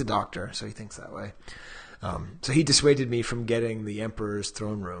cool. He's a doctor, so he thinks that way. So he dissuaded me from getting the Emperor's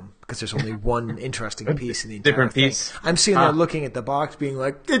Throne Room because there's only one interesting piece in the entire different thing. piece. I'm sitting there looking at the box, being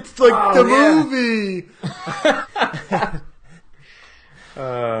like, "It's like the movie."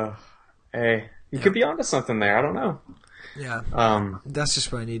 Hey, you could be onto something there. I don't know. Yeah. That's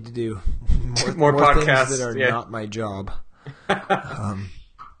just what I need to do. More podcasts things that are not my job.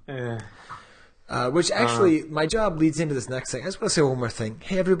 Which actually, my job leads into this next thing. I just want to say one more thing.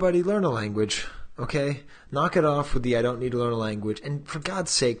 Hey, everybody, learn a language. Okay? Knock it off with the I don't need to learn a language. And for God's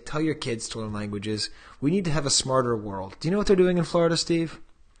sake, tell your kids to learn languages. We need to have a smarter world. Do you know what they're doing in Florida, Steve?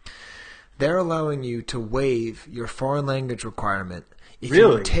 They're allowing you to waive your foreign language requirement if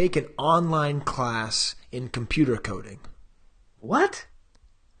you take an online class in computer coding. What?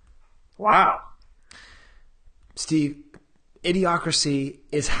 Wow. Steve, idiocracy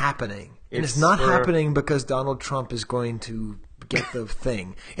is happening. And it's not happening because Donald Trump is going to get the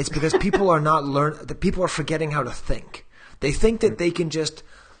thing. It's because people are people are forgetting how to think. They think that they can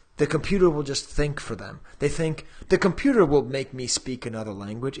the computer will just think for them. They think the computer will make me speak another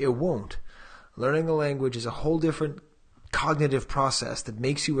language. It won't. Learning a language is a whole different cognitive process that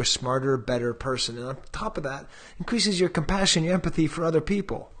makes you a smarter, better person. And on top of that, increases your compassion, your empathy for other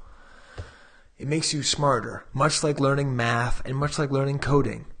people. It makes you smarter, much like learning math and much like learning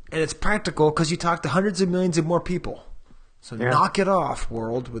coding. And it's practical because you talk to hundreds of millions of more people. So knock it off,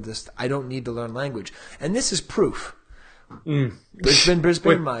 world, with this I don't need to learn language. And this is proof.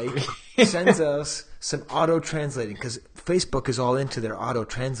 Brisbane Mike sends us some auto-translating, because Facebook is all into their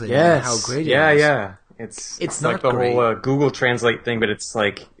auto-translating and how great it is. Yeah. It's not like the great. whole Google Translate thing, but it's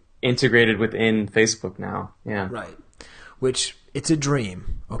integrated within Facebook now. Yeah. Right. Which, it's a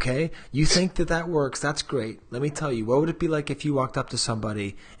dream, okay? You think that works, that's great. Let me tell you, what would it be like if you walked up to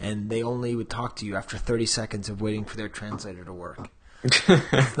somebody and they only would talk to you after 30 seconds of waiting for their translator to work?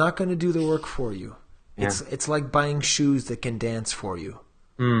 It's not going to do the work for you. It's like buying shoes that can dance for you.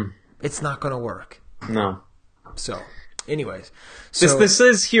 It's not going to work. No. So, anyways. This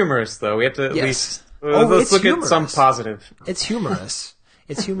is humorous, though. We have to at least... let's look at some positive. It's humorous.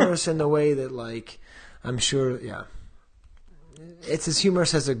 It's humorous in the way that, like, I'm sure, it's as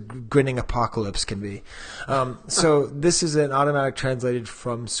humorous as a grinning apocalypse can be. So this is an automatic translated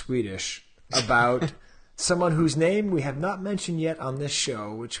from Swedish about someone whose name we have not mentioned yet on this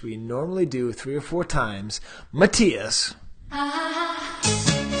show, which we normally do 3 or 4 times, Matthias.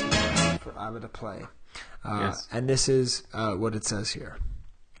 For Ava to play. And this is what it says here.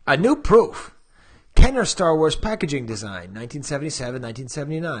 A new proof. Kenner Star Wars packaging design,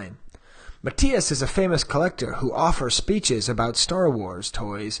 1977-1979. Matthias is a famous collector who offers speeches about Star Wars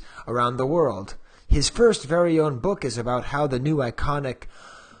toys around the world. His first very own book is about how the new iconic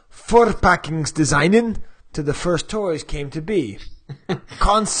Forpackungsdesignen to the first toys came to be.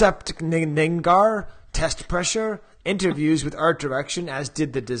 Concept Ningar, test pressure, interviews with art direction as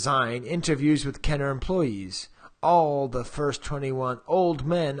did the design, interviews with Kenner employees. All the first 21 old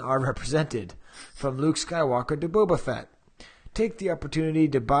men are represented, from Luke Skywalker to Boba Fett. Take the opportunity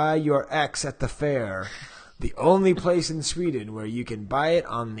to buy your X at the fair, the only place in Sweden where you can buy it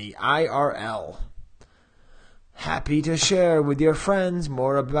on the IRL. Happy to share with your friends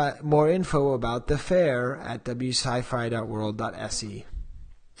more info about the fair at wsci-fi.world.se.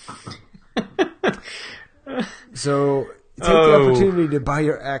 So take the opportunity to buy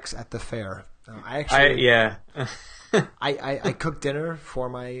your X at the fair. I cooked dinner for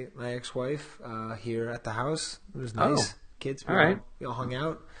my ex-wife here at the house. It was nice. Kids, we all hung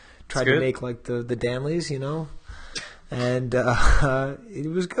out. Tried to make like the Danleys, and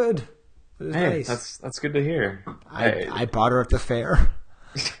it was good. It was nice. That's good to hear. I bought her at the fair,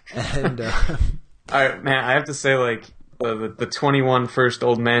 and man, I have to say, like the 21 first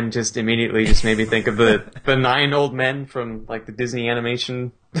old men just immediately just made me think of the 9 old men from like the Disney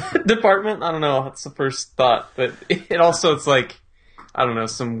animation department. I don't know, that's the first thought, but it's like, I don't know,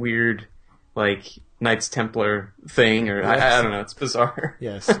 some weird like Knights Templar thing, or I don't know, it's bizarre.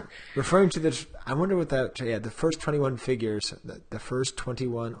 Yes, referring to I wonder what that. Yeah, the first 21 figures, the first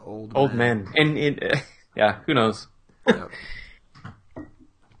 21 old men, and who knows. Yeah.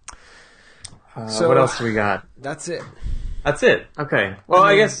 So what else do we got? That's it. Okay. Well,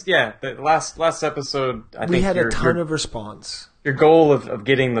 I guess the last episode, we had a ton of response. Your goal of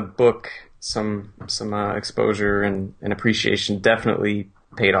getting the book some exposure and appreciation definitely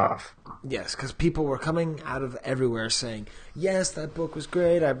paid off. Yes, because people were coming out of everywhere saying, yes, that book was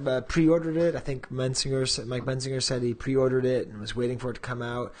great. I pre-ordered it. I think Mike Menzinger said he pre-ordered it and was waiting for it to come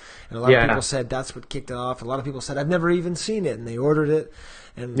out. And a lot of people said that's what kicked it off. A lot of people said, I've never even seen it, and they ordered it.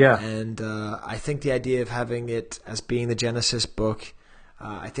 And I think the idea of having it as being the Genesis book,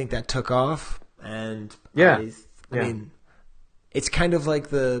 I think that took off. And I mean, it's kind of like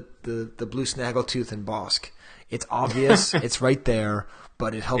the Blue Snaggletooth in Bosk. It's obvious. It's right there.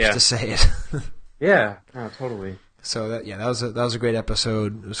 But it helps to say it. Totally. So that was a great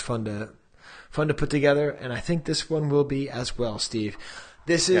episode. It was fun to put together, and I think this one will be as well, Steve.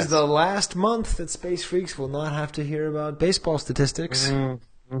 This is the last month that Space Freaks will not have to hear about baseball statistics.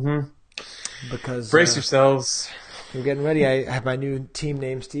 Mm-hmm. Because brace yourselves. We're getting ready. I have my new team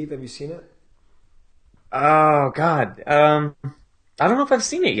name, Steve. Have you seen it? Oh God, I don't know if I've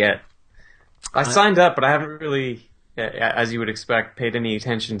seen it yet. I signed up, but I haven't really. As you would expect, paid any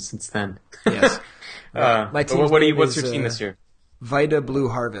attention since then. Yes. My team's what's your team this year? Vita Blue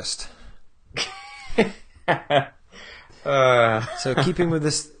Harvest. So keeping with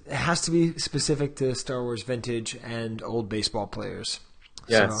this, it has to be specific to Star Wars vintage and old baseball players.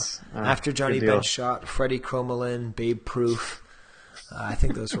 Yes. So after Johnny Bench shot, Freddie Cromelin, Babe Proof. I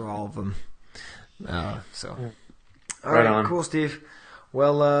think those were all of them. All right, cool, Steve.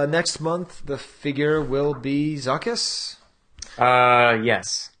 Well, next month the figure will be Zuckuss.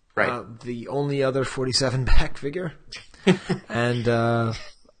 Yes, right. The only other 47-back figure, and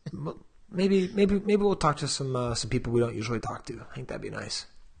maybe we'll talk to some people we don't usually talk to. I think that'd be nice.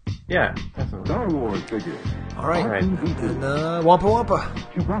 Yeah, definitely. Star Wars figures. All right. And Wampa Wampa.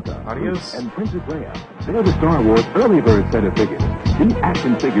 Chewbacca. Adios. And Princess Leia. They're the Star Wars Early Bird set of figures. These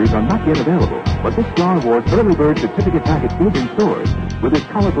action figures are not yet available, but this Star Wars Early Bird certificate package is in stores with its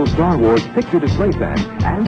colorful Star Wars picture display stand and